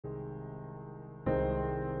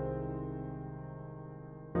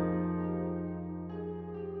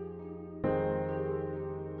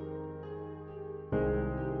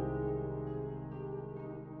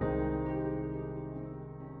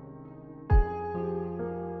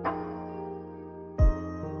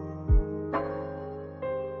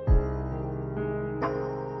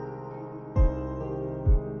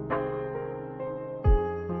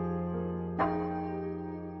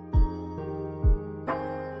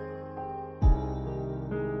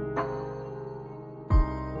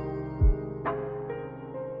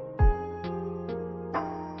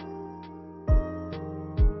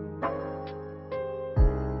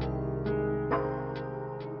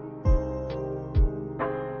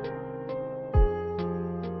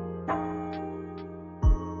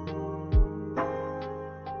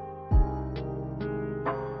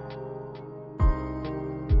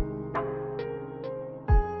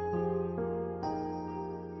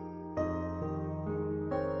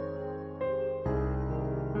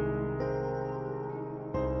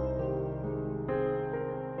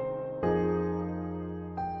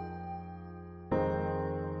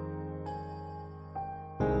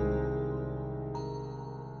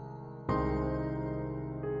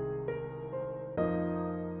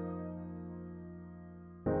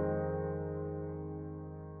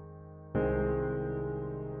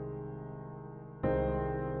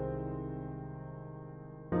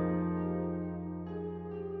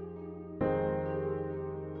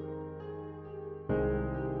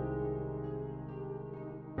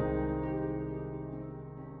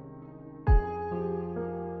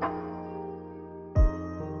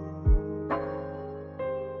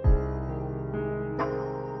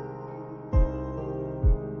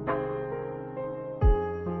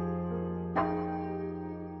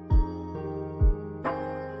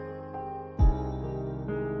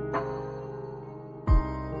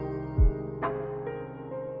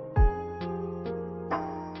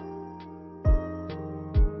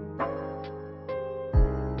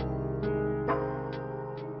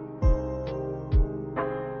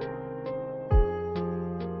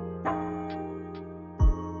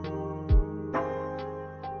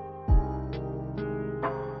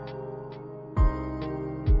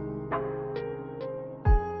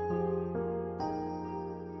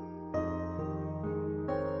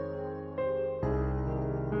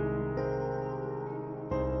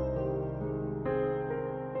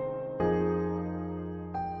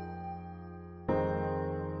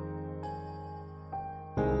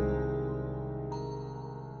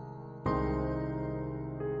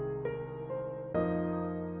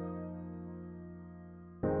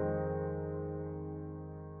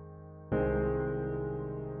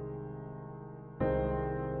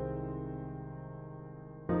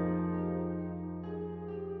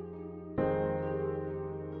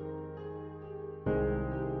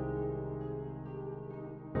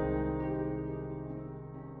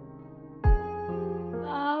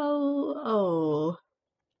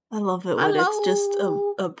I love it when it's just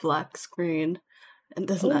a black screen and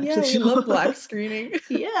doesn't actually we show love up. black screening.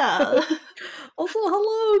 Yeah. Also,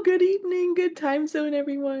 hello, good evening, good time zone,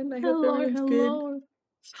 everyone. I hope everyone's good.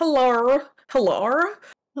 Hello.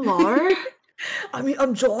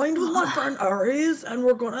 I'm joined with my friend Aries, and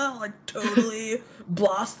we're gonna like totally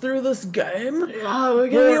blast through this game. Yeah, we're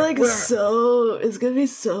gonna be like it's gonna be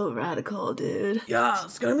so radical, dude. Yeah,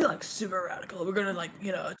 it's gonna be like super radical. We're gonna like,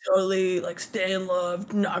 totally like stay in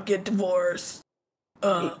love, not get divorced.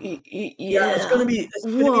 Yeah, it's gonna be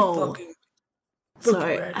fucking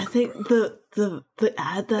sorry, radical, I think the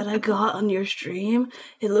ad that I got on your stream,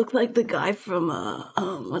 it looked like the guy from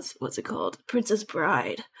what's it called? Princess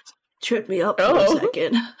Bride. Tripped me up for a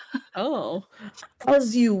second. Oh.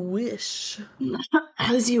 As you wish.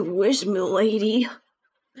 As you wish, milady.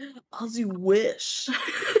 As you wish.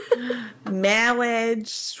 Marriage,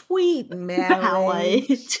 sweet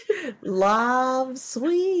marriage. Love,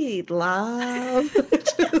 sweet love.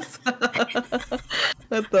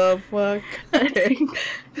 What the fuck? Okay.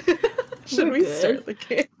 Should we start the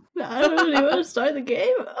game? I don't really want to start the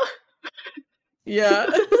game. Yeah,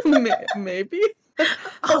 maybe.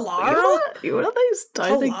 Hello? You want to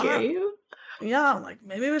start the game? Yeah, like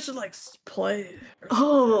maybe we should like play.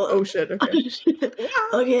 Oh shit! Okay.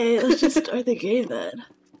 Okay, let's just start the game then.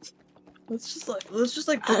 Let's just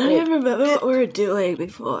like. I don't even remember what we were doing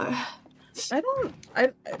before.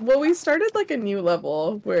 Well, we started like a new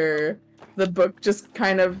level where the book just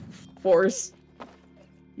kind of forced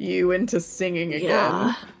you into singing again.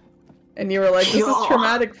 Yeah. And you were like, this is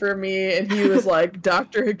traumatic for me, and he was like,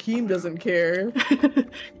 Dr. Hakim doesn't care.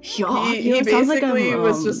 He basically sounds like I'm,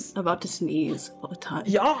 was just about to sneeze all the time.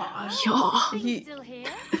 Yeah. He still here?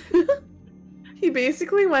 He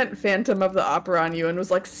basically went Phantom of the Opera on you and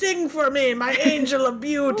was like, sing for me, my angel of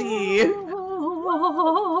beauty.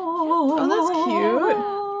 Oh, that's cute.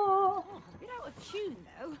 You're out of tune,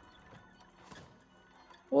 though.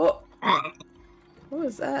 What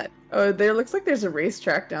was that? Oh, there looks like there's a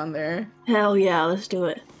racetrack down there. Hell yeah, let's do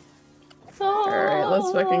it. Alright, let's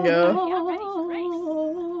fucking go. You're ready for race.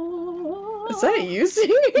 Is that you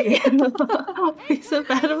singing? He's a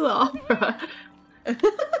fan of the opera.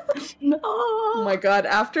 No. Oh my god,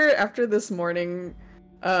 after this morning,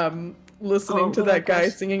 listening to that guy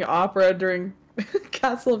singing opera during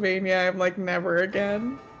Castlevania, I'm like, never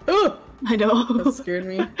again. Ugh! I know. That scared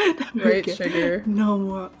me. Right, sugar. No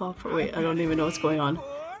more opera. Wait, I don't even know what's going on.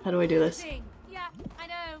 How do I do this? Yeah, I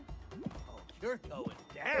know. You're going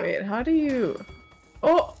down. Wait, how do you...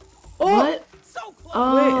 Oh! What? So close.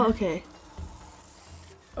 Oh, Wait. okay.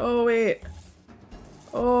 Oh, wait.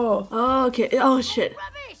 Oh. Oh, okay. Oh, shit.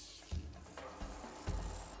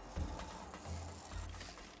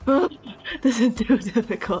 Rubbish. This is too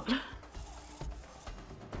difficult.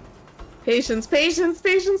 Patience, patience,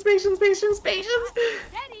 patience, patience, patience, patience!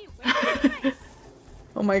 Ready, ready.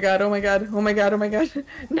 Oh my god, oh my god, oh my god, oh my god.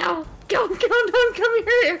 No! Don't come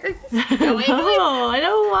here, Aries! No, I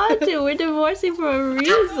don't want to. We're divorcing for a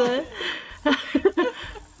reason.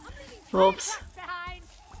 Oops.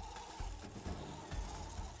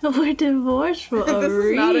 We're divorced for a reason. This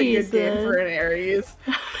is not a good game for an Aries.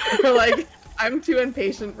 You're like, I'm too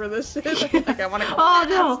impatient for this shit. Like, I wanna go fast.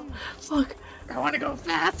 No! Fuck. I wanna go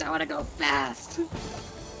fast, I wanna go fast.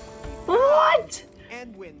 What?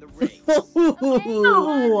 And win the race.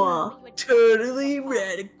 No! Totally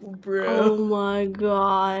radical, bro. Oh my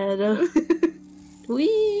god.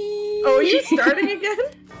 Wee. Oh, are you starting again?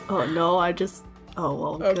 Oh no, I just... Oh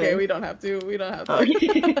well, Okay, good. we don't have to,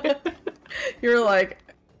 Okay. You're like,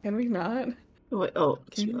 can we not? Wait, oh,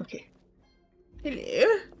 okay.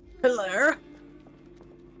 Hello? Hello?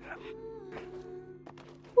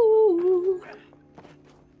 Ooh.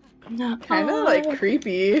 No, Kinda like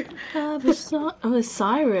creepy. I'm a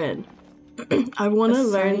siren. I want to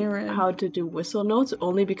learn siren. how to do whistle notes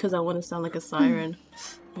only because I want to sound like a siren.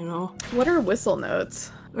 You know? What are whistle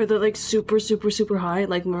notes? Or they're like super, super, super high.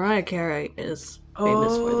 Like Mariah Carey is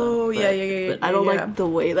famous for them. Oh, yeah. But I don't like the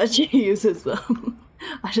way that she uses them.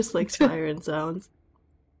 I just like siren sounds.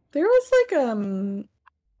 There was like,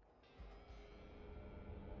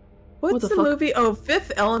 what's the movie? Oh,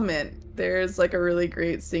 Fifth Element. There's like a really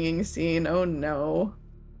great singing scene. Oh no.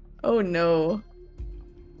 Oh no.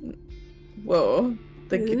 Whoa.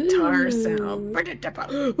 The guitar sound.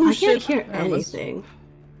 Oh, I can't hear anything.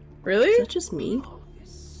 Really? Is that just me?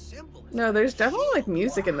 No, there's definitely like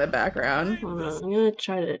music in the background. Hold on, I'm gonna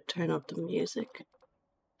try to turn up the music.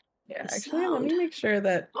 Yeah, The actually, let me sound. make sure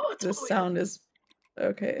that It's the sound is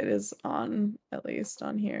okay. It is on, at least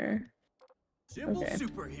on here. Simple Okay.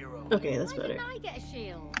 superhero. Okay, that's Why better. didn't I get a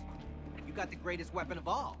shield? You got the greatest weapon of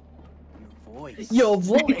all. Your voice. Your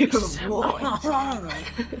voice. It won't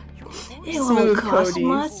Smooth cost Cody.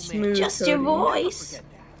 much. Smooth Just your Cody. voice.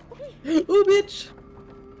 Ooh, bitch.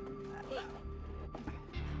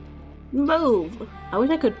 Move. I wish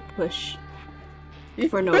I could push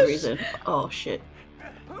for no Push. reason. Oh shit.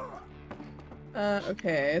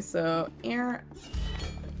 Okay, so here.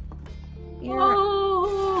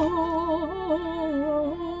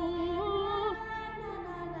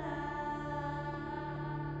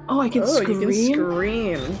 Oh, I can scream. You can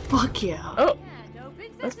scream. Fuck yeah. Oh, And open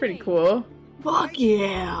that's pretty sesame. cool. Fuck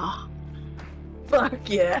yeah. Fuck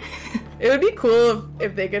yeah. It would be cool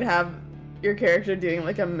if they could have your character doing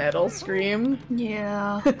like a metal scream.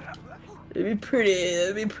 Yeah. It'd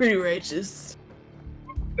be pretty righteous.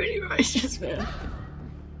 Pretty righteous, man.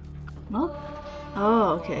 Huh?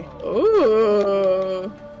 Oh, okay.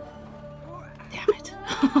 Ooh. Damn it.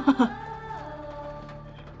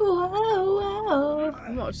 Whoa,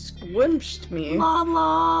 Almost squinched me. la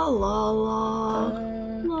la la la. Uh,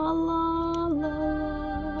 La la la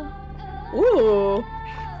la. ooh.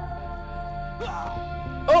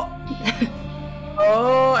 Oh.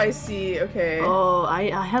 Oh, I see. Okay. Oh, I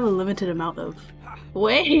have a limited amount of.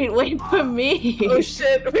 Wait for me. Oh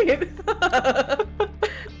shit! Wait.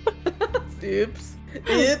 Oops.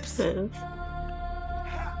 Oops.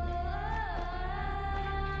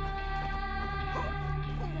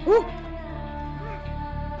 Woo.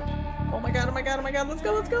 Oh my god! Oh my god! Oh my god! Let's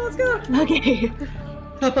go! Let's go! Let's go! Okay.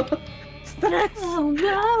 Stress. Oh,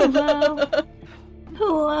 whoa, whoa.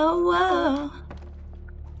 Whoa, whoa.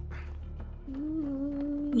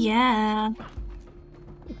 Yeah.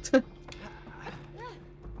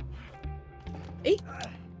 Hey.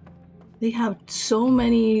 They have so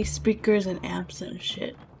many speakers and amps and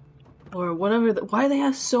shit. Or whatever. Why do they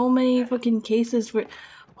have so many fucking cases for.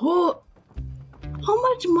 Oh, how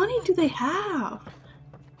much money do they have?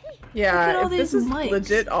 Look at Yeah, all if this these is mics.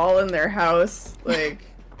 legit all in their house, like.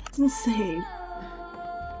 That's insane.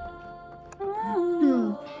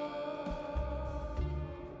 Mm.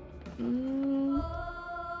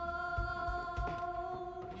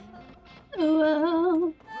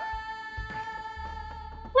 Whoa.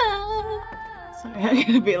 Sorry, I'm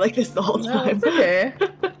gonna be like this the whole No, time. it's okay.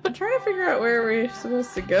 I'm trying to figure out where we're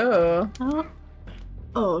supposed to go.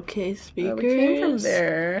 Oh, okay, speakers. We came from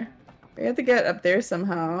there. We have to get up there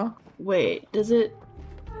somehow. Wait, does it?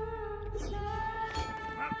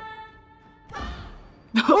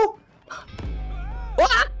 Oh,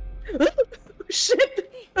 Ah!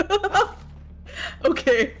 Shit!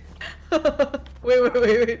 Okay.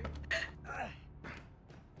 Wait.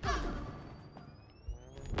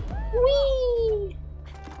 wee!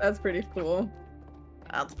 That's pretty cool.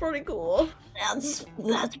 That's pretty cool. That's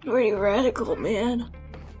pretty radical, man.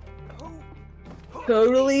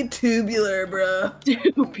 Totally tubular, bro.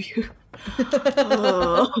 Dude,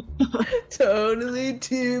 oh. Totally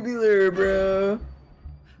tubular, bro.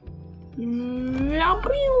 Meow,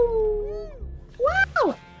 pew.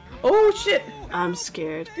 Wow! Oh shit! I'm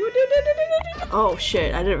scared. Oh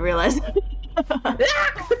shit! I didn't realize.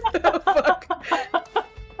 Fuck.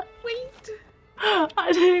 Wait.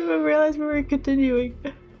 I didn't even realize we were continuing.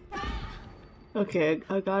 Okay,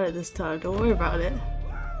 I got it this time. Don't worry about it.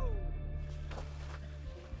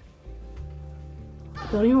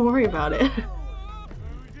 Don't even worry about it.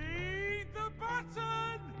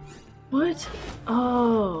 What?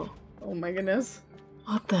 Oh. Oh my goodness.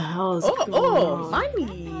 What the hell is Oh, going oh, on?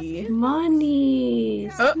 money.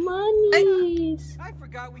 Monies! Oh, Monies! I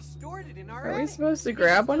forgot we stored it in our Are we egg. supposed to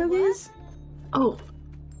grab one of these? Oh,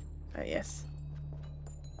 Yes.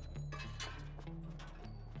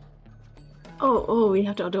 oh, we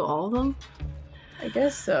have to do all of them? I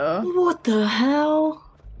guess so. What the hell?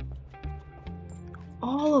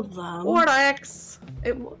 All of them? Or X.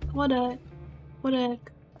 It, What a... What a...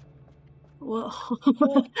 Whoa.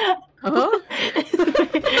 huh?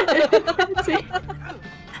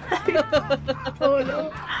 Oh no.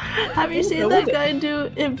 Have you seen that guy do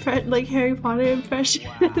like Harry Potter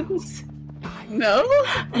impressions? No?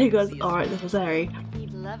 And he goes, alright, this was Harry.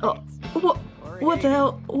 He'd love Oh, it. what the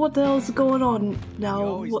hell? What the hell's going on now?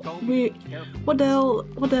 always What, told me we, to be careful. what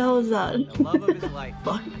the hell is that? The love of his life.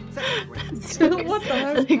 Fuck. Second What the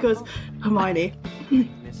heck? And he goes, Hermione,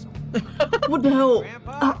 missile. what the hell?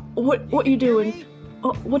 Grandpa? What you doing?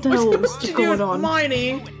 Oh, what the hell is What you going doing, on?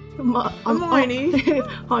 Hermione? I'm Hermione?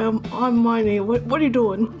 Hi, I'm Hermione. What are you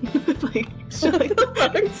doing? Like, shit like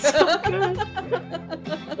that. It's so good.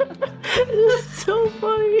 It's so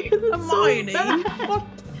funny. It's Hermione? So bad.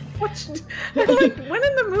 What? Like, when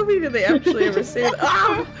in the movie did they actually ever say that?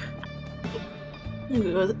 Ah! He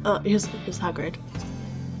goes, here's Hagrid.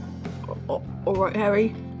 Alright,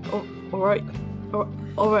 Harry. Alright.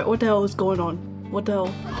 Alright, what the hell is going on? What the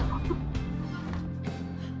hell?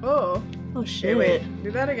 Oh. Oh shit. Okay, wait.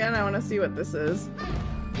 Do that again. I want to see what this is.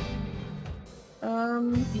 I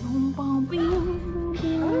don't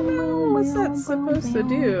know what's that supposed to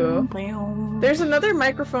do. There's another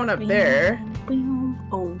microphone up there,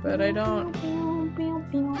 but I don't.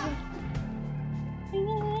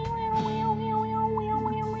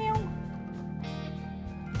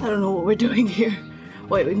 I don't know what we're doing here.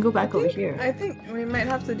 Wait, we can go back over here. I think we might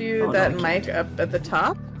have to do Oh, that no, I mic up at the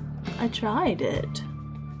top. I tried it.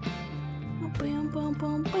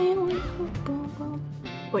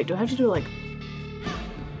 Wait, do I have to do like...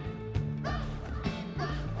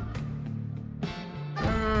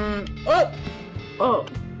 Oh! Oh!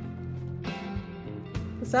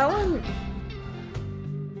 Is that one?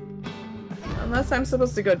 Unless I'm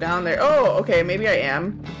supposed to go down there. Oh, okay, maybe I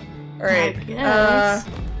am. Alright. I guess.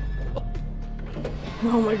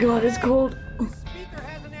 Oh my god, it's cold. The speaker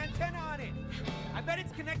has an antenna on it. I bet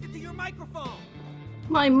it's connected to your microphone.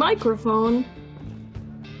 My microphone?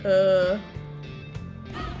 Where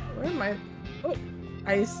am I? Oh,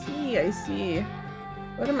 I see.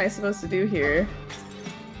 What am I supposed to do here?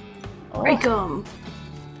 Oh. Break 'em!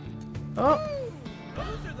 Oh, Those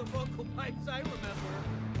are the vocal pipes I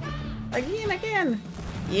remember. again.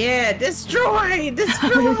 Yeah, destroy! Keep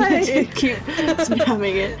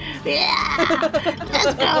spamming it. Yeah!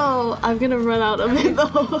 Let's go! I'm gonna run out of it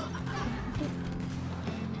though.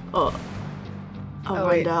 Oh. I'll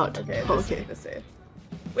wait. run out. Okay, Okay. this way.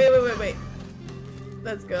 Wait.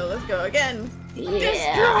 Let's go again. Yeah!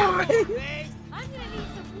 Destroy! Hey, I'm gonna need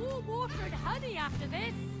some warm water and honey after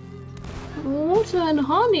this. Water and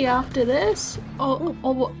honey after this?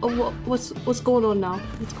 What's going on now?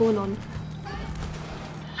 What's going on?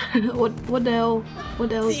 what the hell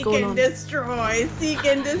is Seek going and on? destroy! Seek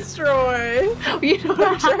and destroy! You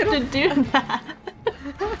don't have to do that.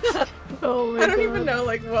 Oh my I don't god. even know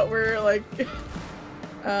like what we're like.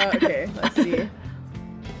 Okay, let's see.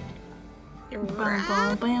 Bam,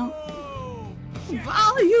 bam, bam.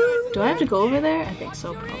 Volume. Do I have to go over there? I think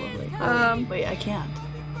so, probably. Wait, I can't.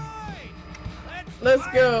 Let's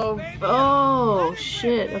go. Oh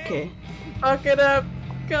shit. Okay. Fuck it up.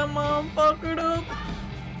 Come on, fuck it up.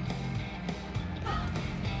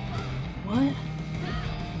 What?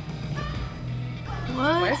 Am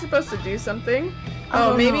I What? supposed to do something? I Oh,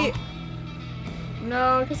 don't maybe. know.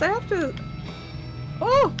 No, because I have to.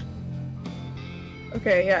 Oh.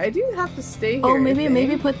 Okay, yeah, I do have to stay here. Oh, I maybe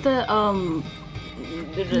think. put the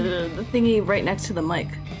thingy right next to the mic.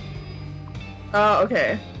 Oh,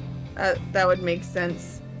 okay. That would make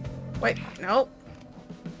sense. Wait, no.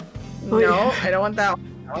 Oh, No, yeah. I don't want that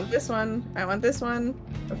one. I want this one. I want this one.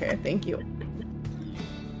 Okay, thank you.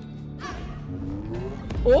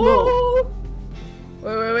 Oh!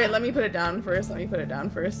 Wait. Let me put it down first.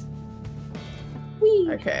 Whee!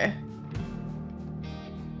 Okay.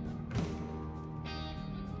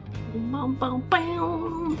 Bum, bum,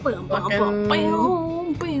 bam, bum, bum, Fucking-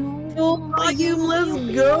 bam, bam, Full volume,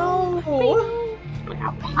 let's go!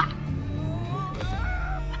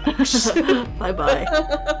 Bye bye.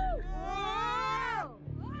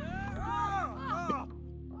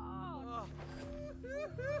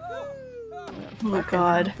 Oh my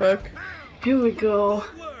god. Fuck. Here we go.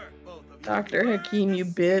 Dr. Hakim, you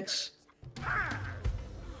bitch.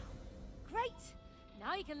 Great!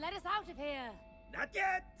 Now you can let us out of here. Not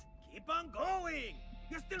yet. Keep on going.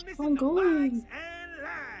 You're still on missing the going. bikes and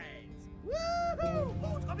lines. Woohoo!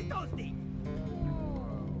 Who's gonna be toasty?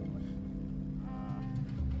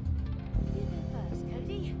 You go first,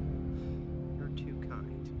 Cody. You're too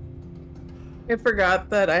kind. I forgot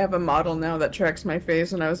that I have a model now that tracks my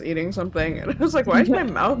face when I was eating something, and I was like, why is my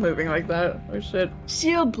mouth moving like that? Oh shit.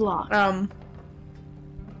 Shield block. Cody,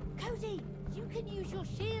 you can use your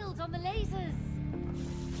shields on the lasers.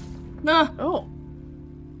 Nah. Oh.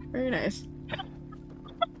 Very nice.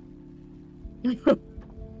 Can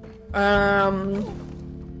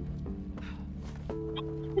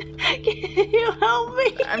you help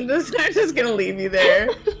me? I'm just gonna leave you there.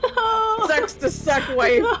 No. Sucks to suck,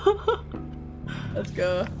 wife. No. Let's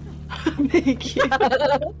go. Thank you.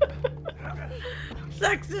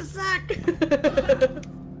 Sucks to suck.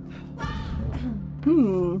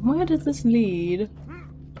 Where does this lead?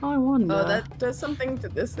 I wonder. Oh, that does something to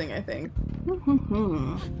this thing, I think.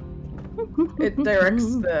 Hmm. It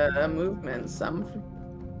directs the movement some.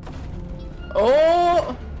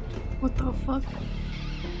 Oh! What the fuck?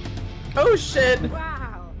 Oh shit!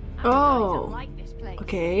 Wow. I'm Oh. going to like this place.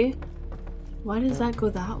 Okay. Why does that go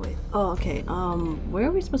that way? Oh, okay. Where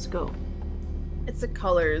are we supposed to go? It's the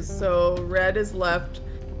colors, so red is left,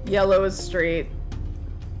 yellow is straight,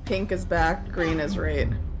 pink is back, green is right.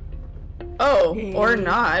 Oh, Okay. or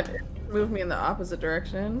not. Move me in the opposite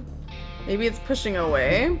direction. Maybe it's pushing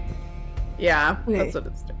away. Yeah, Okay. that's what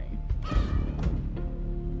it's doing.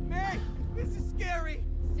 May, this is scary.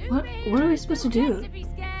 What are we supposed to do? To be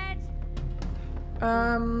scared.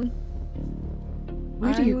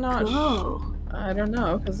 Where do I'm you not go? I don't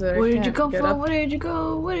know, because Where did you come get from? up. Where did you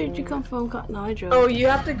go? Where did you come from, Cotton Eye Joe? Oh, you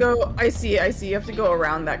have to go. I see. You have to go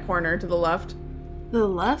around that corner to the left. To the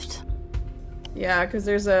left? Yeah, because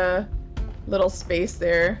there's a little space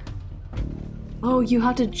there. Oh, you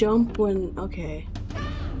have to jump when. Okay.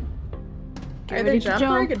 Get Either ready to jump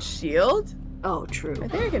or I could shield. Oh, true. I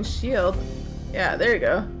think I can shield. Yeah, there you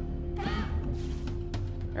go.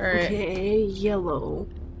 Alright. Okay, yellow.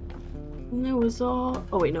 And there was all.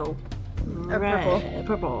 Oh, wait, no. Red.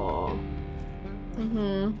 Purple.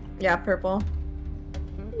 Mm-hmm. Yeah, purple.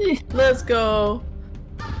 Eh. Let's go.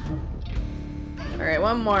 Alright,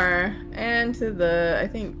 one more. And to the, I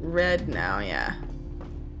think, red now, yeah.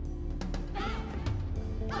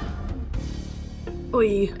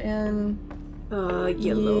 Oi. And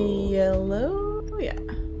Yellow. Yellow, yeah.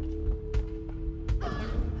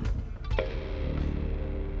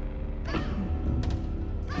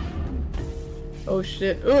 Oh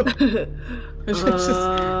shit. Ooh.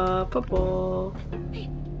 Purple.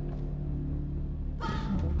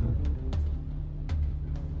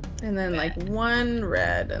 And then like one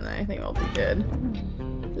red, and then I think we'll be good.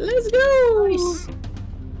 Let's go! Nice.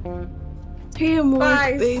 Teamwork,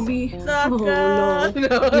 Bye, baby. sucker. Oh no.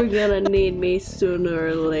 No. You're gonna need me sooner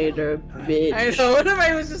or later, bitch. I know, what if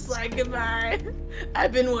I was just like, goodbye?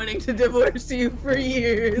 I've been wanting to divorce you for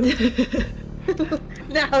years.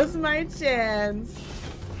 Now's my chance.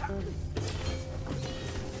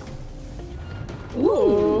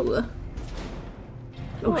 Ooh.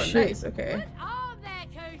 Oh, shit. Nice, okay. Good arm there,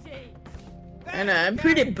 Cody. And I'm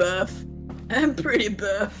pretty buff. I'm pretty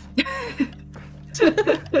buff.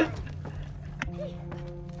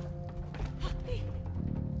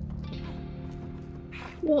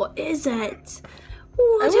 What is it? I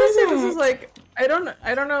What would is say it? this is like I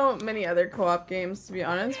don't know many other co-op games to be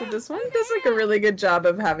honest, but this one does like a really good job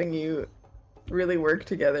of having you really work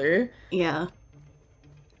together. Yeah.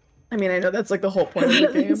 I mean, I know that's like the whole point of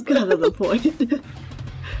the game. It's kind of the point.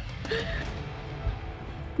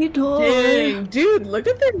 You told. Dang, dude, look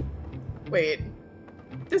at their. Wait,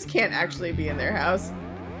 this can't actually be in their house.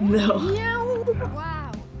 No.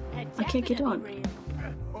 Wow. I can't get on. Real.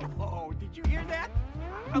 Oh, did you hear that?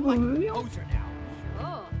 I'm like a Real? composer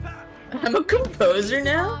now. Sure. I'm a composer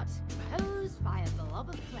now. Posed by a blob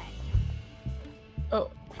of clay. Oh,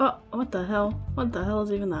 Oh, what the hell? What the hell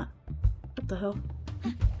is even that? What the hell?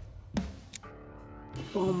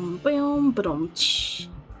 Boom, boom, ba-dum, tsh.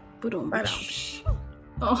 Ba-dum, tsh.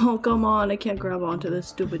 Oh, come on, I can't grab onto this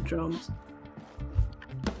stupid drums.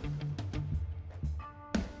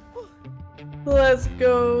 let's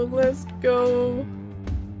go, let's go.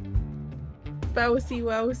 Bousy,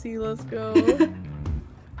 wousy, let's go.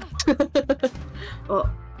 Oh,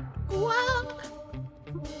 Wow.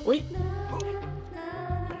 Wait.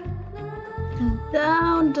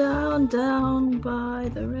 down, down, down by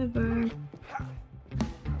the river.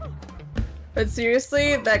 But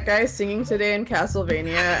seriously, that guy singing today in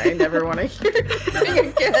Castlevania, I never want to hear him sing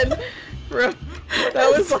again. Bro,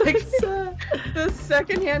 that was like the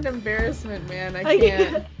secondhand embarrassment, man. I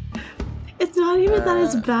can't. It's not even that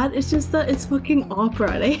it's bad, it's just that it's fucking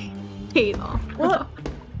opera and I hate opera. Well,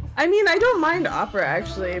 I mean, I don't mind opera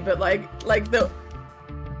actually, but like the,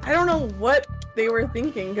 I don't know what they were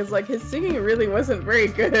thinking because like his singing really wasn't very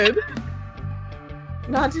good.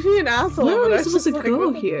 Not to be an asshole. Where are but we I was supposed to just go like,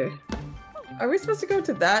 what the- here? Are we supposed to go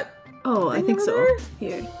to that? Oh, I thing think over so. there?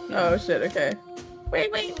 Here. Oh shit. Okay.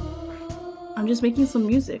 Wait. I'm just making some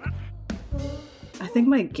music. I think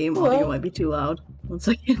my game audio Hello? might be too loud. 1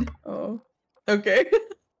 second. Oh. Okay.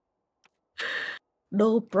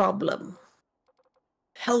 No problem.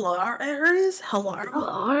 Hello, Aries. Hello.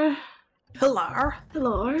 Hello? Hello.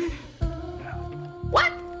 Hello?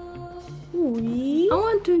 What? I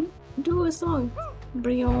want to do a song.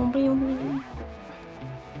 Bring on, bring on.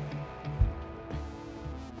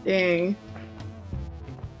 Dang.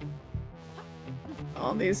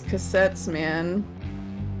 All these cassettes, man.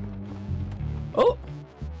 Oh!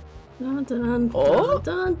 Dun, dun, Oh?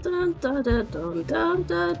 dun, dun, dun, dun, dun, dun, dun,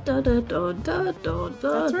 dun, dun, dun, dun, dun,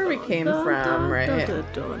 That's where we dun, came dun, from, dun, right? dun,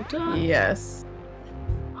 dun, dun. Yes.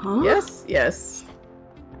 Huh? Yes.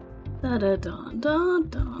 Dun, dun, dun, dun,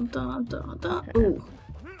 dun, dun, dun, dun. Ooh.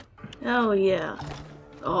 Oh yeah.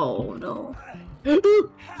 Oh no.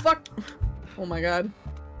 Fuck! Oh my god.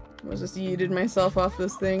 I was just yeeted myself off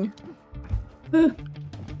this thing.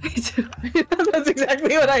 That's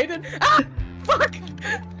exactly what I did. Ah! Fuck!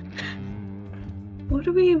 What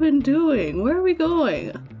are we even doing? Where are we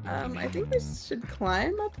going? I think we should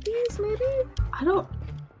climb up these, maybe? I don't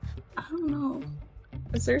know.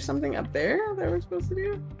 Is there something up there that we're supposed to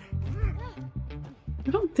do? I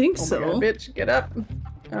don't think Oh so. my god, bitch, get up.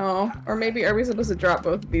 Oh, or maybe are we supposed to drop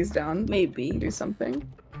both of these down? Maybe. And do something?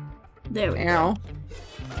 There we Ow.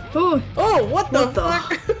 go. Oh, what the What the-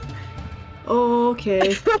 fuck?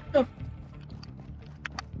 Okay.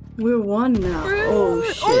 We're one now. Oh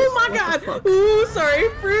shit. Oh my What the god! fuck? Ooh, sorry,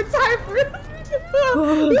 fruits, hi fruits!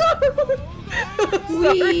 Sorry.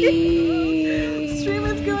 Whee! Stream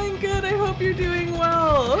is going good, I hope you're doing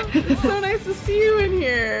well. It's so nice to see you in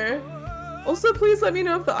here. Also, please let me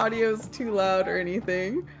know if the audio is too loud or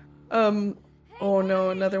anything. Oh no,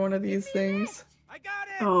 another one of these things. I got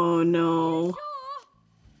it. Oh no.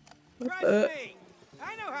 Trust the- me.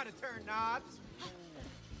 I know how to turn knobs.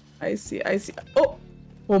 I see. Oh!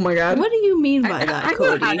 Oh my god. What do you mean by I that, know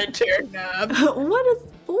Cody? how to turn knobs.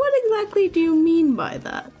 What exactly do you mean by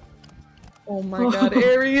that? Oh my god,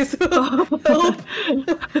 Aries! Help!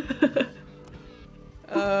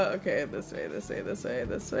 Okay, this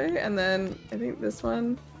way, and then I think this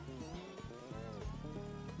one.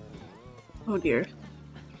 Oh dear.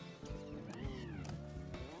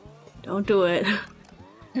 Don't do it.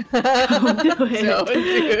 Don't do it. Don't do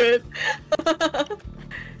it.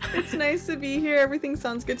 It's nice to be here. Everything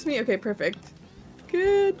sounds good to me. Okay, perfect.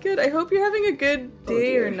 Good. I hope you're having a good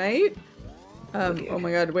day or night. Oh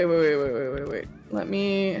my god, wait. Let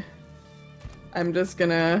me... I'm just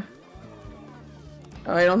gonna...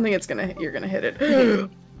 Oh, I don't think it's gonna... You're gonna hit it.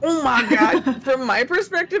 Oh my god! From my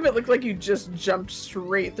perspective, it looked like you just jumped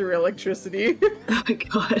straight through electricity. Oh my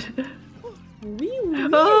god. Wee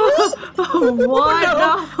Oh,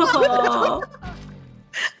 what?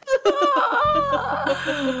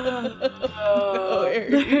 No,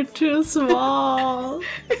 Aries. They're too small.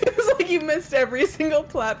 It was like you missed every single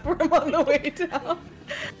platform on the way down.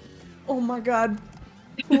 Oh my god.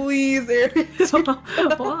 Please, Aries.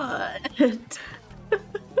 What?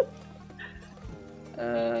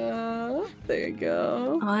 There you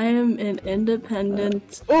go. I am an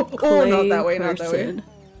independent Oh, clay not that way, not that way.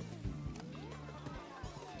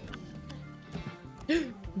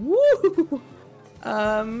 person. Woo!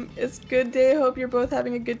 It's good day. Hope you're both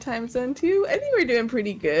having a good time zone too. I think we're doing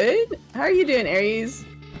pretty good. How are you doing, Aries?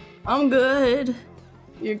 I'm good.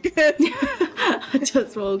 You're good? I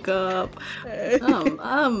just woke up.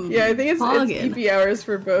 I'm Yeah, I think it's fogging. EP hours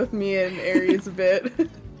for both me and Aries a bit.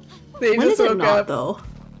 They When just is it woke not up. though?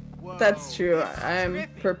 Whoa. That's true. I'm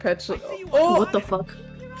Terrific. perpetually. I see Oh! What the fuck?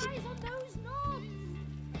 Keep your eyes on those knobs.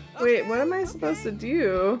 Wait, what am I supposed to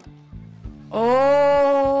do?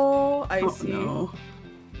 Oh, I Oh see. no.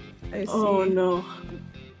 I see. Oh no.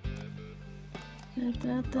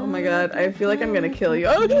 Oh my god, I feel like I'm gonna kill you.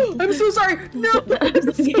 Oh, no, I'm so sorry. No, I'm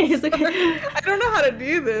so It's okay. sorry. I don't know how to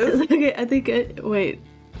do this. It's okay, I think wait.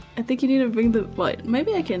 I think you need to bring the what?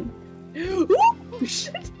 Maybe I can. Ooh,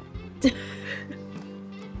 shit.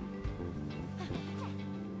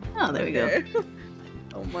 Oh, there we go. Okay.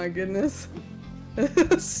 Oh my goodness.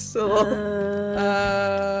 So,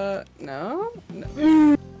 no?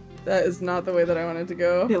 That is not the way that I wanted to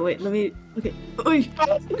go. Okay, wait, let me. Okay. Oy.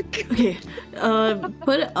 Okay.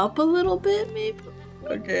 Put it up a little bit, maybe.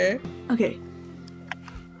 Okay. Okay.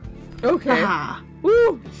 Okay. Haha.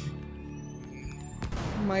 Woo!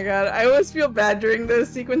 Oh my god, I always feel bad during those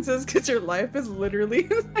sequences because your life is literally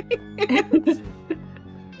in my hands.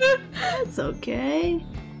 It's okay.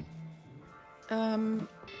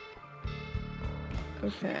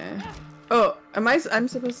 Okay. Oh, I'm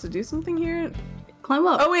supposed to do something here? Climb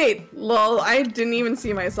up. Oh wait, lol, I didn't even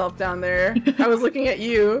see myself down there. I was looking at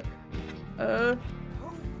you. Oh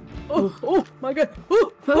my god.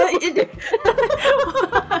 Oh,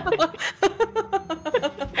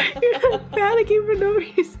 You're panicking for no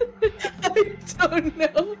reason. I don't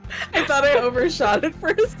know. I thought I overshot it for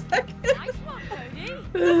a second. Nice one, Cody.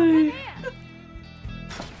 Over here.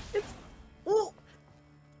 Oh,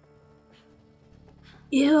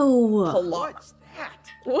 Ew. hello. What's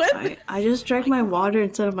that? What? I just drank my water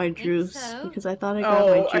instead of my juice so. because I thought I got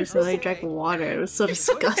Oh, my juice and I I- drank water. It was so Need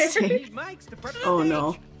disgusting. mics to prep the Oh stage.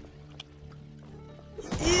 no.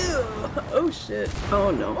 Ew. Oh shit.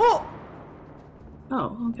 Oh no. Oh.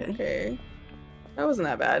 Oh, okay. Okay. That wasn't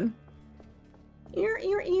that bad. Ear.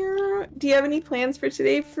 Do you have any plans for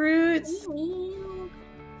today, fruits?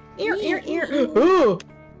 Ear. Ooh.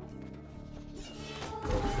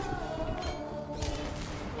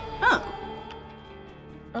 Oh.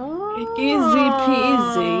 Oh. Easy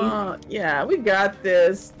peasy. Yeah, we got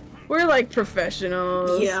this. We're like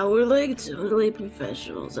professionals. Yeah, we're like totally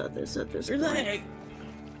professionals at this We're point. like,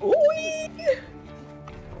 ooh.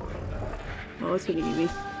 Oh, it's gonna give me.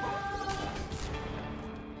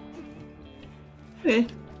 Okay,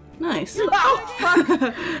 nice. Oh, fuck.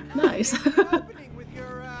 Nice. happening with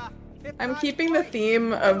your, I'm keeping the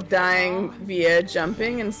theme of dying via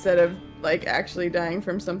jumping instead of like actually dying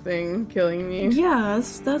from something killing me. Yeah,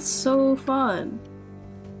 that's so fun.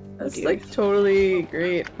 That's dear. like totally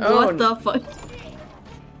great. What the fuck?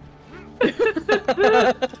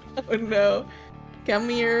 Oh no. Come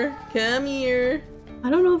here. Come here.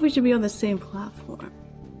 I don't know if we should be on the same platform.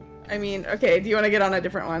 I mean, okay, do you want to get on a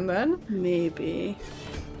different one then? Maybe.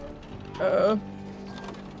 Uh-oh.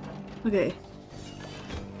 Okay.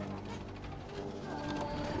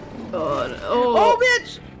 God. Oh. Oh,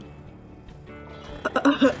 bitch!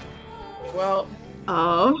 Well.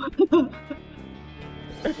 Oh.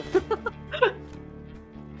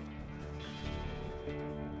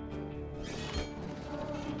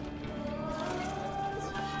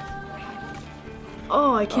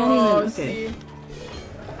 Oh, I can't even. Okay. See.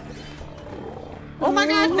 Oh my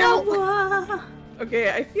god, no!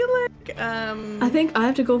 Okay, I feel like, I think I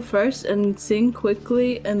have to go first and sing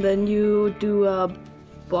quickly, and then you do a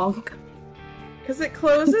bonk. because it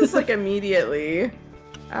closes like immediately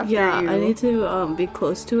after Yeah, you. I need to be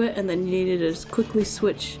close to it, and then you need to just quickly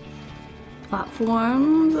switch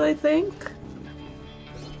platforms, I think.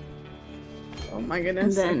 Oh my And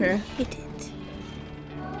goodness, then okay. hit it.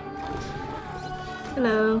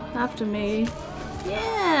 Hello, after me.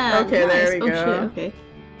 Yeah. Okay, there nice. we Oh, go. shit, okay.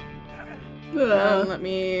 Let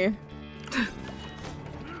me...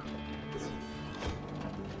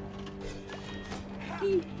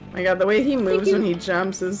 My god, the way he moves when he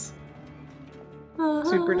jumps is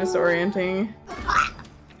super disorienting.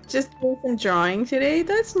 Just doing some drawing today?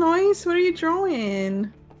 That's nice. What are you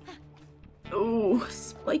drawing? Oh,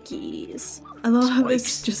 spikies. I love how there's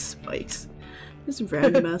Spikes. just spikes. There's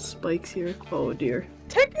random ass spikes here. Oh dear.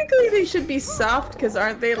 Technically they should be soft, because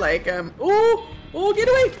aren't they like, oh! Oh, get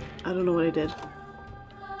away! I don't know what I did.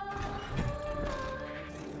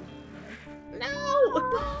 No!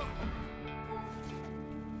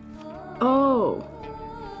 Oh.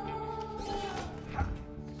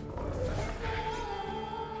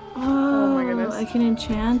 Oh, my goodness. I can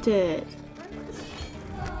enchant it.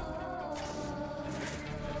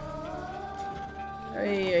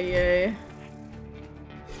 Ay, ay, ay.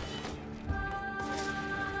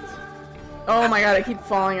 Oh my god, I keep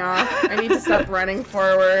falling off. I need to stop running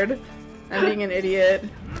forward. I'm being an idiot.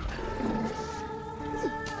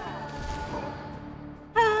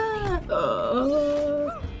 Ah.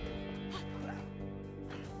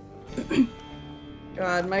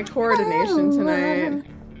 God, my coordination tonight.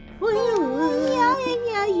 Yeah,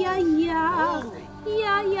 yeah, yeah, yeah.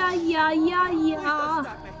 Yeah, yeah, yeah, yeah, yeah.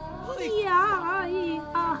 Stop me. Please. Yeah,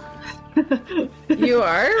 yeah. You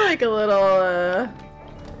are like a little,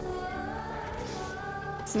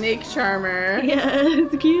 snake charmer. Yeah,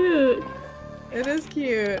 it's cute. It is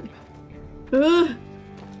cute. Ugh.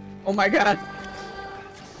 Oh my god.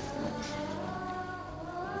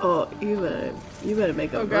 Oh, you better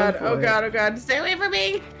make a Oh run god, for oh it. god, oh god. Stay away from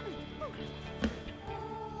me!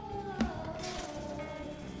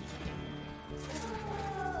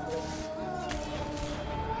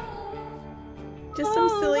 Just some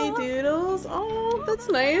silly doodles. Oh, that's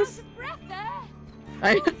nice. Breath there.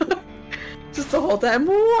 I just the whole time.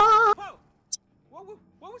 Wah! Whoa.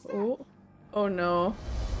 What was that? Oh, oh no.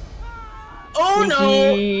 Oh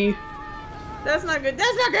no! That's not good.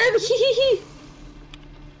 That's not good.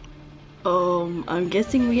 I'm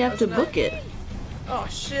guessing we have to That's not- book it. Oh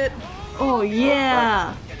shit. Oh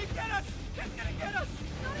yeah. It's gonna get us. It's gonna get us.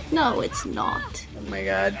 No, it's not. Oh my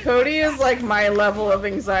god. Cody is like my level of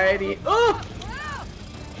anxiety. Oh!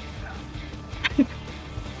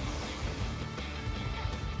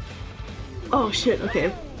 Oh shit.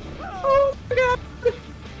 Okay. Oh my god.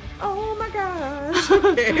 Oh my gosh.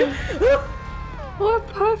 Okay. We're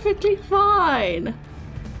perfectly fine.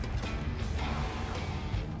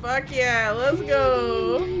 Fuck yeah, let's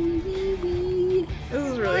go. This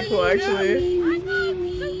is really cool actually.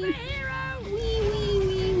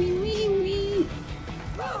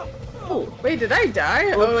 Oh, Wait, did I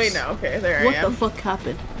die? Oh wait, no. Okay, there what I the am. fuck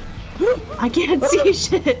happened? I can't see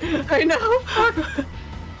shit. I know. Fuck.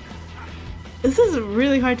 This is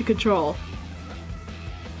really hard to control.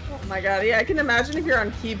 Oh my god, yeah, I can imagine if you're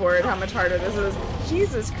on keyboard how much harder this is.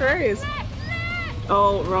 Jesus Christ.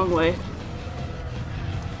 Oh, wrong way.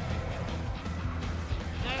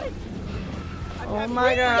 Oh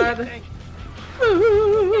my god.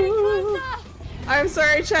 I'm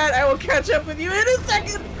sorry, chat. I will catch up with you in a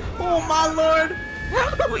second. Oh my lord!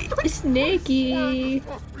 Snaky.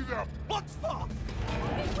 What's for?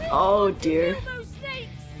 Oh dear. Kill those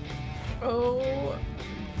snakes! Oh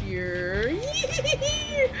dear.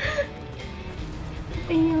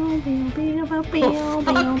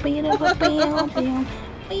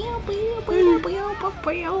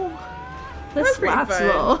 The That's pretty slaps fun.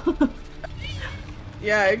 though.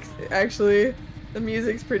 Yeah, actually, the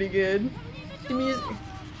music's pretty good. The music.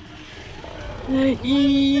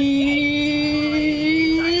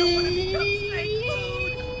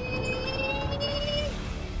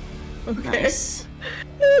 Okay. Nice.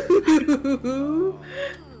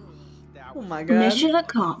 Oh my god. Mission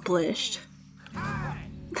accomplished.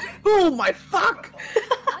 Oh my fuck!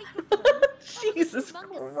 Jesus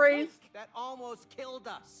Christ. That almost killed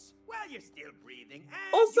us. Well, you're still breathing.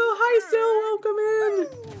 And Also, you hi, heard Sil, welcome in.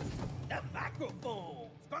 the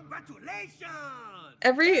microphones. Congratulations.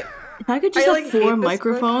 Every, If I could just I, have like, 4 hate this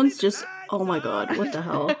microphones, just oh my god, what the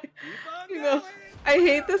hell? Keep on you know, going. I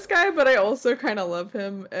hate this guy, but I also kind of love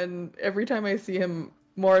him, and every time I see him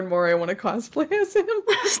more and more, I want to cosplay as him.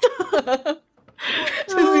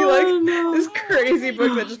 Just be like no. this crazy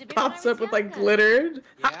book that just pops up with like glitter.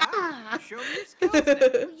 Yeah, show me your skills then.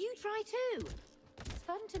 Well, you try too. It's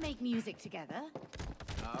fun to make music together.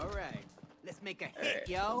 All right, let's make a hit, Alright,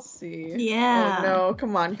 yo. let's see. Yeah. Oh no,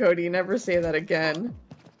 come on, Cody, never say that again.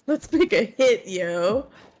 Let's make a hit, yo.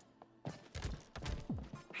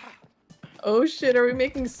 Oh shit, are we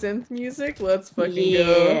making synth music? Let's fucking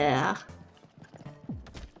go. Yeah.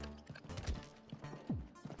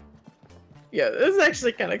 Yeah, this is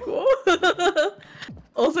actually kind of cool.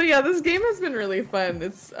 Also, yeah, this game has been really fun.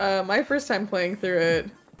 It's my first time playing through it.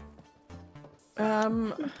 Are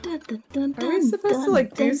we supposed to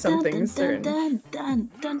like do something certain?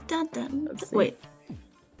 Let's see. Wait.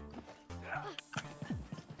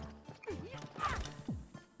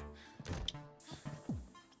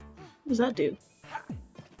 What does that do?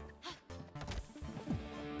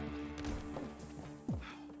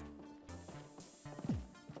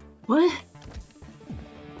 What?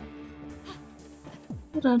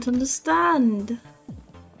 I don't understand.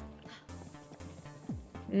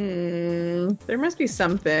 There must be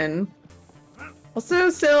something. Also,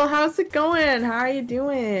 Sil, how's it going? How are you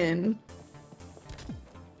doing?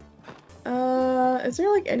 Is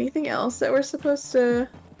there like anything else that we're supposed to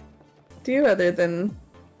do other than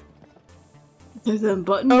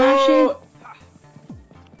Button mashing?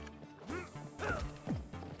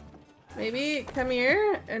 Maybe come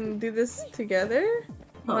here and do this together?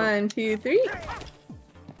 Oh. 1, 2, 3.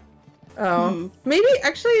 Oh. Hmm. Maybe,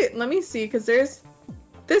 actually, let me see, because there's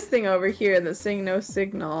this thing over here that's saying no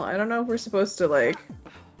signal. I don't know if we're supposed to, like...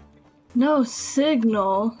 No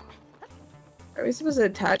signal. Are we supposed to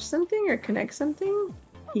attach something or connect something?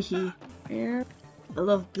 Hehe. Here. I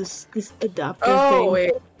love this adapter Oh, thing.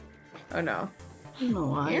 wait. Oh, no. I don't know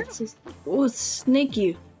why. Here? It's just... Oh, it's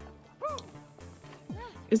snaky.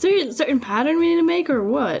 Is there a certain pattern we need to make or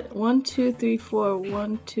what? 1, 2, 3, 4.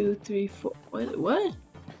 1, 2, 3, 4. What?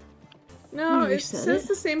 No, You it reset says it.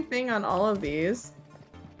 the same thing on all of these.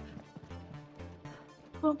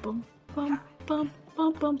 Bum, bum, bum, bum,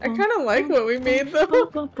 bum, bum, I kind of like what we made, though. bum,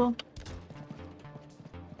 bum, bum.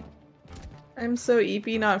 I'm so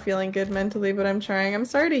eepy, not feeling good mentally, but I'm trying. I'm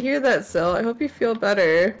sorry to hear that, Sil. I hope you feel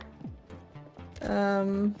better.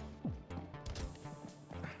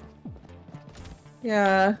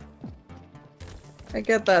 Yeah. I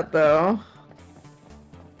get that, though.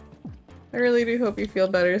 I really do hope you feel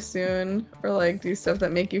better soon. Or, like, do stuff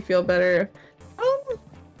that make you feel better. Oh!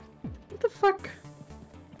 What the fuck?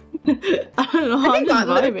 I don't know, I'm think just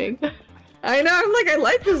on it. vibing. I know, I'm like, I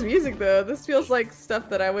like this music, though. This feels like stuff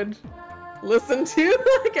that I would listen to,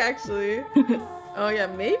 like, actually. Oh, yeah,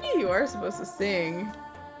 maybe you are supposed to sing.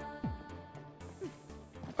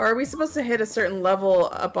 Or are we supposed to hit a certain level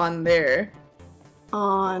up on there?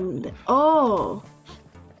 Oh!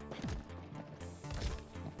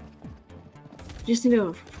 Just need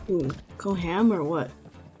to go ham or what?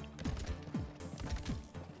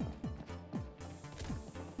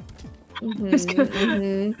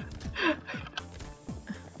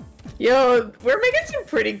 Yo, we're making some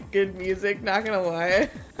pretty good music, not gonna lie.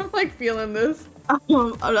 I'm like feeling this.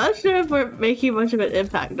 I'm not sure if we're making much of an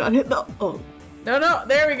impact on it though. Oh. No,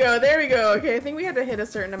 there we go, there we go. Okay, I think we had to hit a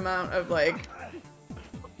certain amount of like...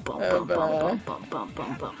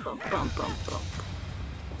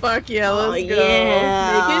 Fuck yeah, let's go.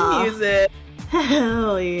 yeah. Making music.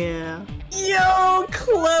 Hell yeah. Yo,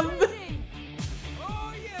 club.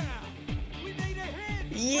 Oh yeah, we made a hit.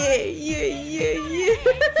 Yeah.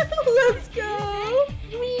 Let's go.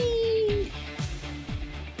 Whee!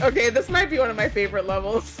 Okay, this might be one of my favorite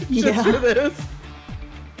levels. Yeah. Just for this.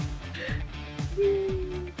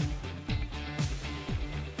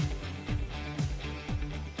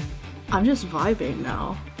 I'm just vibing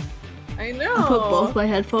now. I know. I put both my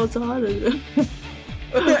headphones on. And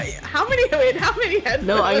How many headphones?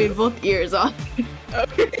 no, I mean both ears on.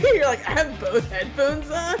 Okay, you're like, I have both headphones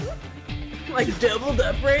on? Like doubled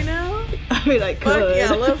up right now? I mean, I could. Fuck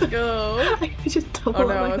yeah, let's go. I could just double Oh up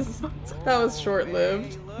no, my it's- that was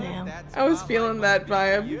short-lived. Damn. I was feeling that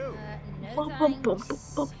vibe. No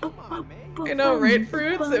thanks. You know, right,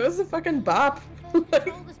 Fruits? It was a fucking bop. Hold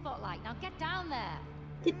the spotlight. Now get down there.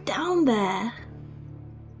 Get down there.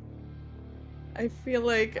 I feel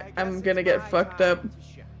like I'm gonna get fucked up.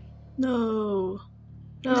 No.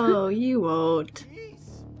 No, you won't.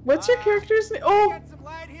 What's your character's name? Oh!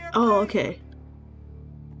 Oh, okay.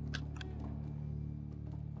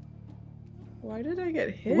 Why did I get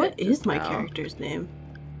hit? What is just my now? character's name?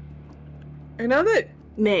 I know that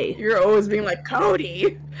May. you're always being like,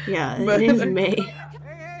 Cody! Yeah, his But- name's May.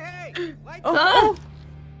 Hey! Oh!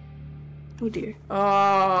 Oh dear.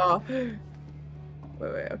 Oh!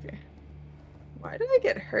 Wait, okay. Why did I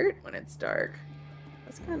get hurt when it's dark?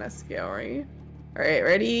 That's kind of scary. Alright,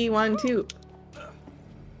 ready? 1, 2.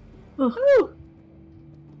 Oh, Woo!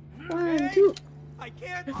 1, 2. I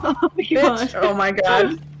can't. oh my Bitch! god. Oh my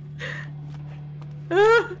god.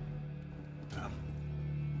 Ah.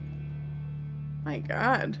 My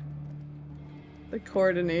god. The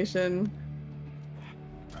coordination.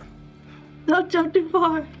 Don't jump too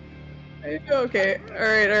far. Okay,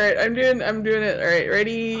 alright, I'm doing it. Alright,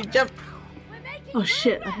 ready, jump! We're making Oh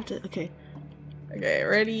shit, I have to. Okay. Okay,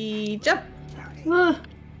 ready, jump! Ah.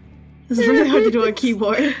 This is really hard to do on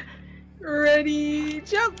keyboard. Ready,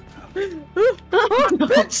 jump! Oh, no.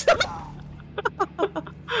 Bitch!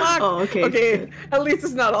 Fuck. Oh, okay. Okay, good. at least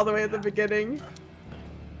it's not all the way at the beginning.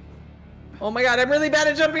 Oh my god, I'm really bad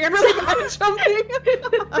at jumping! I'm really bad at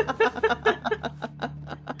jumping!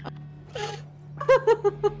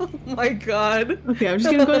 Oh my god. Okay, I'm just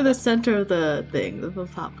gonna go to the center of the thing, the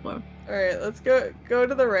platform. Alright, let's go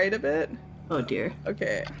to the right a bit. Oh dear.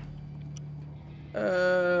 Okay.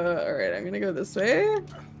 Alright, I'm gonna go this way.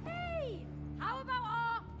 Hey! How about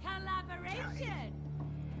our collaboration?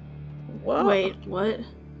 Whoa. Wait, what?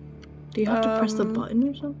 Do you have to press the Um, button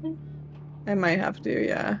or something? I might have to,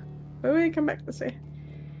 yeah. Wait, come back this way.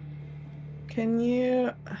 Can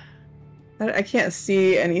you... I can't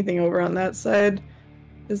see anything over on that side.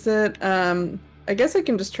 Is it, I guess I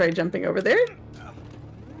can just try jumping over there?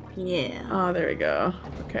 Yeah. Oh, there we go.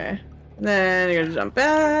 Okay. And then you're gonna jump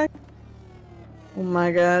back. Oh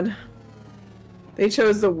my god. They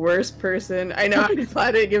chose the worst person. I know, I'm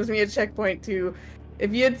glad it gives me a checkpoint too.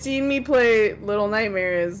 If you had seen me play Little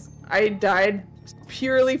Nightmares, I died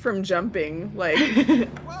purely from jumping, like,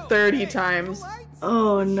 30 times.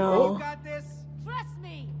 Oh no. Got this. Trust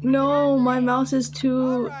me. No, my mouse is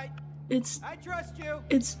too. Alright, It's I trust you.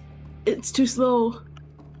 it's too slow.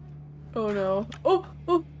 Oh no. Oh!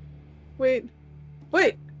 Wait.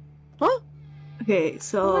 Wait! Huh? Okay, How am I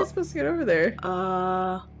so supposed to get over there?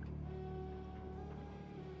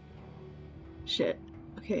 shit.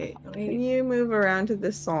 Okay, Can you move around to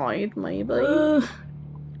the side, maybe?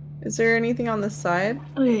 Is there anything on the side?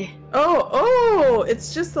 okay. Oh,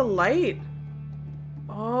 it's just the light.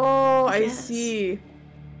 Oh, I Yes. see.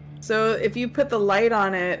 So if you put the light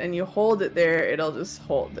on it and you hold it there, it'll just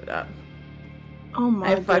hold it up. Oh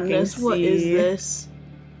my I fucking goodness, what is see. this?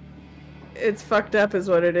 It's fucked up is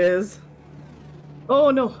what it is.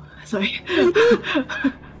 Oh no, sorry.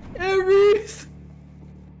 Aries!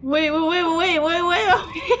 Wait. What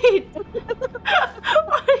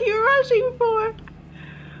are you rushing for?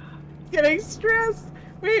 Getting stressed.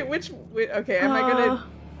 Wait, okay, am I gonna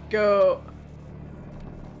go?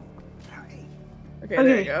 Okay, there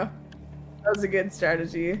Okay. you go. That was a good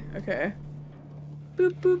strategy. Okay.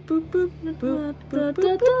 Boop boop boop boop boop boop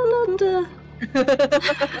boop boop boop.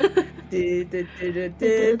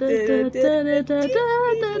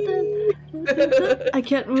 I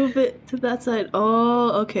can't move it to that side.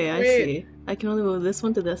 Oh, okay, I Wait. see. I can only move this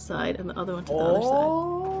one to this side and the other one to the other side.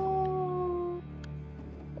 Oh.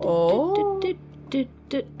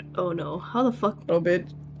 Oh no, how the fuck? Oh, bitch.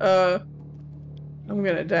 I'm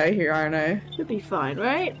gonna die here, aren't I? Should be fine,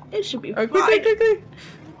 right? It should be Okay, fine. quick.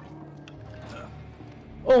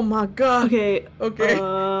 Oh my god. Okay, Okay.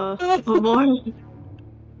 oh more.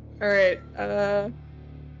 Alright,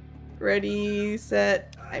 ready,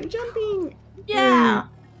 set, I'm jumping! Yeah!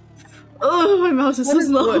 Oh, my mouse is so What is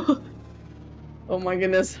slow. what? Oh my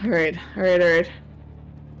goodness, alright.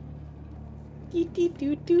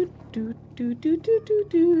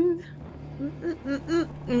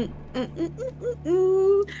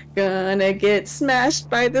 Gonna get smashed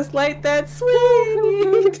by this light that's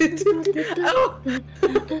swinging. Oh.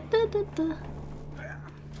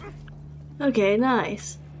 Okay,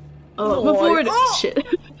 nice. Oh, Oh, move forward. oh! Shit.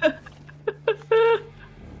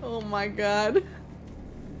 Oh my god.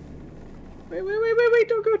 Wait,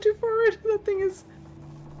 don't go too forward. That thing is...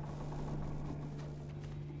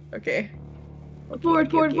 Okay.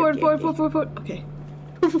 Forward. Okay.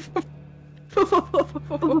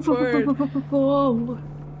 Forward.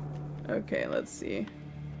 Okay, let's see.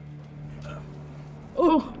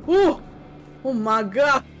 Oh my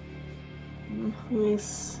god. Let me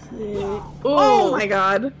see. Oh my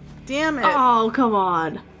god. Damn it. Oh, come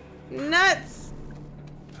on. Nuts.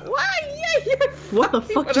 Why? Yeah, you're What the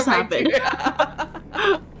fucking- fuck what just am I happened?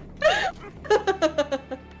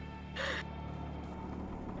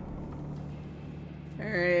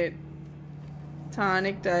 Alright.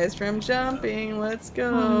 Tonic dies from jumping. Let's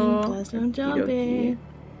go. Dies from Okie jumping.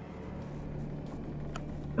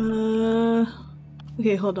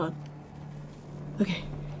 Okay, hold on. Okay.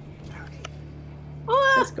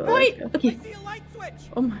 Oh, Let's go, wait. let's go. Okay. I see a light switch.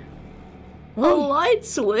 Oh my. A light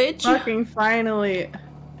switch. Fucking finally.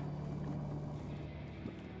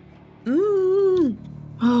 Mm.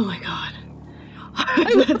 Oh my god.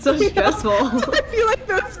 That's so stressful. I feel like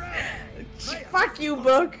those. Fuck you,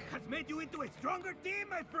 book. Has made you into a stronger team,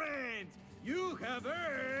 my friends. You have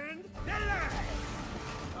earned the light.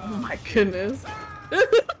 Oh my goodness.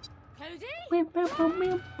 Cody?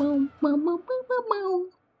 Oh,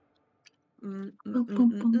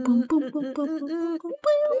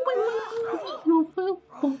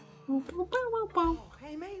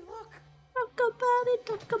 hey, May, look. Talk about it,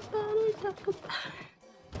 talk about it, talk about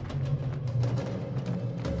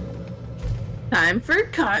it. Time for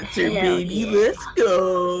concert, Hell baby. yeah. Let's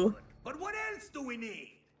go. But what else do we need?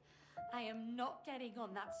 I am not getting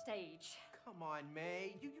on that stage. Come on,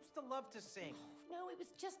 May. You used to love to sing. No, it was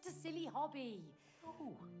just a silly hobby.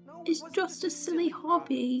 No, It's just a silly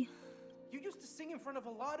hobby. You used to sing in front of a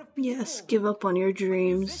lot of people. Yes, give up on your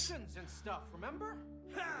dreams. Musicians and stuff, remember?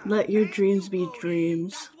 Let your Thank dreams you, be Cody.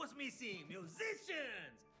 dreams. That's what's missing.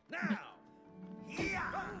 Musicians. Now.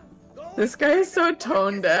 Yeah. This guy is so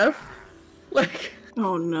tone deaf. Like.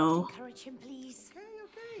 Oh no. Encourage him, please.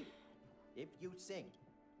 Okay. If you sing.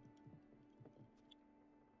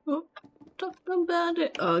 Oh, talk about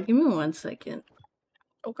it. Oh, give me 1 second.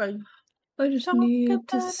 Okay. I just need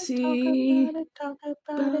to see. Talk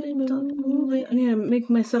About it, talk about it. I need to make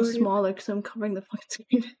myself smaller because I'm covering the fucking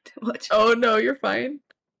screen too much. Oh no, you're fine.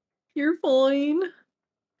 You're fine.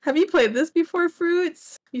 Have you played this before,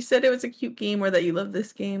 Fruits? You said it was a cute game or that you love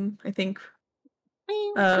this game, I think.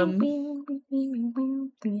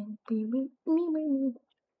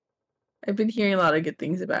 I've been hearing a lot of good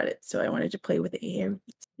things about it, so I wanted to play with Aries.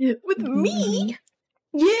 With me?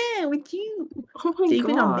 Yeah, with you. Oh my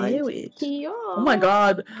David on god. marriage. Yeah. Oh my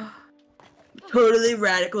god. Totally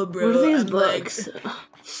radical, bro. What are these I'm, like, books?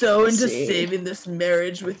 so into see. saving this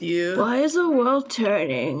marriage with you. Why is the world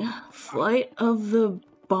turning? Flight of the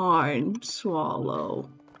barn swallow.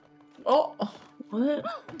 Oh. What?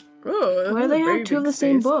 Oh, Why do they have two of the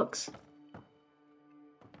same books?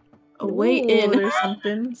 A way in. There's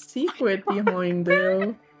something secret behind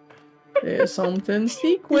there. There's something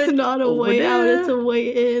secret. It's not a over way out, there. it's a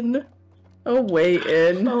way in. A way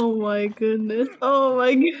in. Oh my goodness. Oh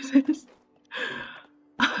my goodness.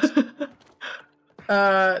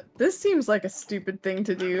 This seems like a stupid thing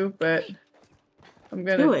to do, but I'm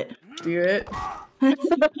gonna Do it. do it.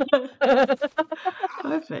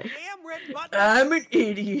 Perfect. Damn red button. I'm an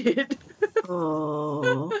idiot.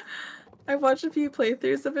 Oh. I've watched a few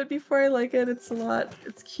playthroughs of it before. I like it. It's a lot.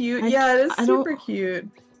 It's cute. I- Yeah, it is I don't- super cute.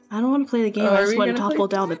 I don't want to play the game, Oh, I are just we want to gonna play- topple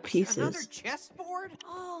down the Another pieces. chessboard?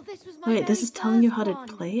 Oh, this was my Wait, this very is telling you first how to one.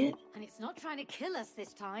 play it? And it's not trying to kill us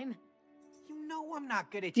this time. You know I'm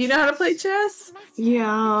not good at Do you know how to play chess. chess? Matter.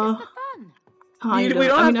 Yeah. It's just the fun. Kind we of.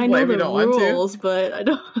 don't I have mean, to I play, know we the don't want to. rules, but I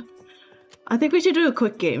don't. I think we should do a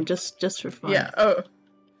quick game, just for fun. Yeah. Oh,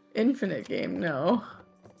 infinite game. No,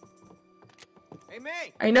 Hey,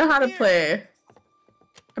 May. I know how to Here. play.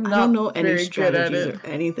 I'm I not don't know any very good at strategies it. or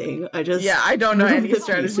anything. I just Yeah, I don't know move any the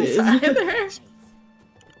strategies pieces. either.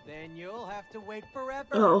 Then you'll have to wait forever.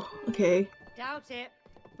 Oh, okay. Doubt it.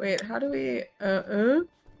 Wait, how do we? Oh.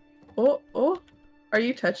 Are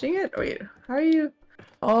you touching it? Wait, how are you?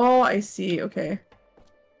 Oh, I see. Okay.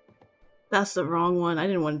 That's the wrong one. I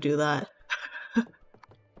didn't want to do that.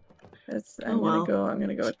 That's. Oh, well. I'm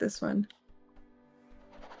gonna go with this one.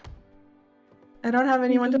 I don't have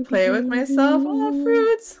anyone to play with myself. Oh,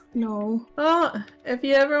 fruits! No. Oh, if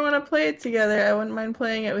you ever want to play it together, I wouldn't mind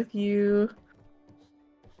playing it with you.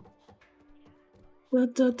 Da,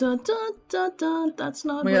 da, da, da, da, da. That's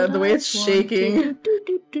not Oh my what god, the way I it's wanted. shaking.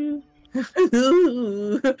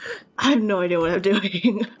 I have no idea what I'm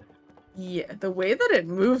doing. Yeah, the way that it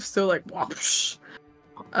moves so like whoosh.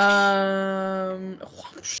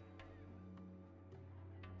 Whoosh.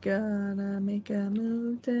 Gonna make a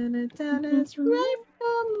move, turn it down, it's right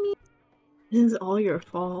for me. This is all your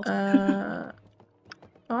fault. Why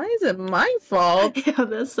is it my fault? Yeah,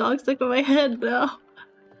 that song's stuck in my head now.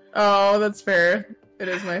 Oh, that's fair. It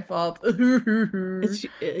is my fault.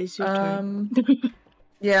 It's your turn.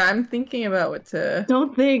 Yeah, I'm thinking about what to.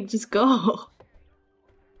 Don't think, just go.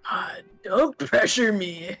 Don't pressure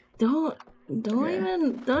me. Don't Okay.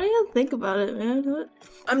 even think about it, man.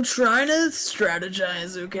 I'm trying to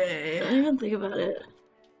strategize, okay? Don't even think about it.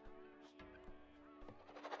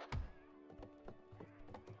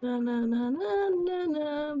 Na na na na na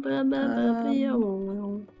na ba ba ba ba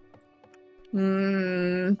yo.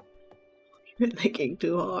 You're thinking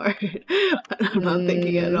too hard. I'm not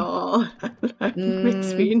thinking at all. That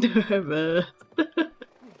makes me nervous.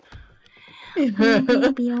 What if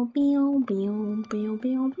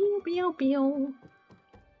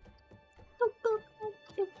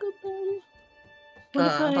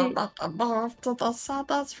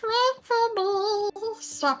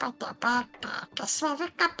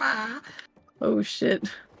Oh shit.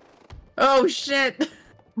 Oh shit!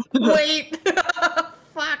 Wait!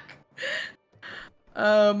 Fuck!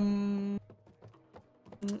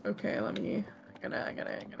 Okay, let me... I'm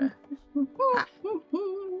gonna...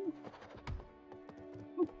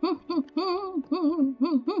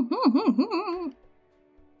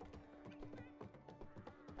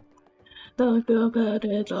 Talk about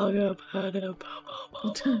it, talk about it.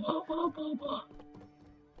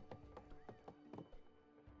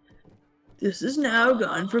 This is now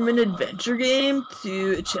gone from an adventure game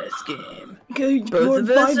to a chess game. Okay, Both of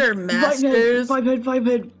us are masters. Five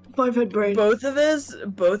head brain. Both of us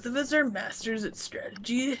are masters at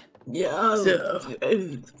strategy. Yeah. So,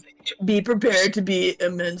 be prepared to be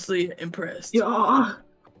immensely impressed. Yeah.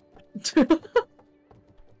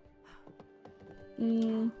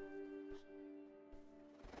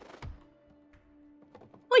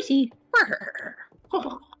 Oishi.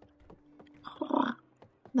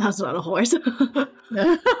 That's not a horse. Oh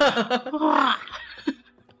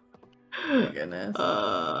my goodness.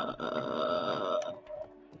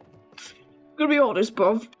 Gonna be honest,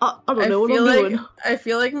 bruv. I don't know what I'm doing. I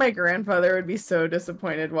feel like my grandfather would be so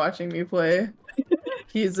disappointed watching me play.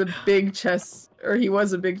 He's a big chess, or he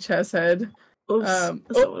was a big chess head. Oops, that's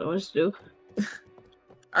not what I wanted to do.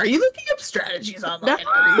 Are you looking up strategies online?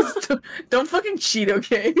 Don't fucking cheat,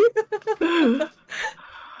 okay?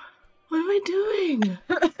 What am I doing?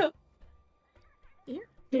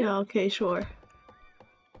 Yeah, okay, sure.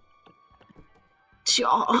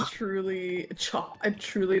 I truly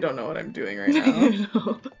don't know what I'm doing right now.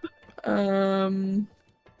 Meow,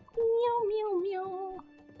 meow, meow.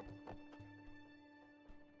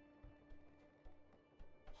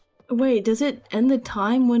 Wait, does it end the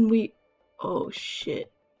time when we... Oh, shit.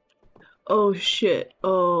 Oh, shit.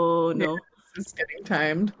 Oh, no. Yeah, this is getting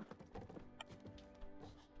timed.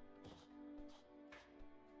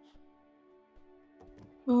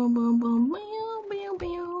 Boom, boom, boom, meow, meow,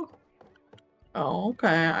 meow. Oh,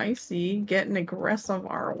 okay, I see. Getting aggressive,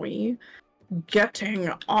 are we? Getting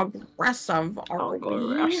aggressive, are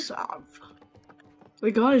we? Aggressive.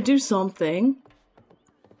 We gotta do something.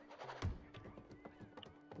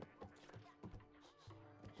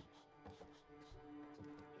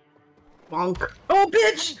 Bonk. Oh,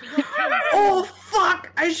 bitch! Oh, fuck!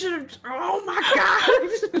 I should have. Oh my god! I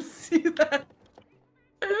didn't see that.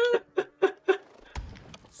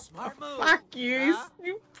 Smart move. Fuck you! Huh?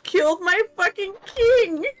 You killed my fucking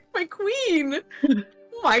king! My queen! Oh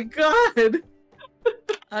my god!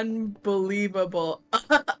 Unbelievable.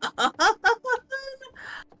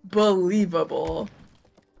 Unbelievable.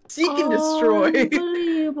 Seek and destroy.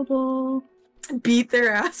 Unbelievable. Beat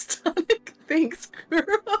their ass, Tonic. Thanks, girl.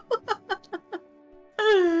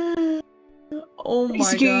 Oh my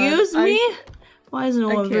god. Excuse me? Why is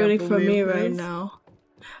no I one can't rooting for me believe right this. now?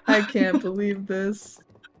 I can't believe this.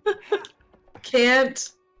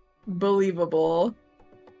 Can't believable.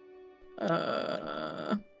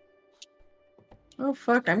 Oh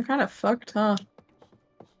fuck, I'm kind of fucked, huh?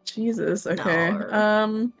 Jesus, okay.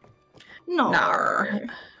 No. Nar.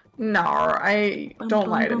 Nar, don't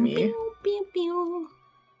lie to me. Pew, pew, pew.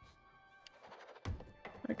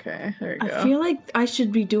 Okay, there you go. I feel like I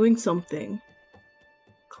should be doing something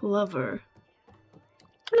clever.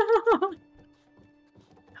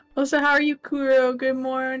 Also, how are you, Kuro? Good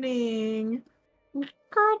morning.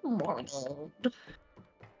 Good morning.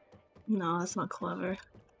 No, that's not clever.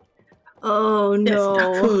 Oh That's not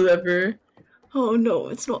no. clever. Oh no,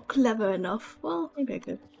 it's not clever enough. Well, maybe I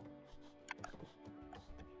could.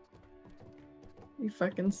 You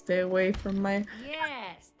fucking stay away from my.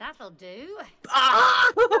 Yes, that'll do.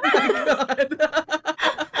 Ah! Oh my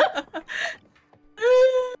god.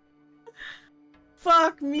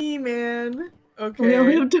 Fuck me, man. Okay. We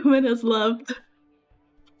only have 2 minutes left.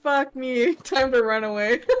 Fuck me. Time to run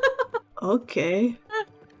away. Okay.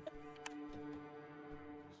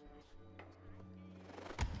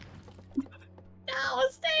 No,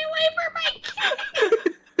 stay away from my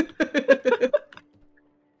kid.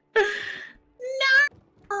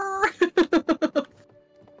 No.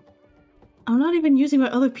 I'm not even using my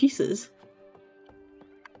other pieces.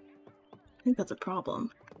 I think that's a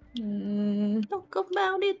problem. Talk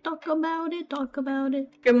about it, talk about it, talk about it.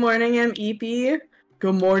 Good morning, I'm Eepy.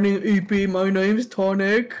 Good morning, Eepy. My name's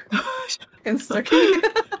Tonic. And sucking.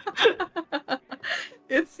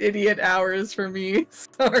 It's idiot hours for me.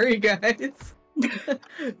 Sorry, guys.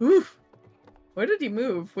 Oof. What did he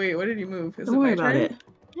move? Wait, what did he move? Is Don't it worry my about turn? it.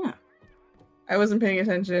 Yeah. I wasn't paying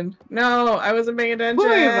attention. No, I wasn't paying attention. Don't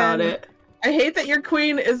worry about it. I hate that your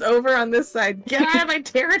queen is over on this side. Get out of my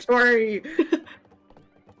territory!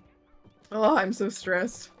 Oh, I'm so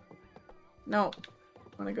stressed. No.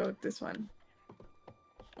 I want to go with this one.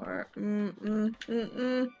 Or,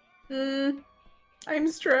 I'm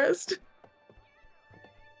stressed.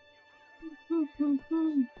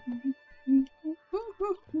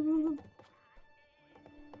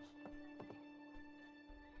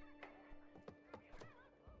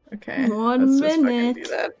 Okay. One let's just fucking minute. do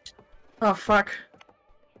that. Oh, fuck.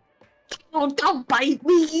 Oh, don't bite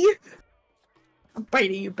me! I'm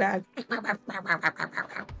biting you bad.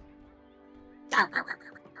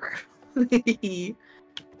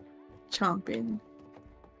 Chomping.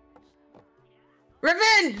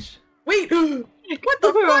 Revenge! Wait! What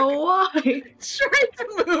the Girl, fuck? why? Tried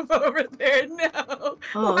to move over there, no!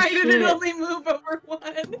 Oh, Why did shit. it only move over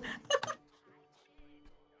one?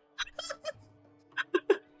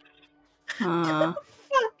 Fuck!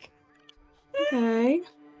 Okay.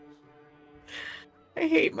 I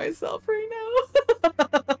hate myself right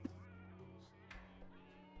now.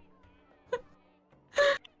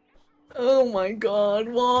 Oh my god,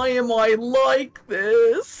 why am I like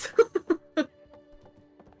this?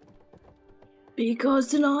 Because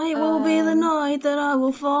tonight will be the night that I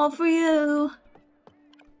will fall for you.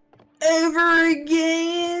 Ever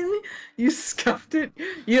again? You scuffed it?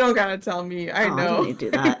 You don't gotta tell me. I Oh, know. I didn't need to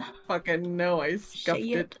do that. Fucking know I scuffed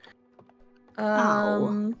Shit. it.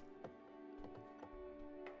 Ow.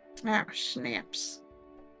 Oh, snaps.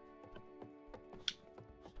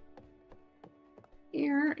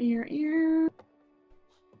 Ear.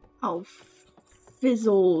 Oh,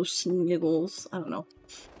 fizzle sniggles. I don't know.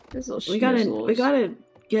 Fizzle We gotta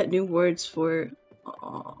get new words for.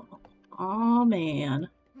 Oh man,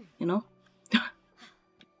 you know.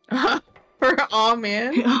 For aw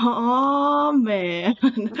man. Oh man.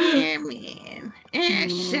 Yeah, man.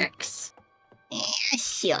 Shucks.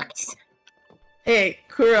 Shucks. Hey,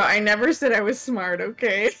 Kuro, I never said I was smart,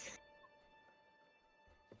 okay?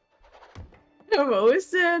 I've always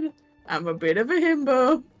said I'm a bit of a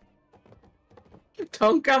himbo.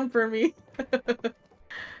 Don't come for me.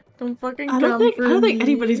 Don't fucking come for me. I don't think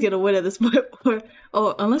anybody's gonna win at this point.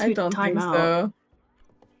 Oh, unless I we don't time think out. so.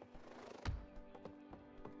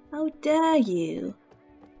 How dare you?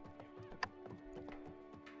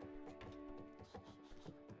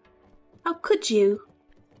 How could you?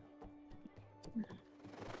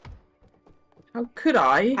 How could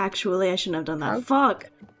I? Actually, I shouldn't have done that. How- Fuck.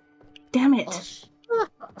 Damn it.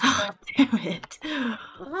 Damn it.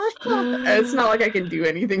 It's not like I can do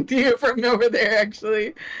anything to you from over there,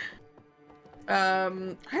 actually. I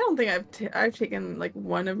don't think I've taken like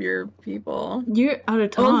one of your people. You're out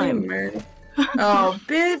of Only time. Myrn. Oh,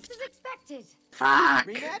 bitch! Just as expected. Fuck!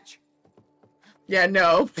 Rematch? Yeah,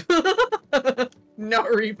 no. No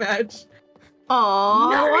rematch. Aw,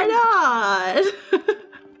 No. why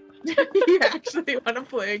not? You actually want to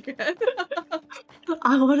play again?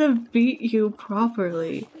 I want to beat you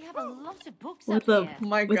properly. We have a lot of books With up a- here. Oh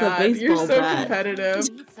my With a god, you're baseball so bat. competitive.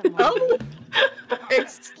 Need someone. Oh,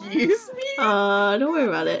 excuse me? Don't worry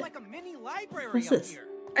about it. Like a mini library What's up this? here.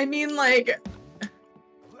 I mean, like,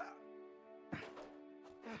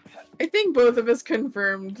 I think both of us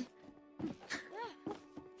confirmed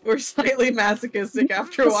we're slightly masochistic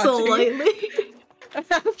after watching Slightly.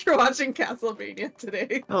 after watching Castlevania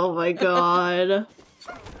today. Oh my god.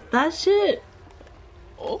 That shit.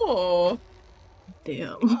 Oh,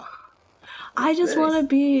 Damn. I just want to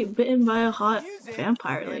be bitten by a hot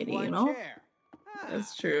vampire lady, you know?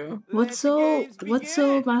 that's true. What's so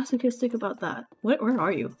masochistic about that? Where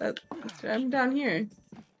are you? I'm down here.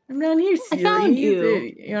 I'm down here, I silly. found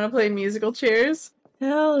you. You want to play musical chairs?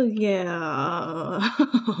 Hell yeah.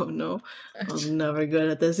 Oh no. I'm never good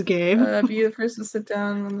at this game. Be the first to sit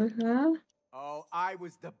down on the. Huh? Oh, I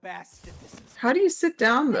was the best at this. How do you sit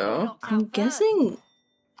down though? I'm guessing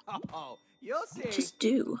Oh, you'll see. just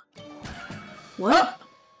do. What?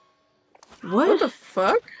 What the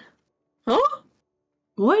fuck? Huh?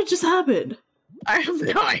 What just happened? I have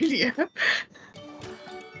no idea.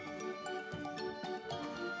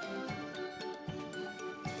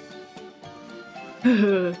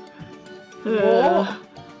 Whoa.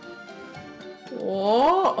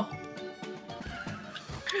 Whoa.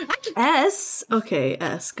 S? Okay,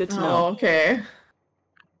 S. Good to know. Oh, okay.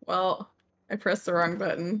 Well, I pressed the wrong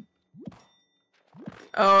button.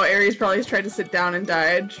 Oh, Ares probably tried to sit down and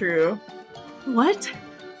died. True. What?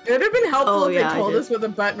 It would have been helpful if yeah, they told us what the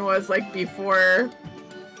button was, like, before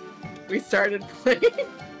we started playing.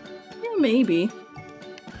 Yeah, maybe.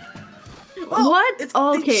 Well, What? It's,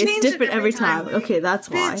 Oh, they okay, it's change it different every time. Okay, that's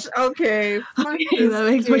why. Bitch, okay. Okay, that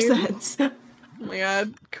makes more sense. Oh my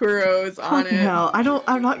god, Kuro is on Fucking it. hell,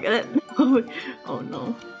 I'm not gonna. Oh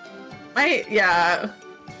no. Yeah.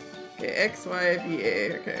 Okay, X, Y, V,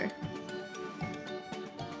 A, okay.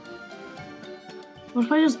 What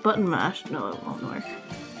if I just button mash? No, it won't work.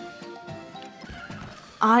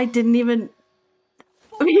 I didn't even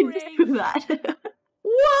do that.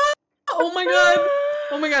 What? Oh my god!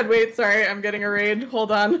 Oh my god, wait, sorry, I'm getting a raid.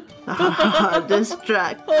 Hold on.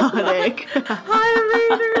 Distract. Hi,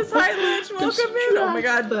 Raiders! Hi, Lich! Welcome in! Oh my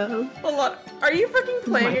god. Them. Hold on. Are you fucking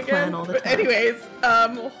playing my again? plan all the But time. anyways,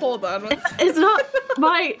 hold on. It's not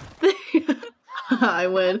my thing. I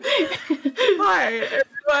win. Hi,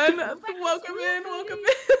 everyone. Welcome in. Welcome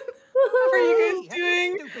in. How are you guys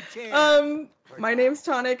doing? My name's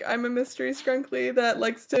Tonic. I'm a mystery scrunkly that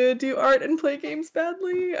likes to do art and play games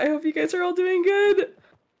badly. I hope you guys are all doing good.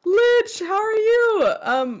 Lich, how are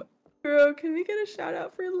you? Kuro, can we get a shout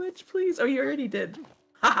out for Lich, please? Oh, you already did.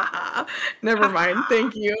 Never mind.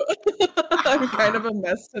 Thank you. I'm kind of a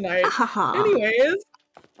mess tonight. Anyways,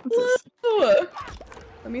 hello.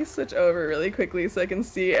 Let me switch over really quickly so I can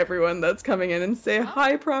see everyone that's coming in and say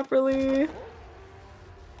hi properly.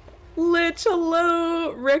 Lich,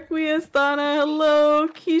 hello. Requies, Thana, hello.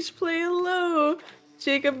 Quiche Play, hello.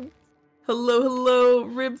 Jacob, hello.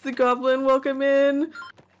 Ribs the Goblin, welcome in.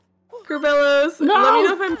 Corbellos, No! let me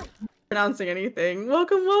know if I'm pronouncing anything.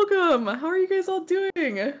 Welcome. How are you guys all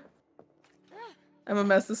doing? I'm a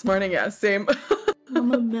mess this morning, yeah, same.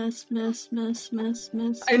 I'm a mess.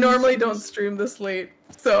 I normally don't stream this late,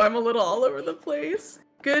 so I'm a little all over the place.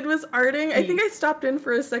 Good was arting. I think I stopped in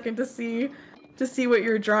for a second to see what you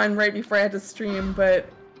were drawing right before I had to stream, but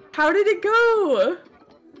how did it go?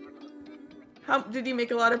 How did you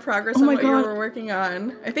make a lot of progress on what you were working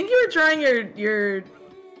on? I think you were drawing your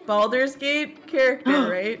Baldur's Gate character,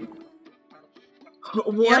 right?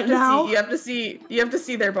 What now? You have to see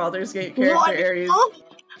their Baldur's Gate character, Ares.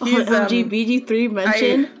 He's MGBG3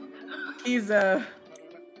 mentioned. He's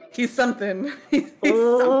something. He's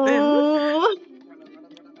something.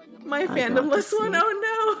 My fandomless one.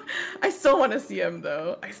 Oh no! I still want to see him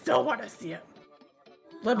though.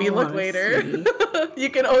 Let me look later. you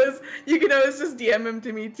can always just DM him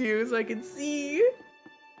to me too, so I can see.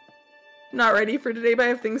 Not ready for today, but I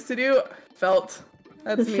have things to do. Felt.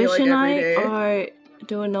 That's the me fish like and every day. I are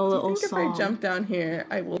doing a little If song. I jump down here,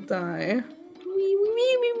 I will die.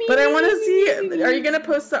 But I want to see. Are you gonna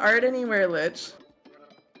post the art anywhere, Lich?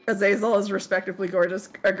 Azazel is respectively gorgeous.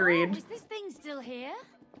 Agreed. Oh, is this thing still here?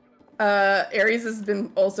 Ares has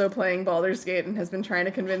been also playing Baldur's Gate and has been trying to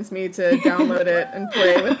convince me to download it and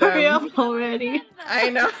play with them. Hurry up already. I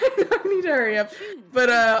know. I need to hurry up. But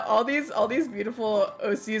all these beautiful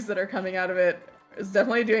OCs that are coming out of it is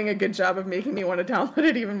definitely doing a good job of making me want to download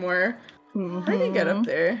it even more. How do you get up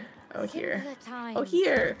there? Oh, here. Oh,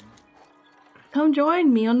 here. Come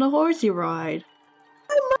join me on the horsey ride.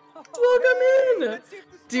 Welcome in.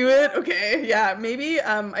 Do it. Okay. Yeah. Maybe.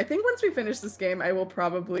 I think once we finish this game, I will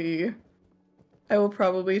probably try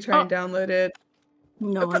and download it.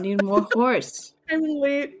 No, I need more horse. I'm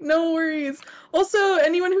late. No worries. Also,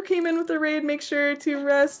 anyone who came in with the raid, make sure to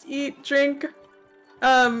rest, eat, drink,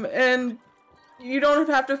 and you don't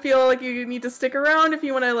have to feel like you need to stick around if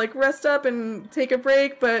you want to like rest up and take a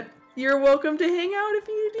break. But you're welcome to hang out if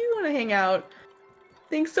you do want to hang out.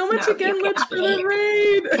 Thanks so much No, again, you Lich, for the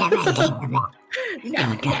raid.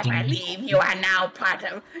 Never leave. You are now part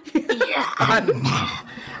of.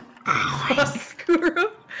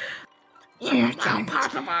 Skuro. You're now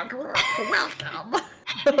part of our group. Welcome.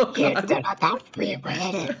 Oh, God.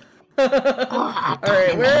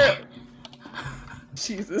 Alright, where...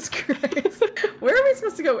 Jesus Christ. Where are we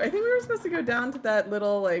supposed to go? I think we were supposed to go down to that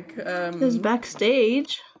little, like, There's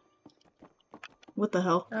backstage. What the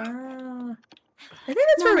hell? I think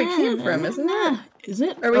that's where we came from, isn't it? Is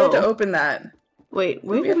it? Or we had to open that. Wait,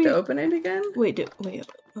 where did we have to open it again? Wait,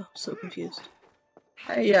 oh, so confused.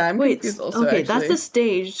 Yeah, I'm confused also, okay, actually. that's the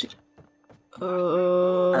stage. There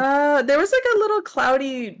was like a little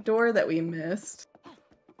cloudy door that we missed.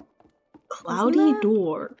 Cloudy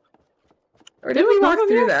door? Or did we walk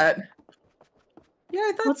through that? Yeah,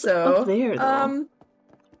 I thought What's so. up there, though?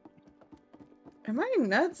 Am I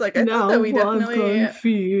nuts? Like, I thought that we definitely... I'm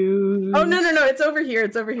confused. Oh, no, it's over here.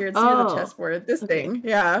 It's over here. It's near the chessboard. This thing.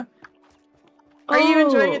 Yeah. Are you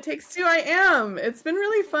enjoying It Takes Two? I am! It's been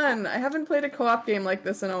really fun. I haven't played a co-op game like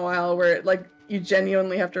this in a while where, like, you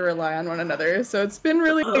genuinely have to rely on one another. So it's been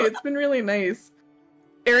really nice.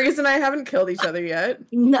 Aries and I haven't killed each other yet.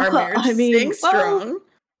 No, our marriage is staying strong.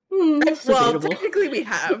 Well, technically we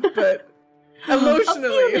have, but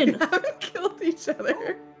emotionally we haven't killed each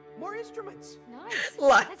other. More instruments. Nice.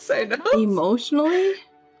 Lots, I know. Emotionally?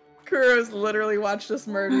 Kuro's literally watched us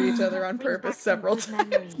murder each other on purpose several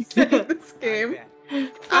times in this game.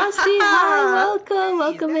 Frosty, hi,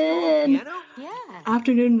 welcome in. Yeah.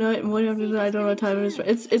 Afternoon, night, morning, afternoon, I don't know what time it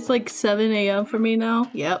is. It's like 7 a.m. for me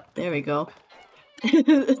now. Yep, there we go.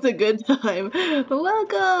 It's a good time.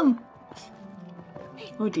 Welcome!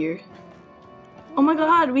 Oh dear. Oh my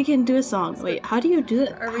god, we can do a song. Wait, how do you do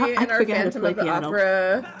it? Are we in our Phantom of the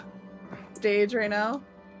Opera stage right now?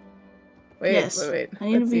 Wait, yes. wait. I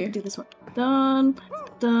need to do this one. Done.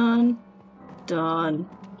 Done. Done.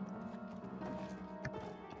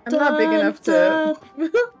 I'm not big enough to...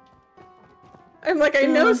 I'm like, I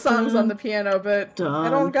know songs on the piano, but I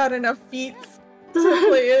don't got enough feet to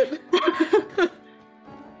play it.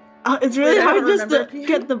 It's really hard just to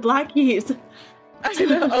get the black keys. I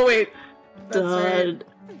know. Oh wait. That's Done. right.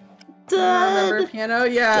 Done. Remember piano?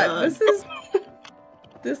 Yeah, Done.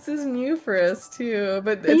 this is new for us too,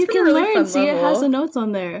 but you it's can really learn. fun See, level. it has the notes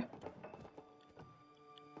on there.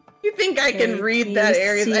 You think I can read that,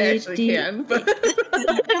 Aries? I actually can, but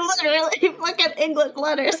literally fucking English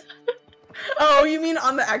letters. Oh, you mean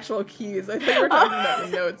on the actual keys? I think we're talking about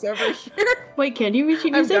the notes over here. Wait, can you read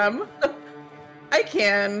sheet music? I'm dumb. I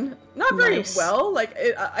can. Not very well. Like,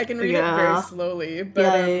 I can read it very slowly,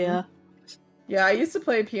 but yeah, I used to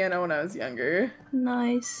play piano when I was younger.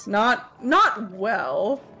 Nice. Not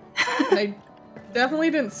well. And I definitely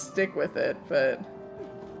didn't stick with it, but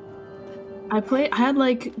I had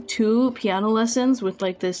like 2 piano lessons with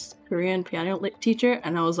like this Korean piano teacher,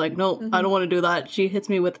 and I was like, nope, I don't want to do that. She hits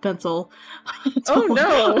me with a pencil. Oh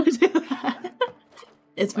no!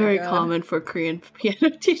 It's very common for Korean piano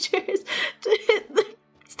teachers to hit the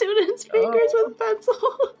students' fingers with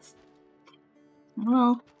pencils.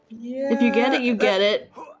 Well, yeah, if you get it, you get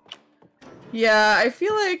it. Yeah, I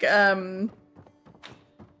feel like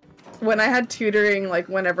when I had tutoring, like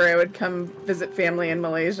whenever I would come visit family in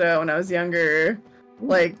Malaysia when I was younger,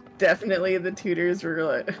 like definitely the tutors were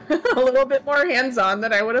like a little bit more hands-on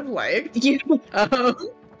than I would have liked. Yeah.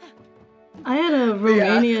 I had a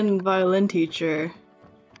Romanian violin teacher.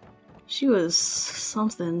 She was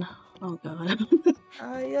something. Oh god.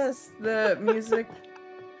 Yes, the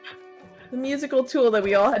musical tool that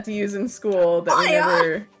we all had to use in school that we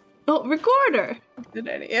never... Oh, recorder! Did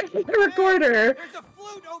any? Yeah, the recorder! There's a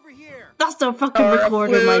flute over here! That's the fucking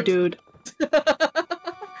recorder, my dude.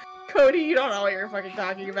 Cody, you don't know what you're fucking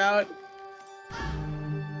talking about.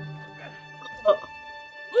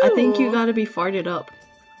 I think you gotta be farted up.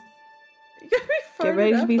 You gotta be farted Get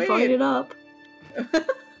ready up? to be Wait. farted up.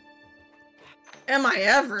 Am I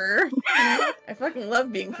ever? I fucking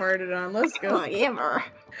love being farted on. Let's go. Ever.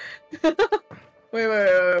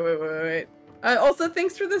 Wait. Also,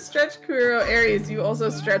 thanks for the stretch, Kuro. Aries, you also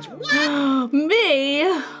stretch. Me?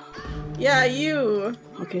 Yeah, you.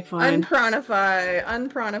 Okay, fine. Unpronify.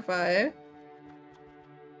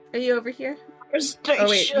 Are you over here? Oh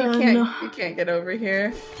wait, you can't get over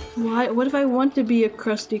here. Why? What if I want to be a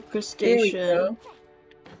crusty crustacean?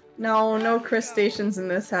 No crustaceans in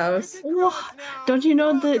this house. What? Don't you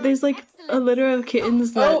know that there's like a litter of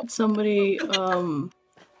kittens that somebody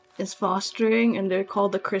is fostering, and they're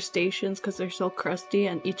called the crustaceans because they're so crusty,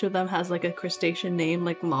 and each of them has like a crustacean name,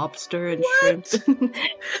 like lobster and shrimp.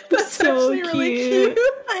 That's so actually really cute.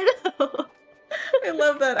 I know. I I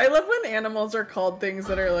love that. I love when animals are called things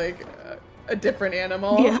that are like a different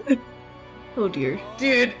animal. Yeah. Oh dear.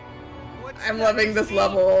 Dude, I'm loving this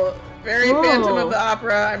level. Very Whoa. Phantom of the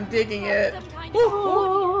Opera. I'm digging it. Some kind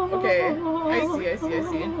Woo. of Okay, I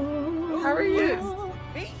see. How are you?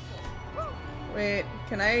 Wait,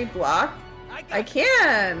 can I block? I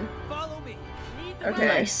can! Follow me. Lead the Okay,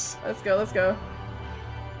 Nice. let's go.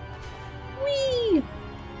 Whee!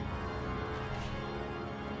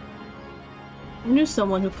 I knew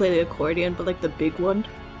someone who played the accordion, but like the big one.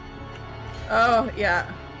 Oh, yeah.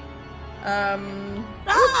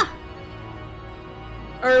 Ah!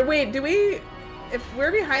 Or wait, do we... If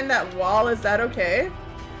we're behind that wall, is that okay?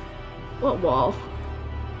 What wall?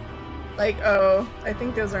 Like, oh, I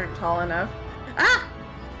think those aren't tall enough. Ah!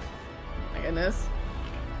 My goodness.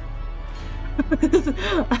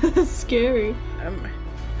 That's scary.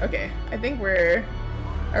 Okay, I think we're...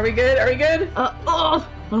 Are we good? Are we good? Oh!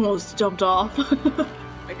 I almost jumped off.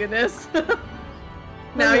 My goodness.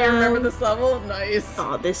 Now you remember this level? Nice.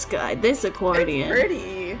 Oh, this guy, this accordion. It's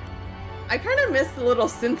pretty. I kind of miss the little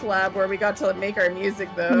synth lab where we got to make our music,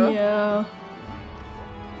 though. Yeah.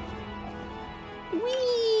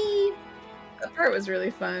 Whee! That part was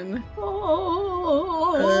really fun.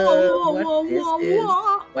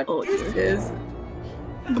 What is this?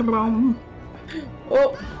 Brum.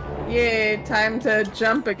 Oh, yay! Time to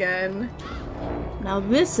jump again. Now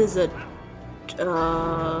this is a...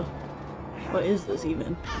 What is this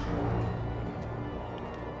even?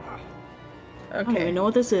 I don't Okay. even know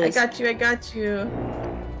what this is. I got you.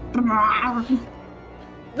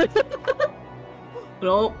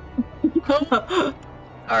 Nope.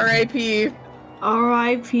 R.I.P.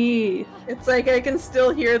 R.I.P. It's like I can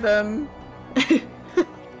still hear them.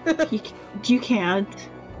 You can't.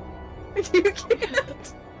 You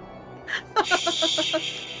can't.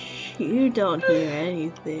 Shh. You don't hear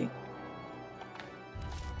anything.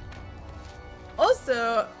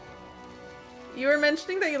 Also, you were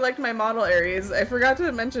mentioning that you liked my model Aries. I forgot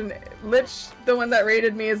to mention Lich, the one that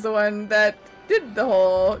rated me, is the one that did the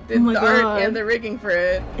my art God. and the rigging for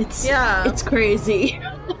it. It's crazy.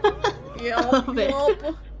 Yeah, I love it.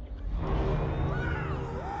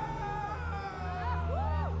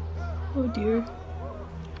 Oh dear.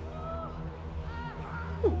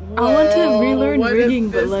 I want to relearn what is rigging,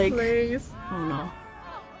 but this like, place? oh no.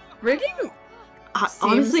 Rigging seems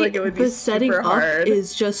Honestly, like it would be the setting super up hard.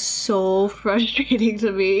 is just so frustrating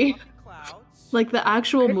to me. Like the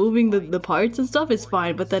actual moving the parts and stuff is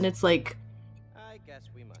fine, but then it's like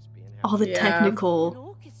all the Yeah.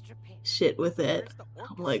 technical shit with it.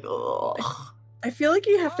 I'm like, oh. I feel like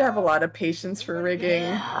you have to have a lot of patience for rigging,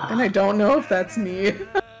 and I don't know if that's me.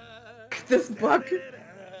 This buck,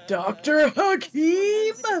 Dr.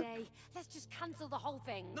 Hakim. Let's just cancel the whole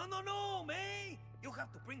thing. No, May. You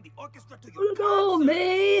have to bring the orchestra to your Oh, castle.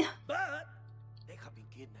 May. But they have been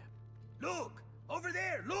kidnapped. Look, over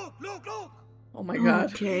there. Look. Oh my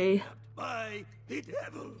god. Okay. By the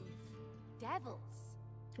devils. Devils.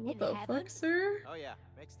 What In the heaven? fuck, sir? Oh yeah,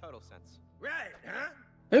 makes total sense. Right, huh?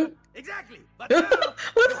 Oh, Exactly. But now,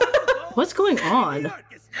 What you have to go What's going to on? the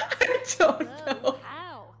orchestra. I don't Oh, know.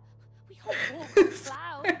 how? We can't walk on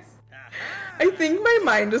clouds. I think my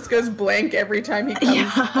mind just goes blank every time he comes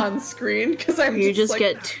Yeah. on screen because I'm You just like,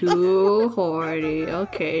 get too horny.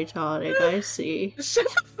 Okay, Tonic, I see. shut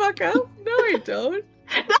the fuck up. No, I don't.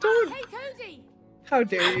 Don't. Hey, Cody! How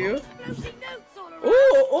dare you? Floating notes all around.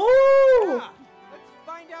 Oh, Let's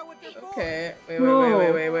find out what they're for. okay.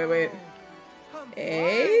 Whoa. Wait. Come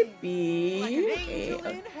A, flying B, like an A. angel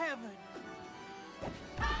in heaven.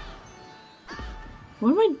 What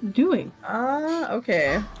am I doing?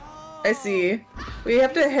 Okay. I see. We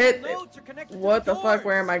have to hit. Notes are connected to What the fuck? doors.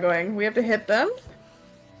 Where am I going? We have to hit them?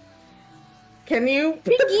 Can you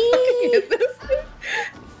Piggy! fucking hit this?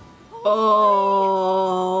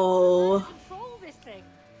 Oh. Control this thing.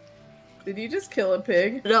 Did you just kill a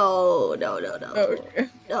pig? No. Oh, okay.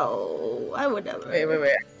 No, I would never.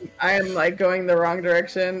 Wait. I am like going the wrong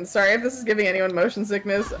direction. Sorry if this is giving anyone motion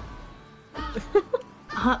sickness.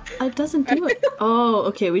 It doesn't do it. Oh,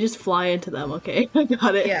 okay, we just fly into them. Okay, I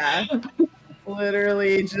got it. Yeah.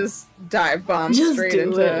 Literally just dive bomb Just straight do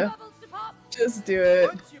into. it. Bubbles to pop. Just do it.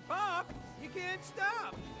 Once you pop, you can't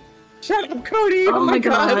stop. Shut up, Cody! Oh my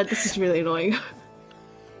god, this is really annoying.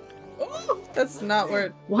 Oh, that's not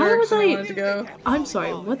where Why was direction I- wanted to go. I'm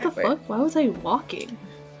sorry, what the Wait. fuck? Why was I walking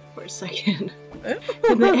for a second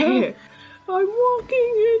in the air? I'm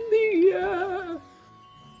walking in the air.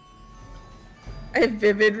 I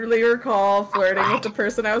vividly recall flirting with the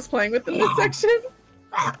person I was playing with in this section.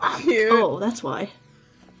 Cute. Oh, that's why.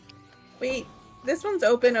 Wait, this one's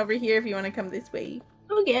open over here if you want to come this way.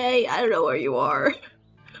 Okay, I don't know where you are.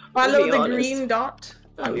 Follow be the honest. green dot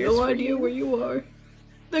I have on your no screen. idea where you are.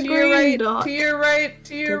 The To green your right, dot. to your right,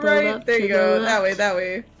 to your the right. left, There to you the go. left. That way, that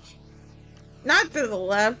way. Not to the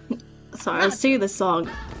left. Sorry, I was singing the song.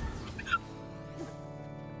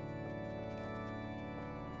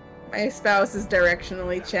 My spouse is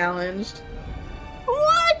directionally challenged.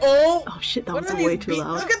 What? Oh, Oh shit, that what was are way these too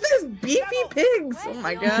loud. Look at this beefy pigs. Oh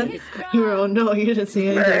my god. Hero, no, you didn't see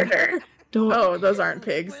anything. Murder. Don't. Oh, those aren't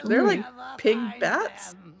pigs. They're like pig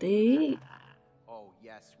bats. They. Oh,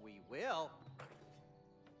 yes, we will.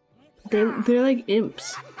 They're like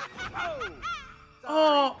imps. Oh, sorry,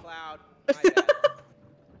 Oh. Cloud. My bad.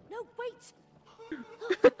 No, wait.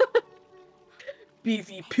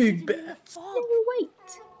 Beefy pig bats. Oh, wait.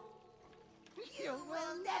 You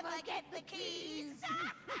will never get the keys.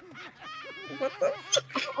 What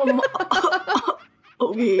the?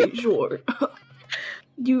 Okay, sure.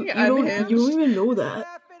 You Yeah, don't unhinged. you don't even know that.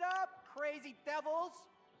 Wrap it up, crazy devils.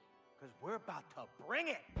 Because we're about to bring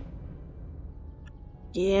it.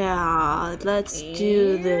 Yeah, let's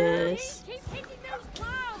do this. Keep hitting those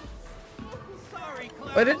clouds. Sorry,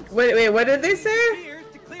 Cloud. What did? Wait. What did they say? Here's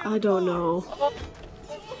to clear I don't know.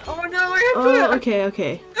 Oh no! I have Oh, to.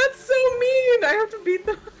 okay. That's so mean. I have to beat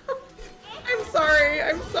them. I'm sorry.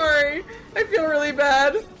 I'm sorry. I feel really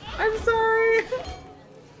bad. I'm sorry.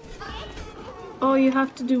 Oh, you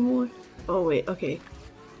have to do more. Oh wait, okay.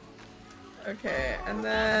 Okay, and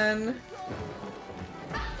then.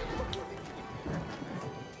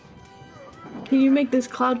 Can you make this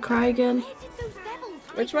cloud cry again? Hitting those devils.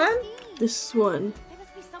 Which one? This one. They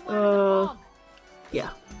must be somewhere in the fog. Yeah.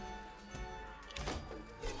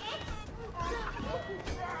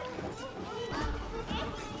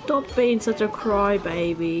 Stop being such a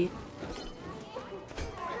crybaby.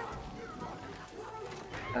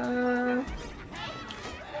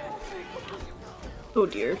 Oh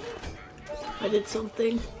dear. I did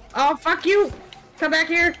something. Oh fuck you! Come back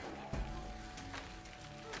here.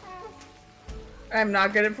 I'm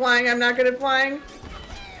not good at flying. I'm not good at flying.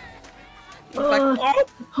 Uh, Oh,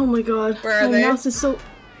 oh my god. Where are My they? mouse is so...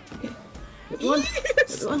 Okay. Good one.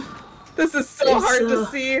 Good one. this is so It's, hard to uh,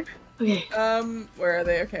 see. Okay. Where are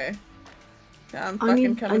they? Okay. Yeah, I'm I fucking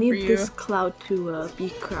need coming for you. this cloud to be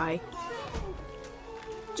cry.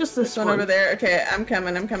 Just this, This one over there. Okay, I'm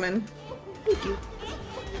coming. I'm coming. Thank you.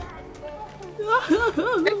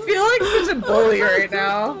 I feel like such a bully right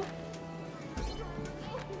now.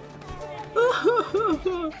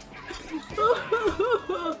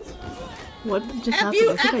 What just F happened?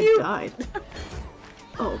 you, I think F you. I died.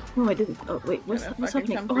 Oh, no I didn't. Oh wait, what's Gonna what's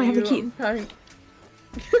fucking happening? come Oh, I for have the key. you. I'm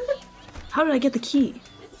coming. How did I get the key?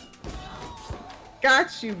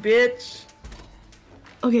 Got you, bitch.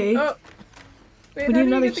 Okay, Oh. Wait, we how need do you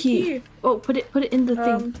another get the key. Oh, put it in the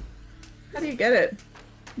thing. How do you get it?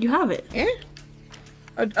 You have it. Eh?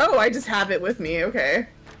 Oh, I just have it with me. Okay.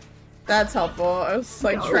 That's helpful. I was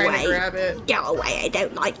like Go trying away. to grab it. Go away! I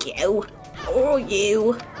don't like you. Or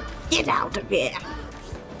you. Get out of here.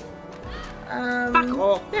 Fuck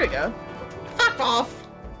off. There we go. Fuck off.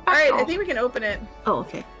 Alright, I think we can open it. Oh,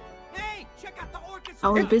 okay. Hey, check out the orchestra.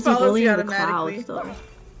 I was It busy follows you bullying the automatically. clouds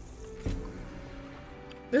though.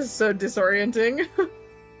 This is so disorienting.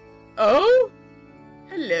 Oh?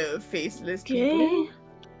 Hello, faceless people. Okay.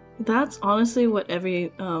 That's honestly what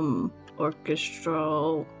every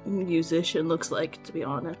orchestral musician looks like, to be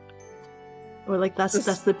honest. Or like that's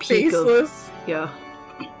the peak faceless. of yeah.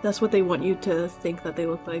 That's what they want you to think that they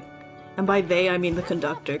look like. And by they I mean the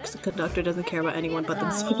conductor, because the conductor doesn't care about anyone but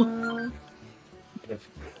themselves.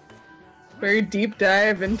 Very deep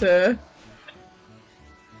dive into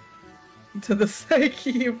the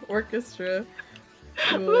psyche of orchestra.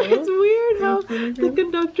 But it's weird how That's really the cool.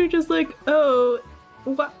 conductor just like, oh,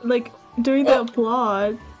 what? Like during the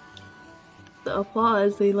applause,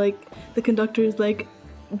 they like the conductor is like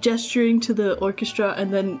gesturing to the orchestra,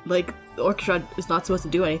 and then like the orchestra is not supposed to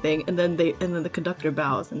do anything, and then the conductor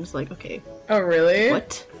bows, and it's like, okay, Oh really?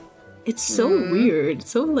 what? It's so weird. It's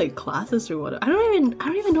so like classist or whatever. I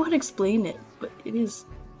don't even know how to explain it, but it is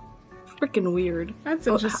freaking weird. That's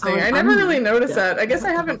Oh, interesting. I I'm never really noticed dead. that. I guess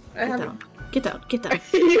I haven't. Get down. Get down.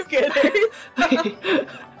 You get it? Okay.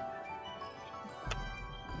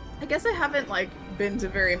 I guess I haven't like been to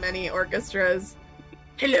very many orchestras.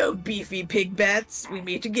 Hello, beefy pig bats. We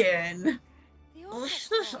meet again. The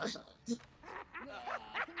orchestra.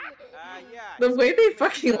 Yeah. The way they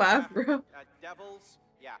fucking laugh, bro. Devils.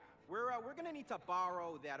 Yeah, we're gonna need to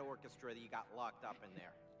borrow that orchestra that you got locked up in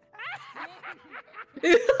there. We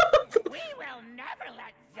will never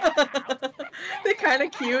let them out. They're kind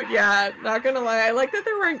of cute, yeah. Not gonna lie, I like that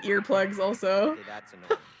they're wearing earplugs also. Okay, that's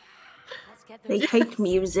enough. Let's get They those hate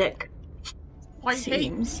music. I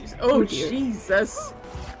Seems. hate. Oh, dear. Jesus.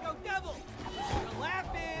 Yo, devil! You're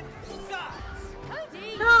laughing! Sucks!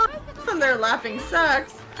 Cody, No, both of and their laughing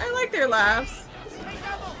sucks. I like their laughs. Hey,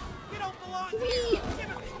 devil! You don't belong here! Give him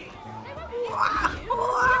the key!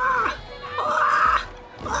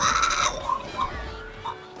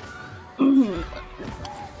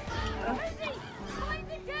 Cody, find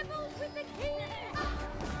the devil with the key.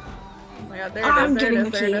 Oh my god, there I'm it is, there it getting is,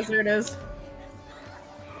 the there it key. is, there it is.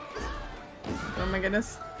 Oh my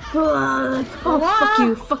goodness. Oh,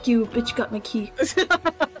 Wow. fuck you, bitch got my key.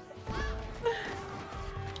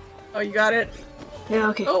 Oh, you got it? Yeah,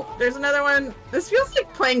 okay. Oh, there's another one. This feels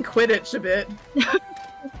like playing Quidditch a bit.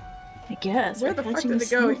 I guess. Where we're the fuck catching did a it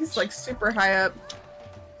go? snitch. He's like super high up.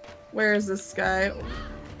 Where is this guy?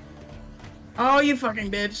 Oh, you fucking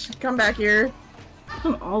bitch. Come back here.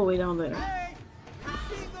 I'm all the way down there. Hey! You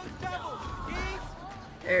seen those devils? Keys?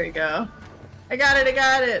 There we go. I got it, I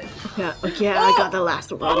got it. Okay, I got the last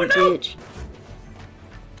one, Oh, no. bitch.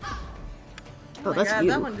 Oh Oh, my that's god, you.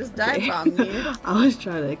 that one just dive bombed me. I was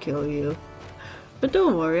trying to kill you. But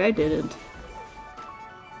don't worry, I didn't.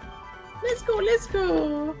 Let's go, let's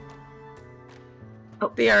go.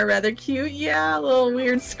 Oh. They are rather cute. Yeah, little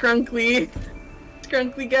weird scrunkly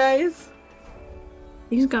guys.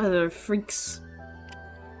 These guys are freaks.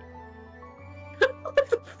 What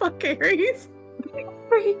the fuck, Aries?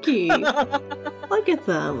 Freaky! Look at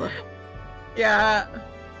them. Yeah.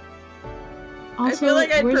 Also, I feel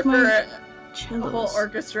like I where's prefer my a cellos? whole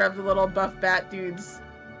orchestra of the little buff bat dudes.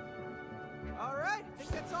 Alright, I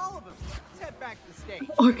think that's all of them. Let's head back to the stage.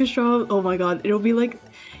 Orchestra. Oh my god, it'll be like.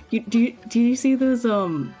 Do you see those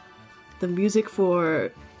the music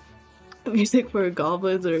for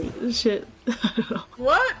goblins or shit? I don't know.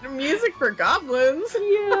 What? Music for goblins?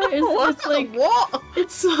 Yeah, it's like What?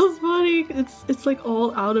 it's so funny. It's like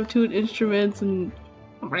all out of tune instruments and.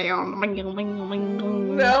 No.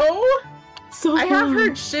 So I have fun.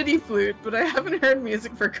 heard shitty flute, but I haven't heard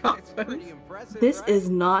music for It's pretty goblins. impressive, This right? is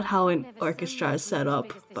not how an Never orchestra seen is set one as up,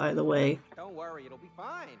 big as this by the before. way. Don't worry, it'll be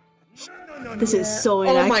fine. This is so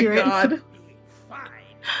Oh my inaccurate. god. Fine.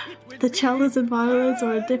 It will The be cellos and violins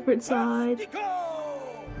are a different side. fantastico!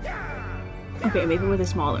 Yeah! Okay, maybe with a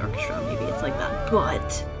smaller orchestra, maybe it's like that.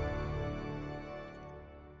 But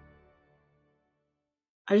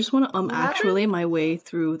I just want to What actually my way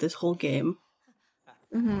through this whole game.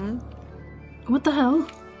 Mm-hmm. What the hell?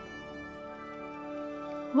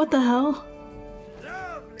 What the hell?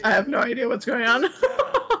 Lovely. I have no idea what's going on.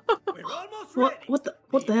 We're almost ready. What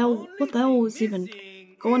the hell? What the hell is even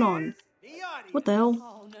going on? The audience. What the hell?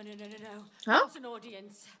 Oh, no. Huh? Not an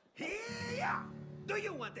audience. Here! Do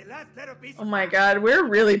you want the last letter piece? Oh my god, we're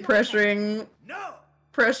really pressuring No!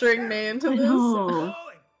 May into I this. know. Go and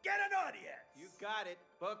get an audience! You got it,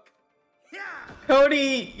 Book. Yeah!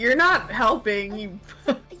 Cody, you're not helping, you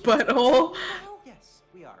butthole. Yes,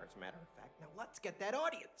 we are, as a matter of fact. Now let's get that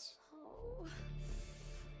audience. Oh.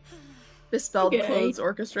 Bespelled Okay. Clothes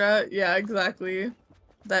Orchestra. Yeah, exactly.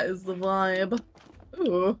 That is the vibe.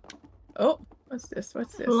 Ooh. Oh, what's this?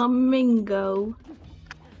 What's this? Flamingo.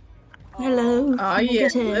 Hello. Ah, Can I yeah,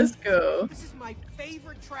 get in? let's go. This is my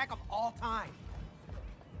favorite track of all time.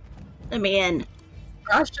 Let me in.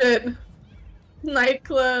 Gosh it.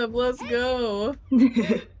 Nightclub, let's go. And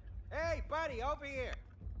Hey, buddy, over here.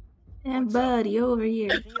 buddy over here.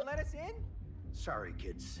 Can you let us in? Sorry,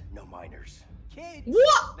 kids. No minors. Kids?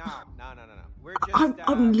 What? No. We're just,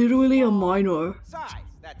 I'm literally a minor. size,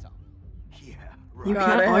 that's all. Yeah, You right. God,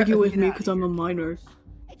 can't I argue have- with Get me outta because I'm here. a minor.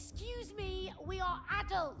 Excuse me, we are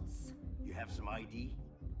adults. You have some ID?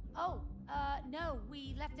 Oh, no,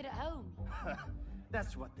 we left it at home.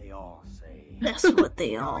 That's what they all say. That's what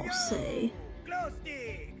they all say. Glow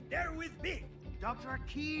stick, they're with me. Dr.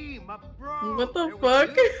 Akeem, my bro. What the They're with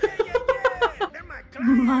fuck? you? Yeah, they're my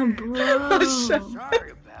My clients. bro.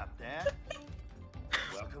 Sorry about that.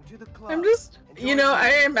 Welcome to the club. I'm just, Enjoy you know, the I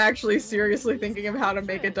music. am actually seriously thinking of how to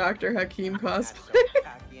make a Dr. Hakeem Not cosplay. so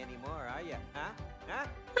cocky anymore, are ya? Huh?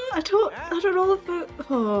 I don't know if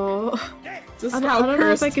oh. Just I how don't know if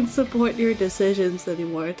cursed. I can support your decisions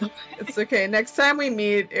anymore. It's okay. Next time we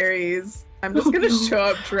meet Aries, I'm just gonna no. show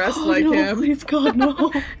up dressed Oh, like no, him. Please God,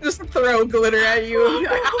 no. Just throw glitter at you. And be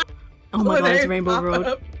like, Oh my when god, it's I Rainbow pop Road.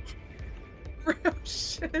 up. Oh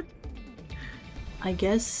shit. I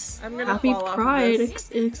guess I'm gonna Happy fall off of Pride, this.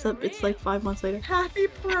 except it's like 5 months later. Happy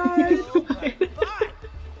Pride.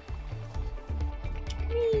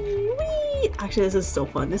 Actually, this is so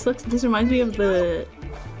fun. This reminds me of the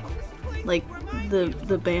like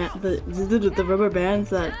the band the rubber bands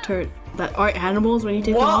that are animals when you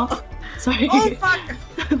take them Whoa. off. Sorry. Oh fuck.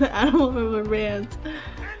 The animal rubber bands.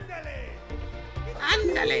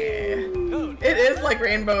 Andale. It is like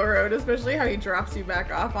Rainbow Road, especially how he drops you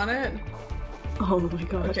back off on it. Oh my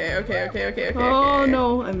god. Okay. Oh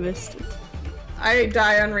no, I missed it. I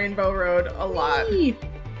die on Rainbow Road a lot, Whee!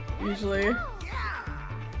 usually.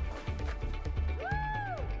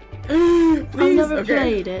 I've Please, never okay.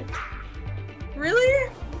 played it. Really?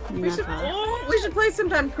 We should, Never. we should play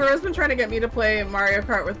sometime. Kuro's been trying to get me to play Mario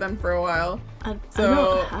Kart with them for a while. I So-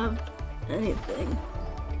 don't have anything.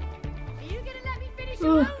 Are you gonna let me finish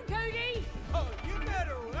alone, Cody? Oh, you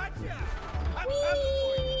better watch out.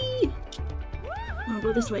 Whee! I'll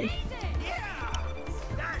go this way. Yeah.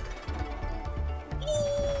 Start.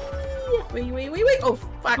 Wait. Oh,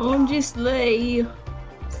 fuck. OMG slay.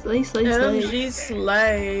 Slay. MG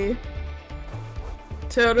Slay.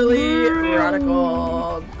 Totally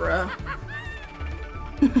radical, bruh.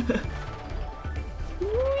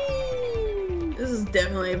 This is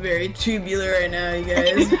definitely very tubular right now, you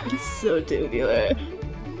guys. So tubular.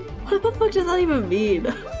 What the fuck does that even mean?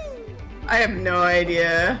 I have no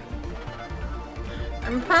idea.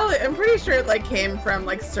 I'm pretty sure it like came from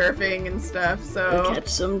like surfing and stuff, so. Catch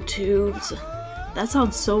some tubes. That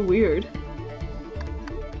sounds so weird.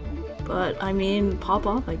 But I mean, pop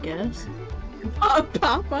off, I guess. Pop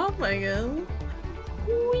off, I guess.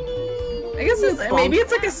 I guess maybe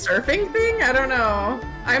it's like a surfing thing? I don't know.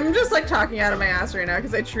 I'm just like talking out of my ass right now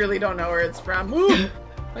because I truly don't know where it's from. Ooh,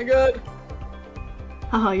 my god.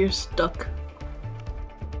 Haha, you're stuck.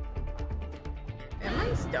 Am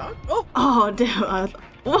I stuck? Oh, Oh, damn.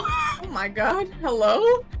 oh my god.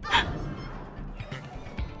 Hello?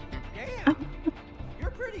 Damn.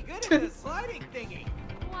 You're pretty good at the sliding thingy.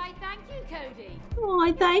 Why, thank you, Cody.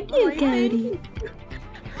 Oh, thank you, Cody.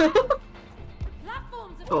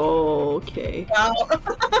 Platforms are Okay. Wow.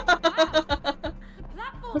 platforms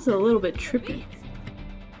That's a little bit trippy.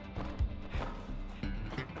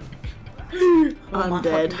 Oh I'm my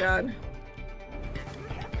dead. fucking god.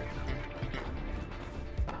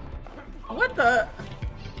 What the?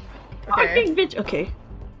 Okay. Fucking bitch. Okay.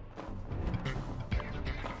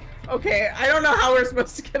 Okay, I don't know how we're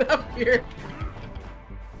supposed to get up here.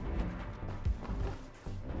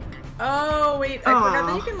 Oh, wait, I forgot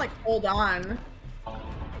that you can, like, hold on.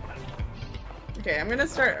 Okay, I'm gonna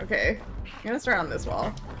start on this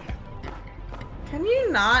wall. Can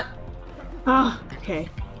you not? Ah, okay.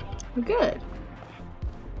 We're good.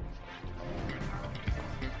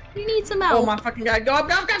 You need some help. Oh my fucking god, go up,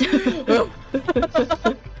 go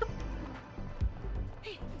up!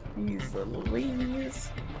 These little Louise.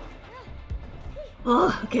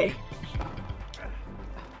 Oh, okay.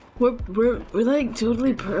 We're like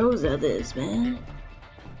totally pros at this, man.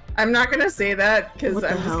 I'm not gonna say that because What the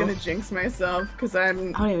I'm just hell? gonna jinx myself because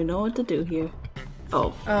I'm. I don't even know what to do here.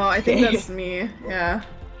 Oh. Oh, I think Okay. that's me. Yeah.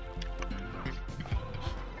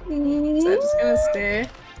 So I'm just gonna stay.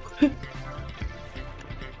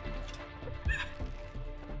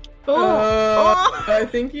 Oh. I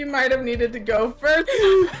think you might have needed to go first.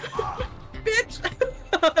 Bitch!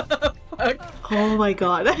 Fuck. Oh my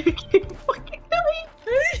god. I can't fucking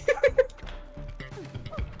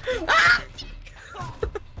Ah!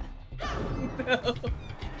 No.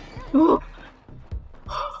 Oh.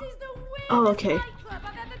 This is the weirdest Oh, okay. nightclub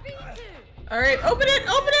I've ever been to. Alright, open it!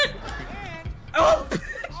 Open it! And Oh!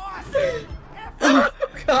 awesome. Oh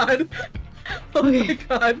god. Oh my Okay.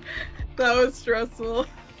 god. That was stressful.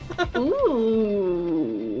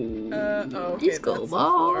 Ooh. Oh, okay, Disco that's the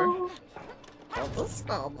ball. floor. Oh, the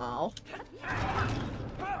snowball.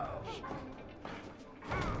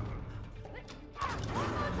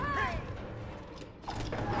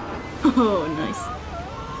 Oh, nice.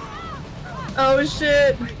 Oh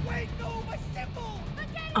shit! Wait, no, my symbol.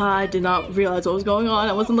 I did not realize what was going on.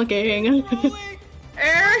 I wasn't looking.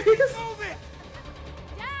 Aries! Move it.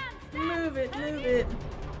 Move it, move it.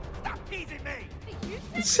 Stop teasing me.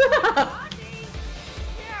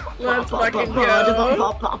 Let's fucking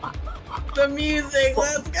go. The music,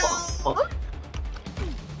 let's go.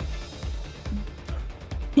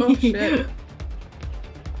 Oh shit.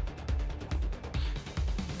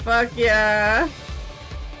 Fuck yeah.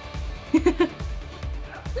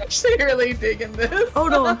 Actually really digging this. Oh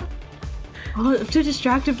no. Oh, I'm too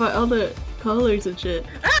distracted by all the colors and shit.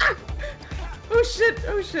 Ah! Oh shit,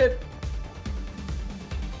 oh shit.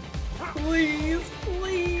 Please,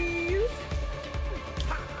 please.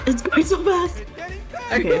 It's going so fast. It's getting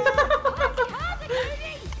better. Okay.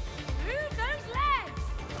 Move those legs.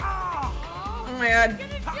 Ah. Oh my god.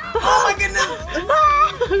 Oh my goodness.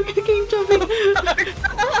 I'm gonna keep jumping.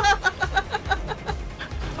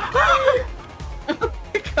 Oh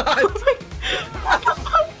my god.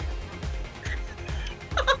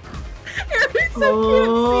 You're so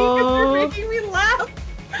cute, you're making me laugh.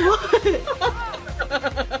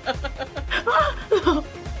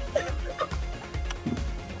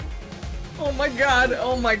 god!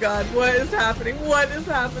 Oh my god! What is happening? What is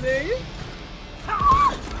happening?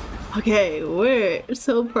 Okay, we're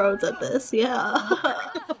so pros at this, yeah.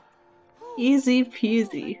 Easy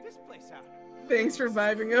peasy. This place out. Thanks for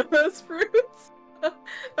vibing on those fruits. That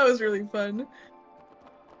was really fun.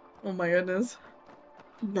 Oh my goodness.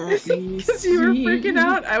 That Because you were freaking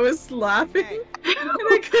out, I was laughing. Hey. And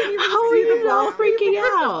I couldn't even How are see the you ball not freaking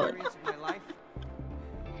out? Experience of my life.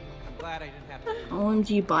 I'm glad I didn't have to.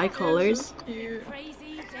 OMG bicolors. Cute.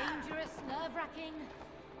 Crazy, dangerous, nerve-wracking.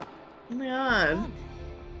 Oh my god.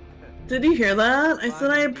 Did you hear that? I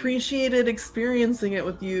said I appreciated experiencing it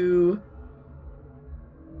with you.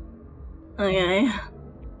 Okay.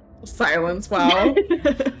 Silence, wow.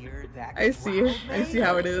 You're that I see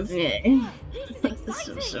how it is. Yeah. This is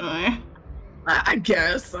exciting. Sure. I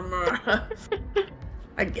guess I'm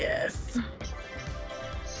I guess.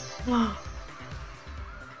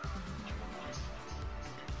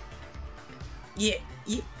 Yeah,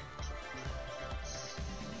 yeah.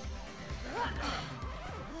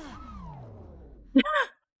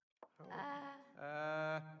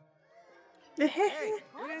 Hey,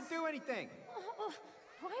 we didn't do anything.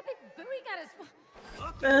 Why are they booing at us?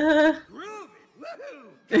 Groovy. Woohoo.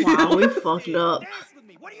 Wow, we fucked up. Dance with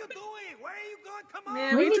me. What are you doing? Where are you going? Come on.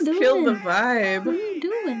 Man, What we are you just killed the doing? vibe. What are you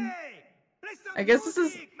doing? Hey, play some I guess this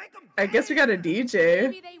is- music. Make 'em I guess we got a dance. DJ.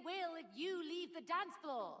 Maybe they will if you leave the dance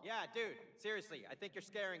floor. Yeah, dude. Seriously, I think you're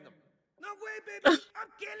scaring them. No way, baby. I'm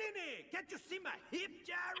killing it. Can't you see my hip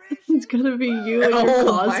gyration? It's gonna be you and your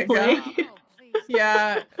Oh my cosplay. God. Oh, please.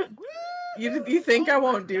 Yeah. You think I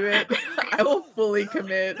won't do it? I will fully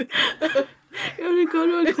commit. You're gonna go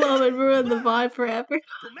to a club and ruin the vibe forever.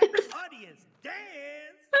 To make the audience dance,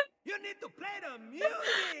 you need to play the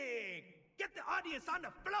music. Get the audience on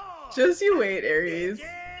the floor. Just you wait, Aries.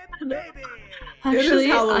 Yeah, baby. It is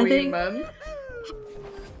Actually, I Halloween think month.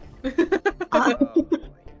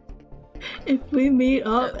 if we meet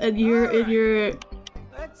up and you're in your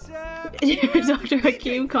Let's Dr.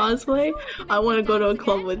 Hakim cosplay, I want to go to a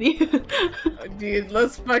club with you. Dude,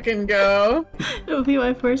 let's fucking go. It'll be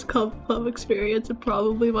my first club experience and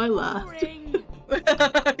probably my last. Boring.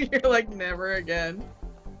 You're like, never again.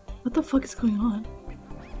 What the fuck is going on?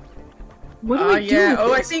 What do we do Yeah. with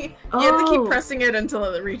Oh, I this? think you have to Oh. keep pressing it until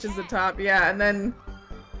it reaches the top. Yeah, and then.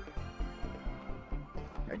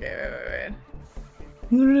 Okay,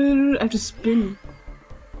 wait. I have to spin.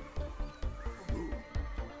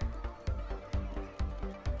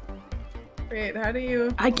 Wait, how do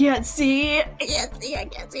you? I can't see. I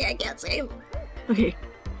can't see. Okay.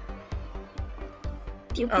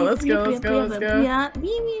 Oh, let's go. Yeah.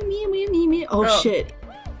 Me. Oh, Oh. shit.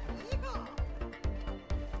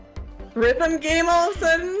 Rhythm game all of a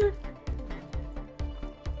sudden?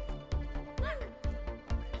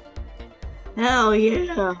 Hell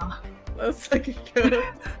yeah. Let's fucking go.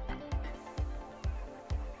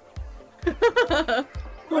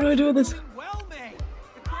 What do I do with this? Well, mate.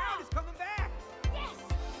 The crowd is coming back. Yes!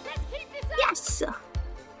 Let's keep this up!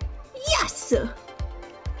 Yes! Yes!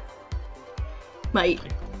 Mate.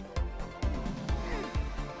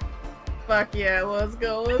 Fuck yeah, let's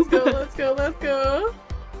go. Da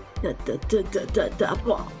da da da da da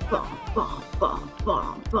bom bom bom bom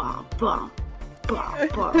bom bom bom. Bom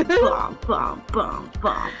bom bom bom bom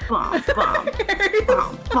bom bom bom.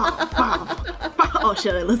 Bom bom bom. Oh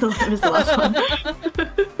shit, I missed the last one.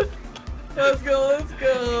 Let's go.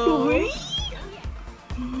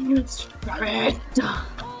 Spread.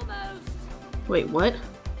 Almost! Wait, what?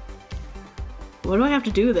 What do I have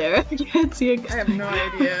to do there? I can't see it. I have no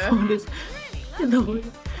idea. Phone is in the way.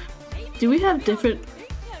 Do we have different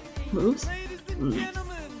moves? Ladies and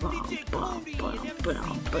gentlemen, DJ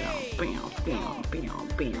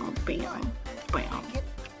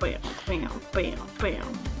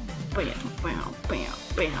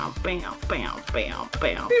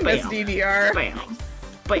We miss DDR.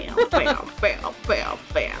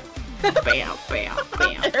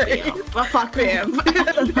 Fuck Bam.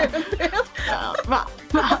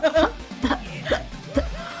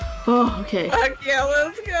 Oh, okay. Fuck yeah,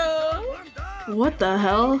 let's go. What the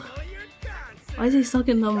hell? Why is he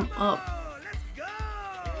sucking them up?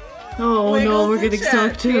 Oh no, we're getting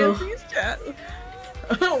sucked too. Nancy's chat.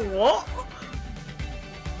 What?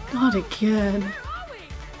 Not again.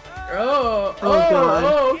 Oh, God.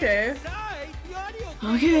 oh, okay.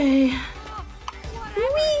 Okay. Wait!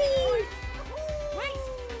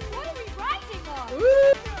 What are we riding on?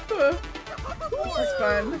 Woo. This is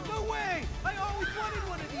fun. No way! I always wanted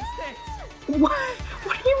one of these things. What?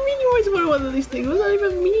 What do you mean you always wanted one of these things? What does that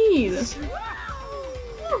even mean?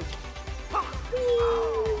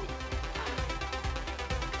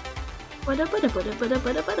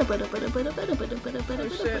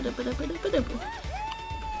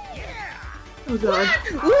 Oh god.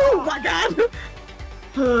 Oh my god!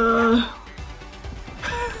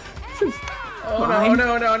 This is Oh fine.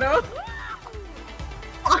 no.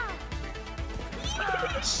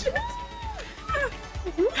 Shit.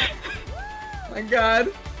 My god.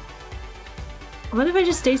 What if I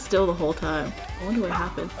just stay still the whole time? I wonder what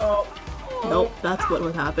happened. Oh. Nope, that's what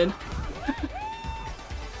would happen.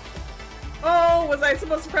 Oh, was I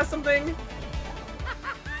supposed to press something?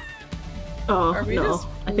 Oh Are we no, just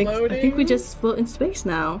I think we floating? just float in space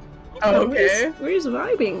now. Oh, okay. We're just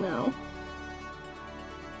vibing now.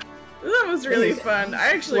 That was really fun. I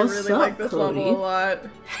actually What's really up, like this level a Cody? lot.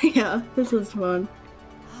 Yeah, this was fun.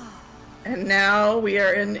 And now we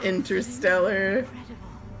are in Interstellar.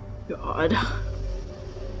 God.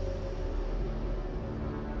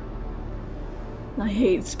 I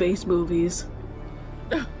hate space movies.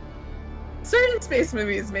 Certain space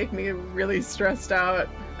movies make me really stressed out.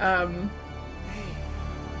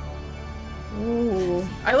 Ooh.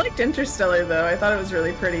 I liked Interstellar though. I thought it was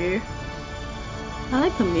really pretty. I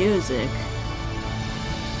like the music.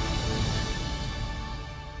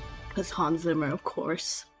 Because Hans Zimmer, of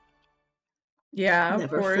course. Yeah, of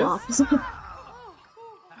Never course. flops.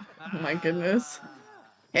 Oh my goodness.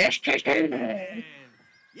 Yeah,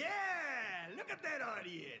 look at that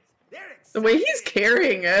audience. They're excited. The way he's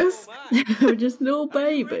carrying us. We're just little Are you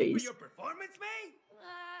ready for babies. your performance, mate?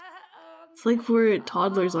 It's like we're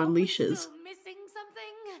toddlers on leashes. Still missing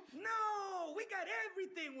something? No, we got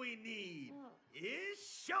everything we need.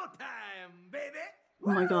 It's showtime, baby.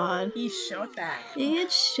 Oh my god. He's showtime.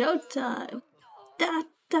 It's showtime. Da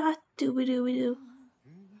da dooby dooby doo.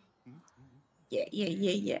 Yeah. Yeah,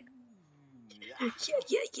 yeah. Yeah.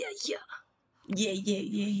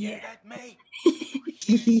 That, mate?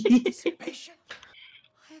 Patient.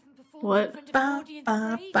 I haven't performed What? in front of an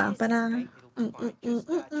audience for ages. It'll be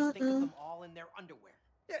fine. Just think of them all in their underwear.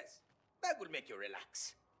 Yes, that will make you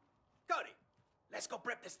relax. Cody, let's go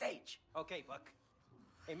prep the stage. Okay, Buck.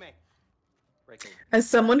 Hey, May. Break over. As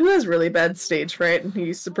someone who has really bad stage fright and who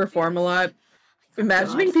used to perform a lot,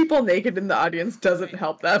 imagining people naked in the audience doesn't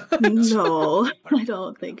help that much. No, I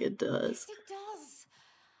don't think it does. Yes, it does.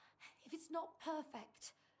 If it's not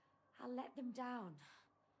perfect, I'll let them down.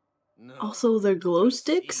 No, Also, they're glow I'm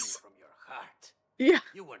seeing sticks? from your heart. Yeah.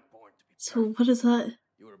 You weren't born to be So perfect. what is that?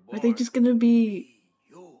 You were Are they born just gonna be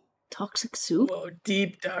to you. toxic soup? Whoa,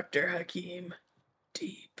 deep, Dr. Hakim.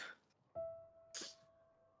 Deep.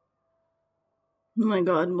 Oh my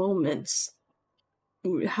god, moments.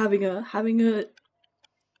 Ooh, having a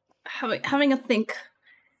think.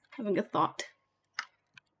 Having a thought.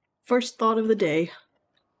 First thought of the day.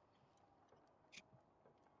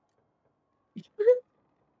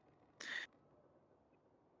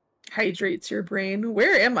 Hydrates your brain.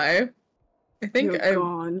 Where am I? I think You're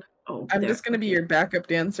gone. Oh, I'm there. just gonna be Okay. your backup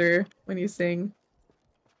dancer when you sing.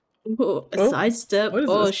 Ooh, a Oh, sidestep. what is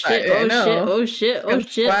Oh this shit, side? I oh know. shit, oh shit, oh Fucking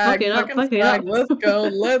shit. swag, Fuck it up, fucking fuck it swag.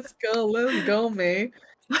 up. Let's go, May.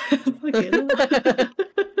 Fuck it up.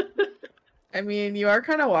 I mean, you are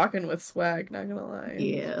kind of walking with swag, not gonna lie.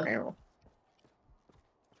 Yeah. Ow.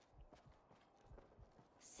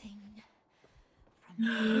 Sing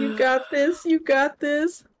from You got this, you got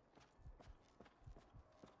this.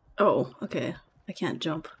 Oh, okay. I can't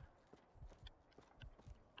jump.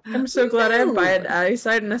 I'm so glad I have No. bad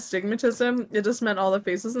eyesight and astigmatism. It just meant all the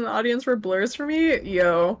faces in the audience were blurs for me.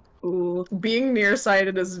 Yo, Ooh. being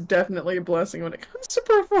nearsighted is definitely a blessing when it comes to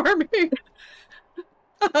performing.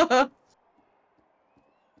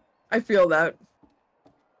 I feel that.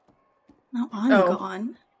 Now I'm Oh.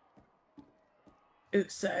 gone.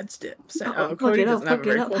 It's sidestep. Oh, Oh, fuck Cody it up, doesn't have a fuck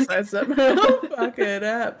very it up, cool fuck sidestep. Fuck it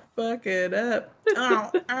up. Fuck it up.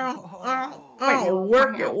 Ow, ow, ow.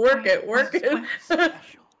 Work it, work it, work it.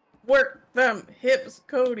 Work them hips,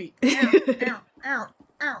 Cody. Ow, ow, ow,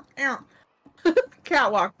 ow, ow.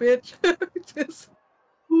 Catwalk, bitch. Just...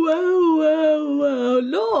 Whoa, whoa, whoa.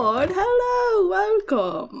 Lord, hello,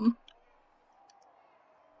 welcome.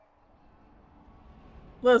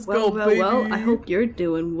 Let's Well, go, well, baby. well, I hope you're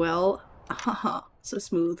doing well. Haha, so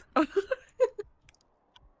smooth.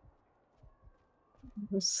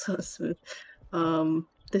 So smooth.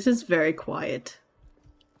 This is very quiet.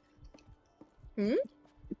 Hmm?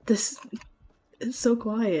 This is so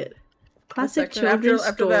quiet. Classic second, children's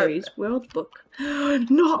after that- stories. World book.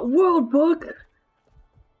 Not world book!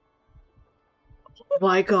 Oh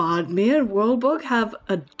my god, me and world book have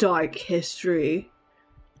a dark history.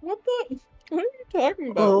 What the? What are you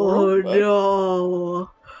talking about? Oh World Book? no.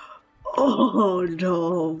 Oh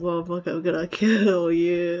no, world book, I'm gonna kill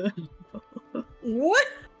you. What?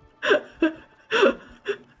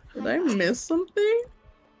 Did I miss something?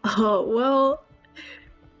 Oh well,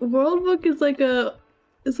 World Book is like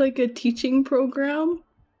a teaching program,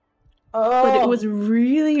 but it was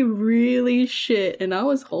really, really shit, and I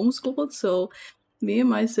was homeschooled, so me and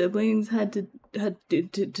my siblings had to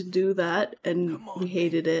do that, and we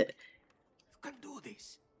hated it. You can do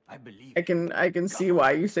this. I believe. I can see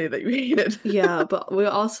why you say that you hate it. Yeah, but we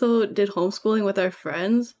also did homeschooling with our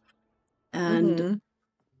friends, and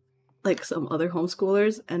like some other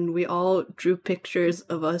homeschoolers, and we all drew pictures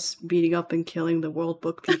of us beating up and killing the World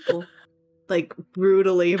Book people. Like,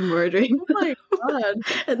 brutally murdering Oh my god.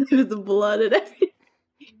 and there was the blood and everything.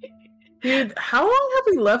 Dude, how long have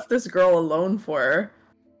we left this girl alone for?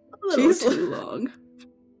 A little too long.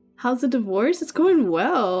 How's the divorce? It's going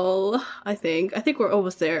well, I think. I think we're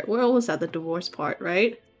almost there. We're almost at the divorce part,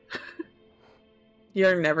 right?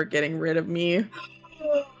 You're never getting rid of me.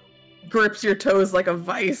 Grips your toes like a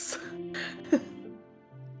vice.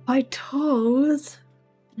 My toes?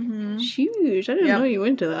 Huge. I didn't know you were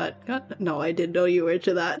into that. God, no, I didn't know you were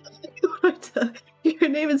into that. Your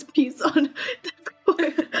name is Peace on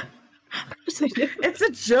Discord. It's a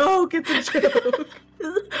joke. It's a joke.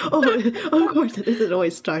 Oh, of course it is. It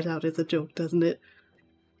always starts out as a joke, doesn't it?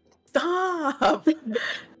 Stop.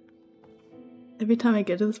 Every time I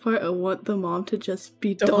get to this part, I want the mom to just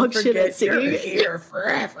be Don't dog shit at forget you're singing. here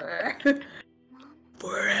forever.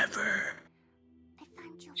 Forever.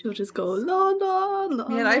 She'll just go la la la.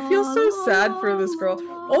 Man, I feel so sad for this girl.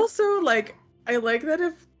 Also, like, I like that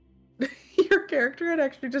if your character had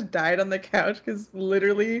actually just died on the couch because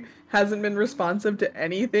literally hasn't been responsive to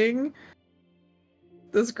anything.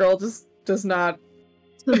 This girl just does not.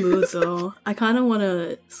 It's the mood though. I kind of want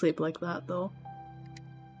to sleep like that though.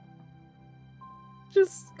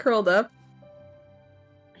 Just curled up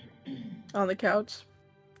on the couch,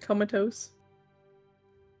 comatose.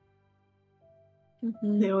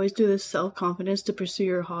 They always do this self-confidence to pursue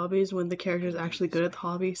your hobbies when the character is actually good at the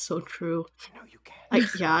hobby. So true. You know you can.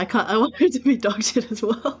 I want her to be dog shit as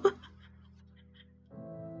well.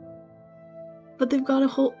 But they've got a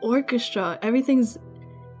whole orchestra.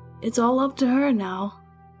 It's all up to her now.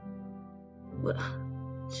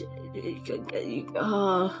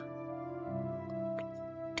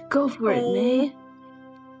 Go for it, May.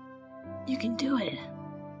 You can do it.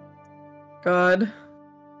 God.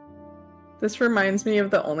 This reminds me of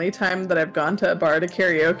the only time that I've gone to a bar to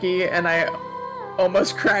karaoke and I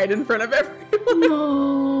almost cried in front of everyone.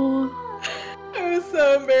 No. I was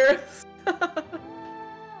so embarrassed.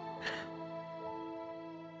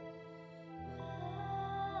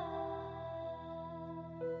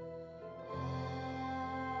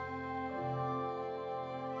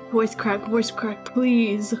 Voice crack,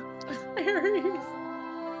 please. Aries.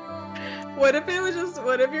 What if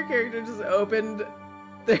your character just opened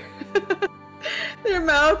their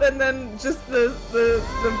mouth and then just the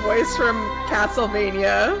voice from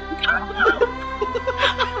Castlevania?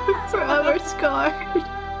 Forever scarred.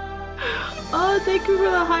 Oh, thank you for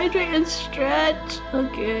the hydrate and stretch.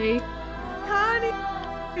 Okay. Honey.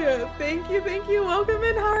 Yeah, thank you. Welcome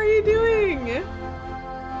in. How are you doing?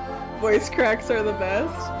 Voice cracks are the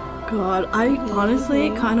best. God, I honestly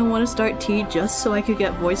kind of want to start tea just so I could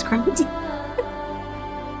get voice cracks.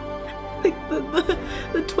 Like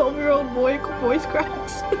the 12-year-old boy voice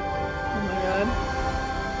cracks. Oh my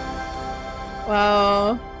god.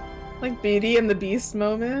 Wow. Like Beauty and the Beast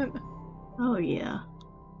moment. Oh yeah.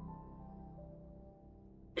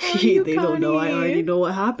 you, They don't know. I Connie? already know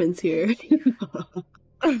what happens here.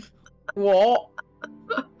 What?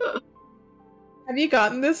 Have you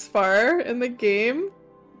gotten this far in the game?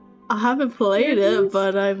 I haven't played Yes. it,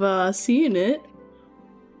 but I've seen it.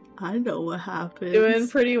 I know what happens. Doing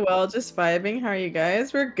pretty well, just vibing. How are you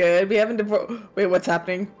guys? We're good. We haven't Wait, what's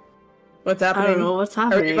happening? What's happening? I don't know what's Are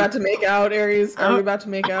happening. we about to make out, Aries? Are we about to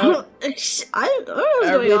make I out? don't know what's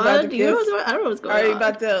Are we going about on. to Do you know kiss? I don't know what's going Are on. you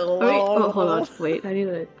about to? Are we- oh, hold on. Wait, I need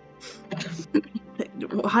to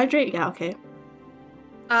hydrate. Yeah, okay.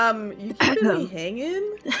 You keeping me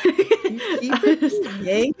hanging? You keeping me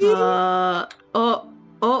hanging?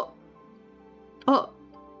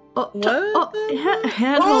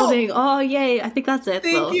 Hand holding. Oh, yay! I think that's it.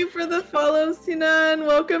 Thank though. you for the follow, Sinan.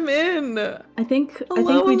 Welcome in. I think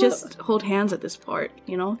Hello. we just hold hands at this part.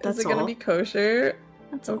 You know, that's Is it all. gonna be kosher?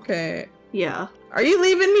 That's all. Okay. Yeah. Are you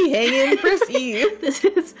leaving me hanging? Press E. This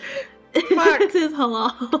is. Fuck. This is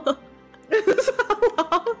halal.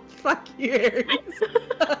 Fuck you, Aries.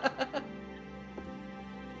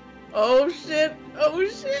 Oh shit. Oh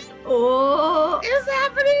shit. Oh. It's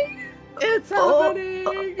happening. It's Oh.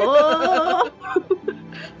 happening. Oh.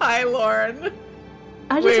 Hi, Lauren.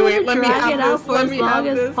 I just Wait, want to let me drag have it out this, for let as me long have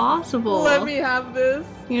as this. possible. Let me have this.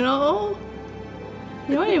 You know?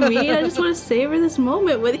 You know what I mean? I just want to savor this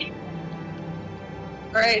moment with you.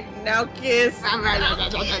 Alright, now kiss.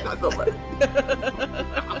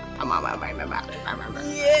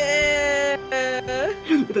 Yeah.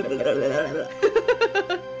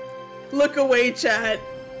 Look away, chat.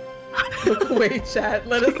 Look away, chat.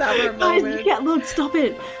 Let us have our Guys, you moment. can't look. Stop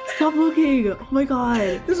it. Stop looking. Oh my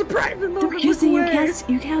god. There's a private moment. They're kissing. Look away.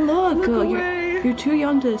 You can't look. Look You're, away. you're too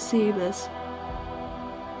young to see this.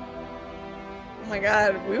 Oh my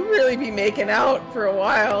god, we'll really be making out for a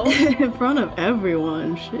while. In front of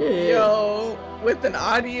everyone. Shit. Yo, with an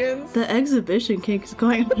audience. The exhibition kink is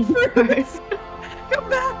going on first. Come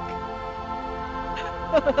back.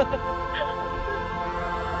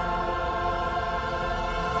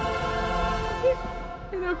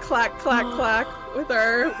 You know, clack, clack, clack with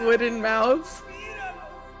our wooden mouths.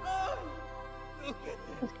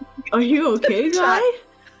 Are you okay, guy?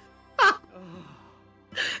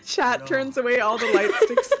 Chat turns away, all the light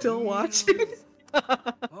sticks still watching.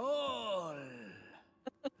 Oh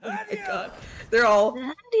my god. They're all.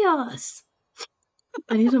 Adios.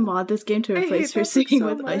 I need to mod this game to I replace hate her that book singing so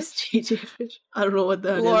with much. Ice JJ Fish. I don't know what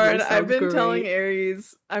that is. Lauren, but it I've sounds been telling great.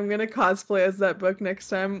 Aries I'm gonna cosplay as that book next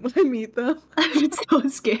time when I meet them. I'm so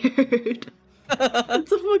scared.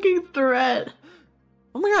 It's a fucking threat.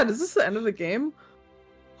 Oh my god, is this the end of the game?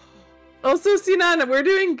 Also, Sinan, we're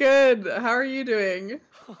doing good. How are you doing?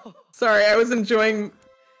 Sorry, I was enjoying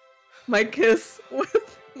my kiss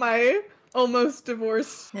with my almost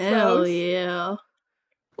divorced spouse. Hell yeah.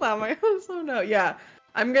 Wow, my oh no, yeah.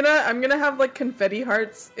 I'm gonna have like confetti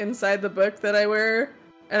hearts inside the book that I wear,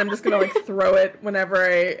 and I'm just gonna like throw it whenever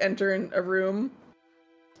I enter in a room,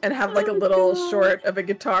 and have like a little short of a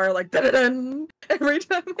guitar like da da dun every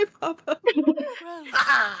time I pop up.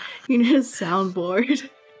 You need a soundboard.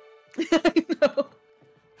 I know.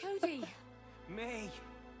 Cody, May.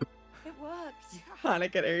 it worked.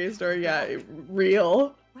 Hanukkah at Aries door, yeah,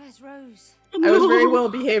 real. Where's Rose? I was very well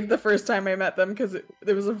behaved the first time I met them because it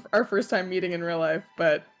was our first time meeting in real life,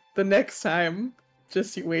 but the next time,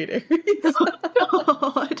 just you wait, Aries. No,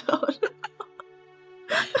 I don't.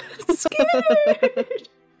 I'm scared.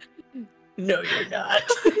 No, you're not.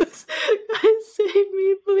 Guys, save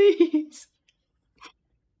me, please.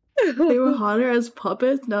 They were hotter as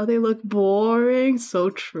puppets, now they look boring. So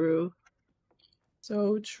true.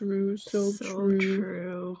 So true, so true.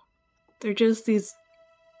 True. They're just these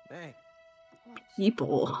May.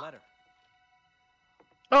 people. Letter.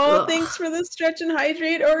 Oh, Ugh. thanks for the stretch and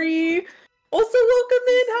hydrate, Ori. Also, welcome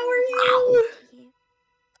in. How are you? Thank you.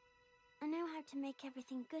 I know how to make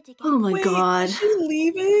everything good again. Oh my Wait, god. is she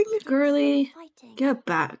leaving? Girly, Fighting. get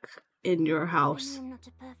back in your I know house. I'm not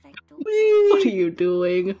a perfect daughter. What are Wait, you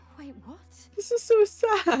doing? Wait, what? this is so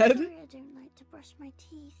sad. Sorry I don't like to brush my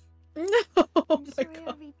teeth. No, oh I'm my sorry I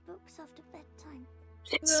god. read books after bedtime.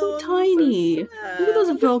 It's No, so I'm so tiny. Look at those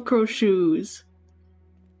sad. Velcro shoes.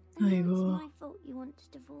 I There you know go. it's my fault you want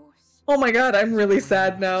a divorce. Oh my god, I'm really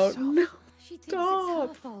sad now. No. She thinks it's Stop.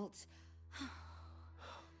 her fault.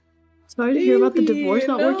 Sorry to hear about the divorce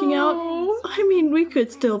Baby, not working out. no. I mean, we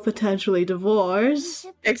could still potentially divorce.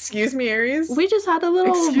 Excuse me, Aries? We just had a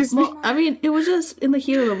little. Excuse me? I mean, it was just in the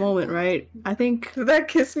heat of the moment, right? I think. Did that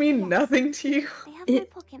kiss mean nothing to you? I have no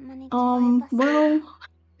It- pocket money to buy a bus. Well,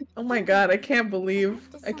 Oh my god, I can't I believe. have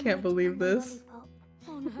to I somewhere can't to believe buy my this. lollipop.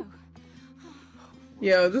 Oh no.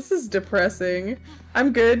 Yo, this is depressing.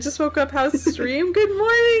 I'm good, just woke up. How's the stream? Good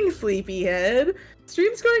morning, sleepyhead.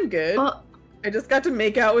 Stream's going good. I just got to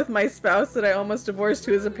make out with my spouse that I almost divorced,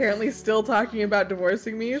 who is apparently still talking about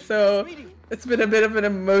divorcing me, so Sweetie. it's been a bit of an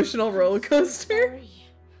emotional roller coaster. Sorry.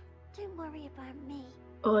 Don't worry about me.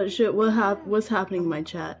 oh shit! What's happening in my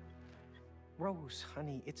chat? Rose,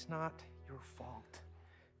 honey, it's not your fault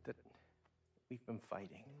that we've been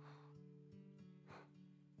fighting.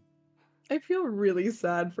 I feel really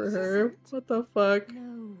sad for her. What the fuck?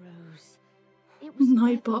 No, Rose. It was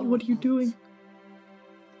Nightbot, never what are you your doing? fault.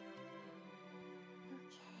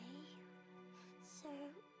 Okay. So,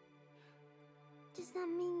 does that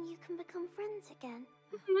mean you can become friends again?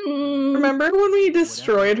 Remember when we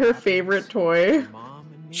destroyed her favorite toy Mom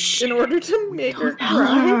and me. Shh. in order to make her Don't tell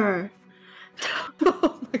cry? her.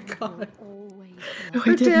 Oh my god. Always We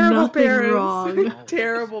We're did terrible nothing parents. wrong.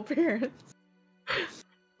 Terrible parents.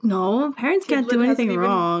 No, parents can't do Kidlet hasn't anything even-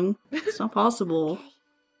 wrong. It's not possible.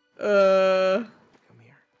 Okay. Come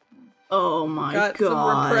here. Oh my Got some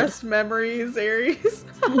god. repressed memories, Aries.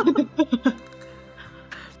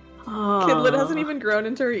 Oh. Kidlet hasn't even grown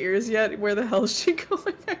into her ears yet. Where the hell is she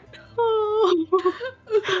going? Oh.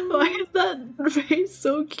 Why is that face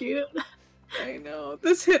so cute? I know.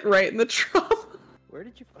 This hit right in the trauma. Where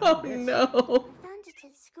did you Oh find this? no. Found it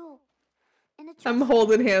at school. In a I'm trash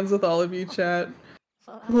holding hands with all of you, chat.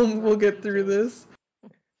 We'll get through this.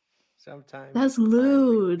 Sometimes That's you find real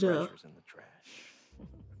lewd. treasures in the trash.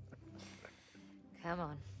 Come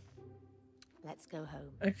on. Let's go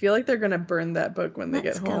home. I feel like they're gonna burn that book when they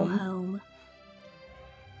Let's get go home.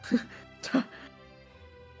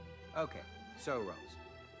 Okay, so Rose,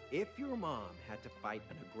 if your mom had to fight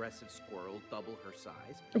an aggressive squirrel double her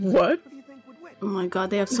size, What? who do you think would win? Oh my god,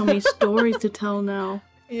 they have so many stories to tell now.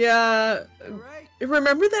 Yeah. All right.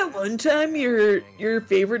 Remember that one time your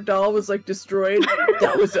favorite doll was like destroyed?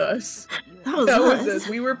 That was us. That was That us. was us.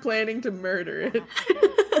 We were planning to murder it.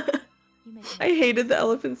 You make I hated the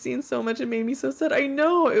elephant scene so much. It made me so sad. I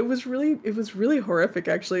know it was really horrific,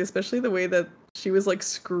 actually, especially the way that she was like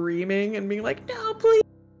screaming and being like, "No, please!"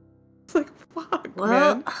 It's like, fuck, Well,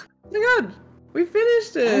 man. Oh my god, we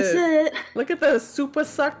finished it. that's it. Look at the super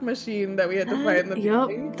suck machine that we had to fight in the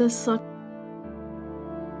beginning. Yup, this sucks.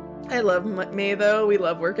 I love May though. We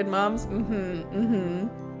love working moms.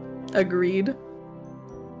 Agreed.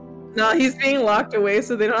 No, he's being locked away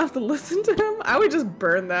so they don't have to listen to him. I would just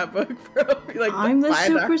burn that book, bro. Be like, I'm the "Bye,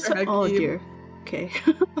 super. Dr. Oh Hakim." dear. Okay.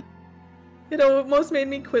 You know what most made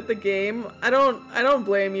me quit the game? I don't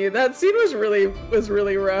blame you. That scene was really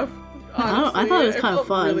rough. I thought it was kinda felt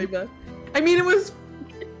fun. Really bad. I mean, it was.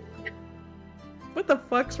 What the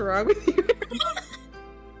fuck's wrong with you?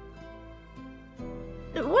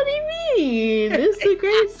 What do you mean? This is a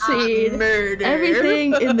great scene. Murder.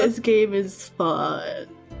 Everything in this game is fun.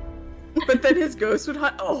 But then his ghost would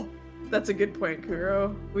hunt. Oh, that's a good point,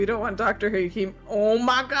 Kuro. We don't want Dr. Hakim. Oh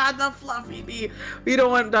my god, the fluffy bee. We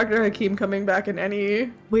don't want Dr. Hakim coming back in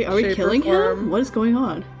any. Wait, are we shape or killing him? form. What is going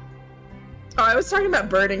on? Oh, I was talking about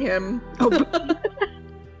burning him.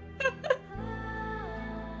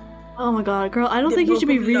 Oh my god, girl, I don't The think you should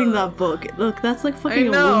be book of reading love. that book. Look, that's like fucking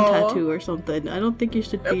a wound know. tattoo or something. I don't think you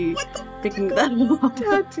should be What the picking that up.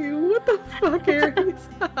 tattoo? What the fuck, Aries?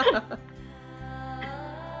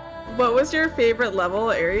 What was your favorite level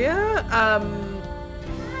area?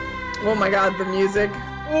 Oh my god, the music.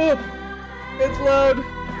 Oh, it's loud.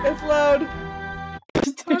 It's loud.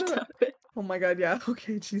 Oh my god, yeah.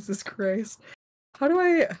 Okay, Jesus Christ. How do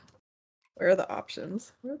I... Where are the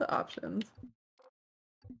options? Where are the options?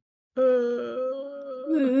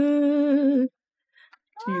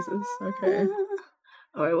 Jesus, okay.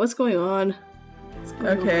 Alright, what's going on?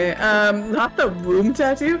 Okay, not the womb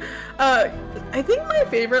tattoo. I think my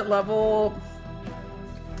favorite level...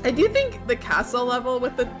 I do think the castle level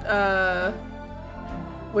with the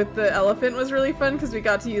elephant was really fun because we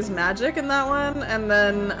got to use magic in that one, and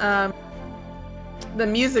then the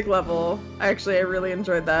music level, I really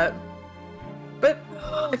enjoyed that. But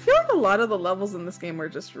I feel like a lot of the levels in this game were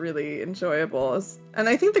just really enjoyable, and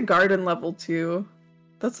I think the garden level too.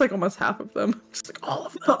 That's like almost half of them, just like all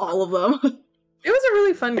of them. All of them. It was a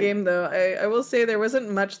really fun game, though. I will say there wasn't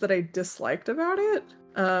much that I disliked about it.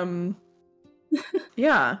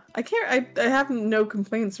 Yeah, I have no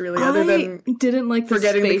complaints really, other than didn't like the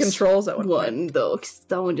forgetting the space controls at one point. one though, 'cause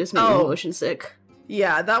that one just made me Oh. motion sick.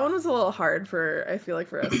 Yeah, that one was a little hard for, I feel like,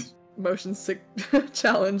 for us motion sick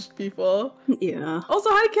challenged people. Yeah. Also,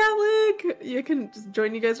 hi Catholic! You can just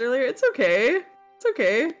join you guys earlier. It's okay. It's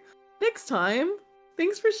okay. Next time.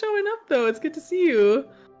 Thanks for showing up, though. It's good to see you.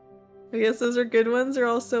 I guess those are good ones. They're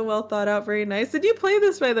also well thought out, very nice. Did you play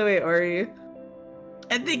this, by the way, Ori?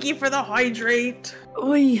 And thank you for the hydrate.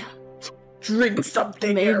 Oi. Drink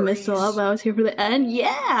something, May have Aries. missed a lot, but I was here for the end.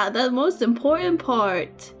 Yeah, the most important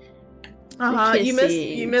part. You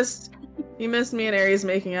missed me and Aries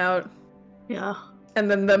making out, Yeah. and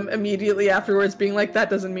then them immediately afterwards being like, "That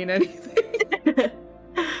doesn't mean anything."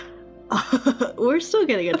 We're still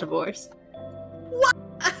getting a divorce. What?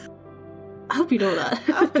 I hope you know that.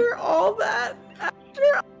 After all that,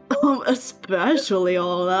 Especially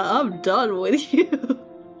all that. I'm done with you.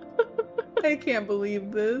 I can't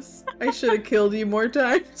believe this. I should have killed you more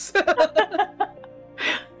times.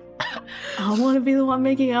 I want to be the one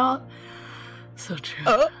making out. So true.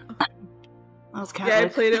 Oh. I was Yeah, I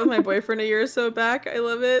Catholic. played it with my boyfriend a year or so back. I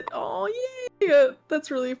love it. Oh, yay! That's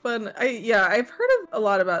really fun. I've heard a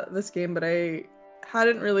lot about this game, but I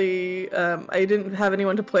hadn't really. I didn't have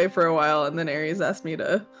anyone to play for a while, and then Aries asked me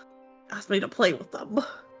to play with them.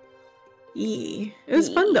 Yeah, it was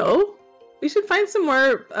fun though. We should find some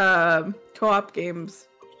more co-op games.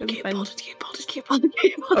 Baldur's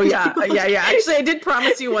Gate. Oh yeah. Actually, I did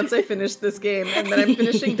promise you once I finished this game, and then I'm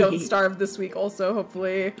finishing Don't Starve this week also,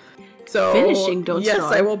 hopefully. So Finishing Don't Yes,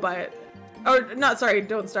 Starve? I will buy it. Oh, not sorry,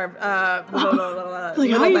 Don't Starve. Blah, blah, blah, blah, blah. Like,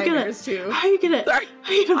 Little Nightmares 2. How are you gonna? Sorry,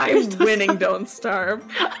 How are you gonna I'm finish winning this? Don't Starve.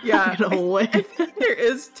 Yeah, I'm gonna win. I think there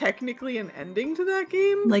is technically an ending to that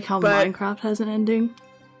game. Like how but Minecraft has an ending.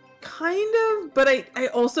 kind of, but I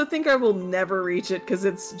also think I will never reach it because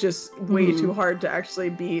it's just way too hard to actually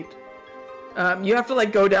beat. You have to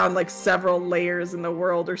like go down like several layers in the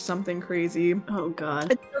world or something crazy. Oh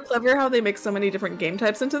god. It's so clever how they mix so many different game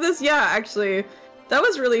types into this. Yeah, actually, that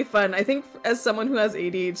was really fun. I think as someone who has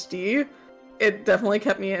ADHD, it definitely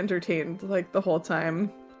kept me entertained like the whole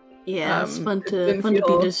time. Yeah, it's fun to didn't be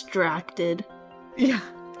feel- distracted. Yeah,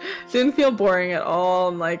 didn't feel boring at all,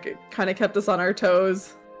 and like it kind of kept us on our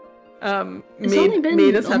toes. It's only been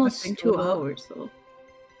made us have to almost think a 2 little. hours though.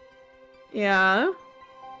 Yeah,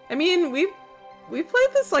 I mean we've played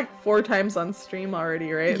this like 4 times on stream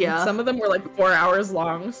already, right? Yeah. And some of them were like 4 hours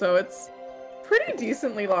long, so it's pretty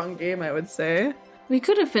decently long game, I would say. We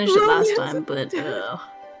could have finished it last Romance time, but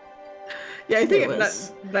Yeah, I think It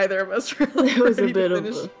was- neither of us really it was a ready to bit of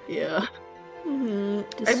finish. a yeah. Well, it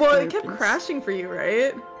kept Disturbance. crashing for you,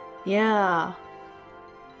 right? Yeah.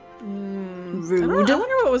 I Rude. wonder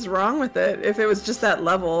what was wrong with it. If it was just that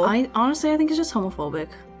level. I honestly, I think it's just homophobic.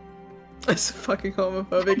 It's fucking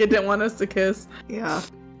homophobic. It didn't want us to kiss. Yeah.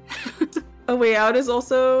 A Way Out is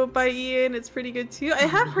also by Ian. It's pretty good too. I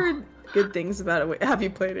have heard good things about it. Have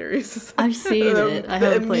you played it, Reese? I've seen it. I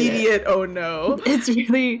haven't played it. Immediate oh no. It's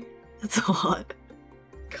a lot.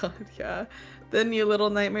 God, yeah. The New Little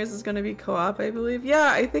Nightmares is going to be co-op, I believe.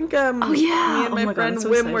 Yeah, I think Oh, yeah! me and Oh my my God, friend I'm so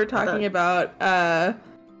Wim excited were about talking about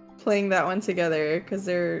playing that one together because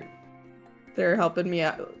they're helping me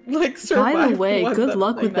out. Like, survive By the way, one good that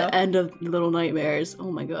luck I'm with the playing end of Little Nightmares. Oh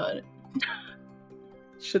my god. now.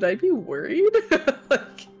 Should I be worried?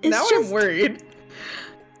 Like, It's now just- I'm worried.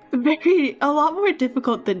 A lot more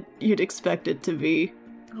difficult than you'd expect it to be.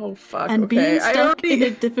 Oh fuck. And okay. being I stuck in already...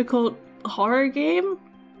 a difficult horror game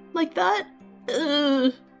like that?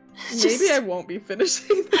 Ugh. It's Maybe just- I won't be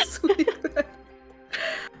finishing this week.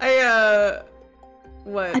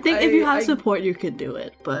 What? I think if you have support, you could do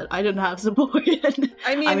it, but I didn't have support.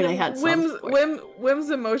 I mean, I had some support. Wim's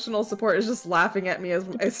emotional support is just laughing at me as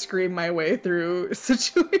I scream my way through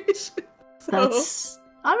situations. So, That's.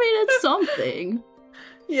 I mean, it's something.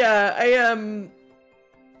 yeah,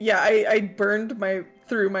 I burned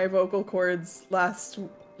through my vocal cords last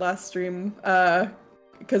stream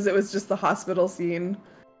because it was just the hospital scene,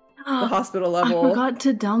 the hospital I level. forgot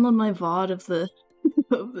to download my VOD of the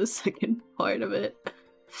of the second part of it.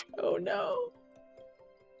 Oh no.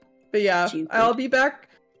 But yeah, Stupid. I'll be back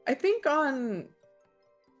I think on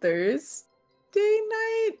Thursday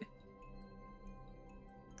night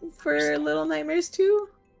for Little Nightmares 2.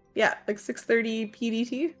 Yeah, like 6:30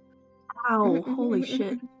 PDT. Ow! Holy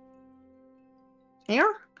shit! Yeah.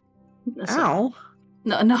 Sorry. Ow.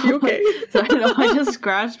 No. You okay? Sorry, no, I just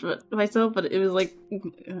scratched myself, but it was like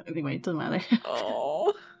anyway, it doesn't matter.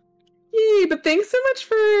 Oh. Yay, but thanks so much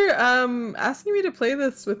for asking me to play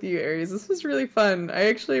this with you, Aries. This was really fun. I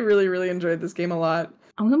actually really, really enjoyed this game a lot.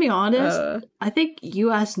 I'm gonna be honest. I think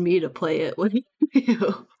you asked me to play it with you.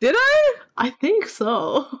 Did I? I think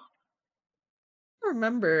so. I don't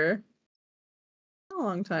remember. A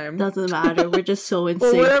long time. Doesn't matter. We're just so in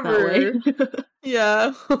Well, sync whatever. that way.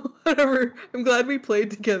 Yeah, whatever. I'm glad we played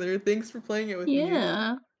together. Thanks for playing it with me.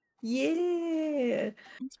 Yeah. Yeah.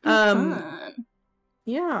 It's been fun.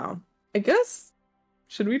 Yeah. I guess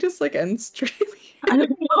should we just like end streaming? I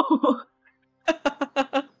don't know.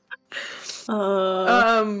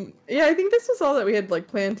 Yeah, I think this was all that we had like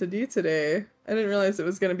planned to do today. I didn't realize it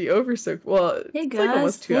was gonna be over so well. Hey it's guys, like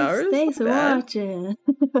almost 2 hours. thanks for Not bad. watching.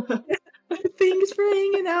 Thanks for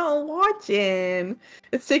hanging out and watching.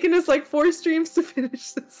 It's taken us like 4 streams to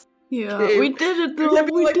finish this. Yeah, game. we did it We though. kept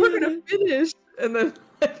being We like, did we're gonna it. finish, and then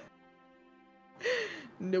like,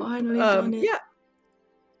 nope. Finally done it. Yeah,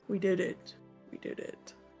 we did it. We did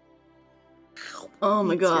it. Oh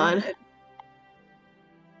my Beats your god. head.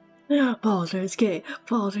 Baldur's Gate,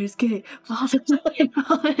 Baldur's Gate, Baldur's Gate,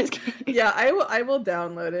 Baldur's Gate. Yeah, I will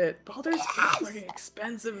download it. Baldur's Gate's fucking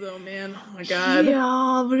expensive though, man. Oh my god.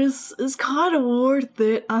 Yeah, but it's kind of worth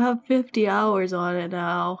it. I have 50 hours on it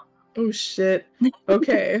now. Oh shit.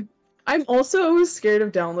 Okay. I'm also scared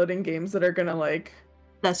of downloading games that are gonna like.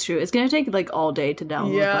 That's true. It's gonna take like all day to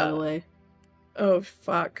download, Yeah. by the way. Oh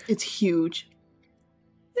fuck. It's huge.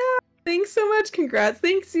 Thanks so much. Congrats.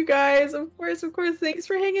 Thanks, you guys. Of course. Thanks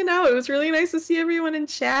for hanging out. It was really nice to see everyone in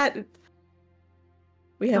chat.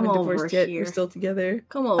 We haven't Come over divorced yet. here. We're still together.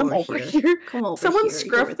 Come over, I'm over here. here. Come over Someone here.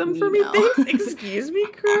 scruff You're them with for me. now. Thanks. Excuse me,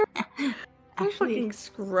 crew. Don't Actually, fucking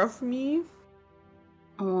scruff me.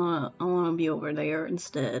 I wanna be over there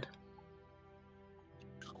instead.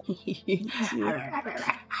 Wait,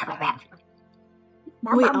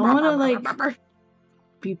 I wanna like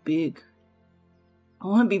be big. I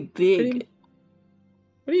wanna be big.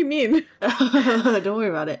 What do you mean? Don't worry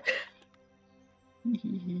about it.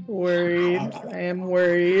 Worried. I am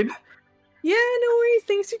worried. Yeah, no worries.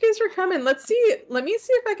 Thanks you guys for coming. Let's see. Let me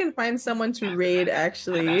see if I can find someone to raid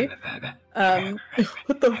actually.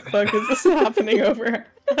 What the fuck is this happening over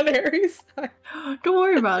on Harry's side? Don't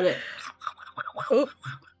worry about it. Oh,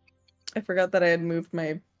 I forgot that I had moved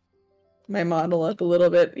my model up a little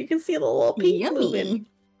bit. You can see the little peats Yummy. moving.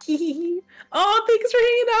 Oh, thanks for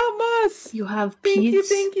hanging out, Moss. You have Thank you, peats?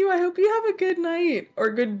 thank you. I hope you have a good night or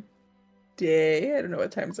good day. I don't know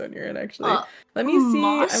what time zone you're in actually. Let me see.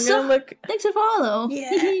 Moss? I'm gonna look. Thanks for follow.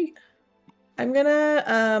 Yeah. I'm gonna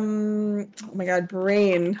oh my god,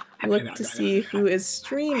 brain. Look to see who is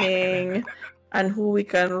streaming and who we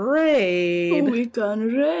can raid. We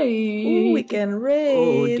can raid. Who we can raid.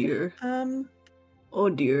 Oh dear. Oh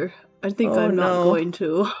dear. I think I'm not going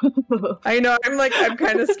to. I know. I'm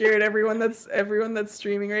kind of scared. Everyone that's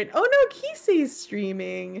streaming right. Oh no, Kisei's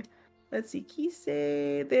streaming. Let's see,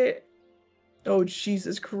 Kisei there. Oh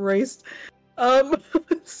Jesus Christ.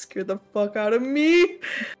 Scared the fuck out of me.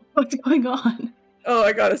 What's going on? Oh,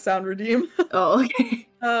 I got a sound redeem. Oh, okay.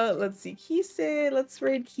 Let's see, Kisei. Let's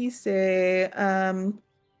raid Kisei.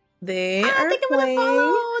 They are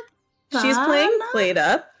playing. She's playing Played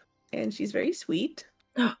Up, and she's very sweet.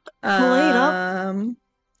 Played Up?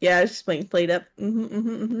 Yeah, she's playing Played Up.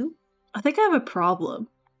 I think I have a problem.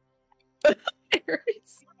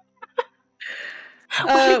 Aries.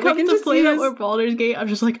 When it comes to Played Up or Baldur's Gate, I'm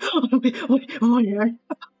just like, oh my god.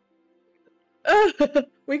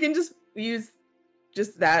 We can just use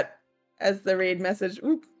that as the raid message.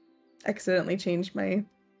 Oop. Accidentally changed my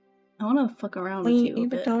I want to fuck around with you a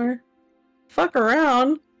bit. avatar. Fuck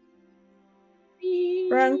around.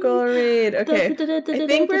 Bronco raid. Okay. I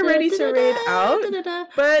think we're ready to raid out.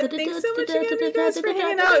 But thanks so much again, you guys, for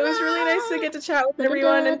hanging out. It was really nice to get to chat with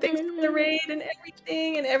everyone. And thanks for the raid and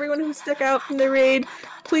everything. And everyone who stuck out from the raid.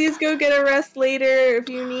 Please go get a rest later if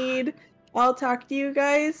you need. I'll talk to you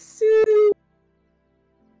guys soon.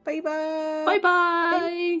 Bye bye. Bye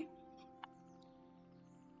bye.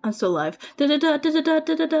 I'm still live. Okay.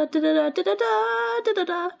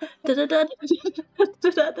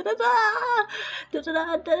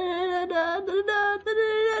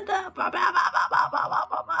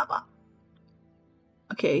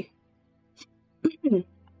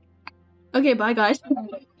 Okay, bye guys.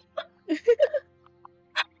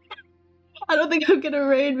 I don't think I'm gonna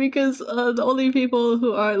raid because the only people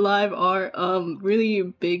who are live are really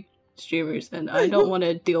big streamers, and I don't want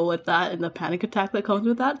to deal with that and the panic attack that comes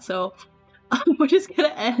with that, so we're just gonna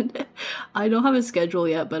end. I don't have a schedule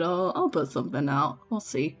yet, but I'll put something out. We'll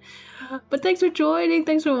see. But thanks for joining,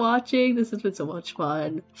 thanks for watching. This has been so much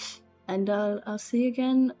fun, and I'll see you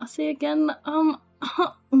again.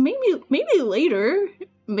 Maybe later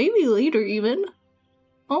even. Maybe later.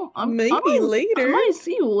 I might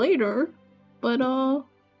see you later, but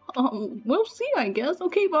we'll see, I guess.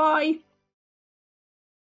 Okay, bye.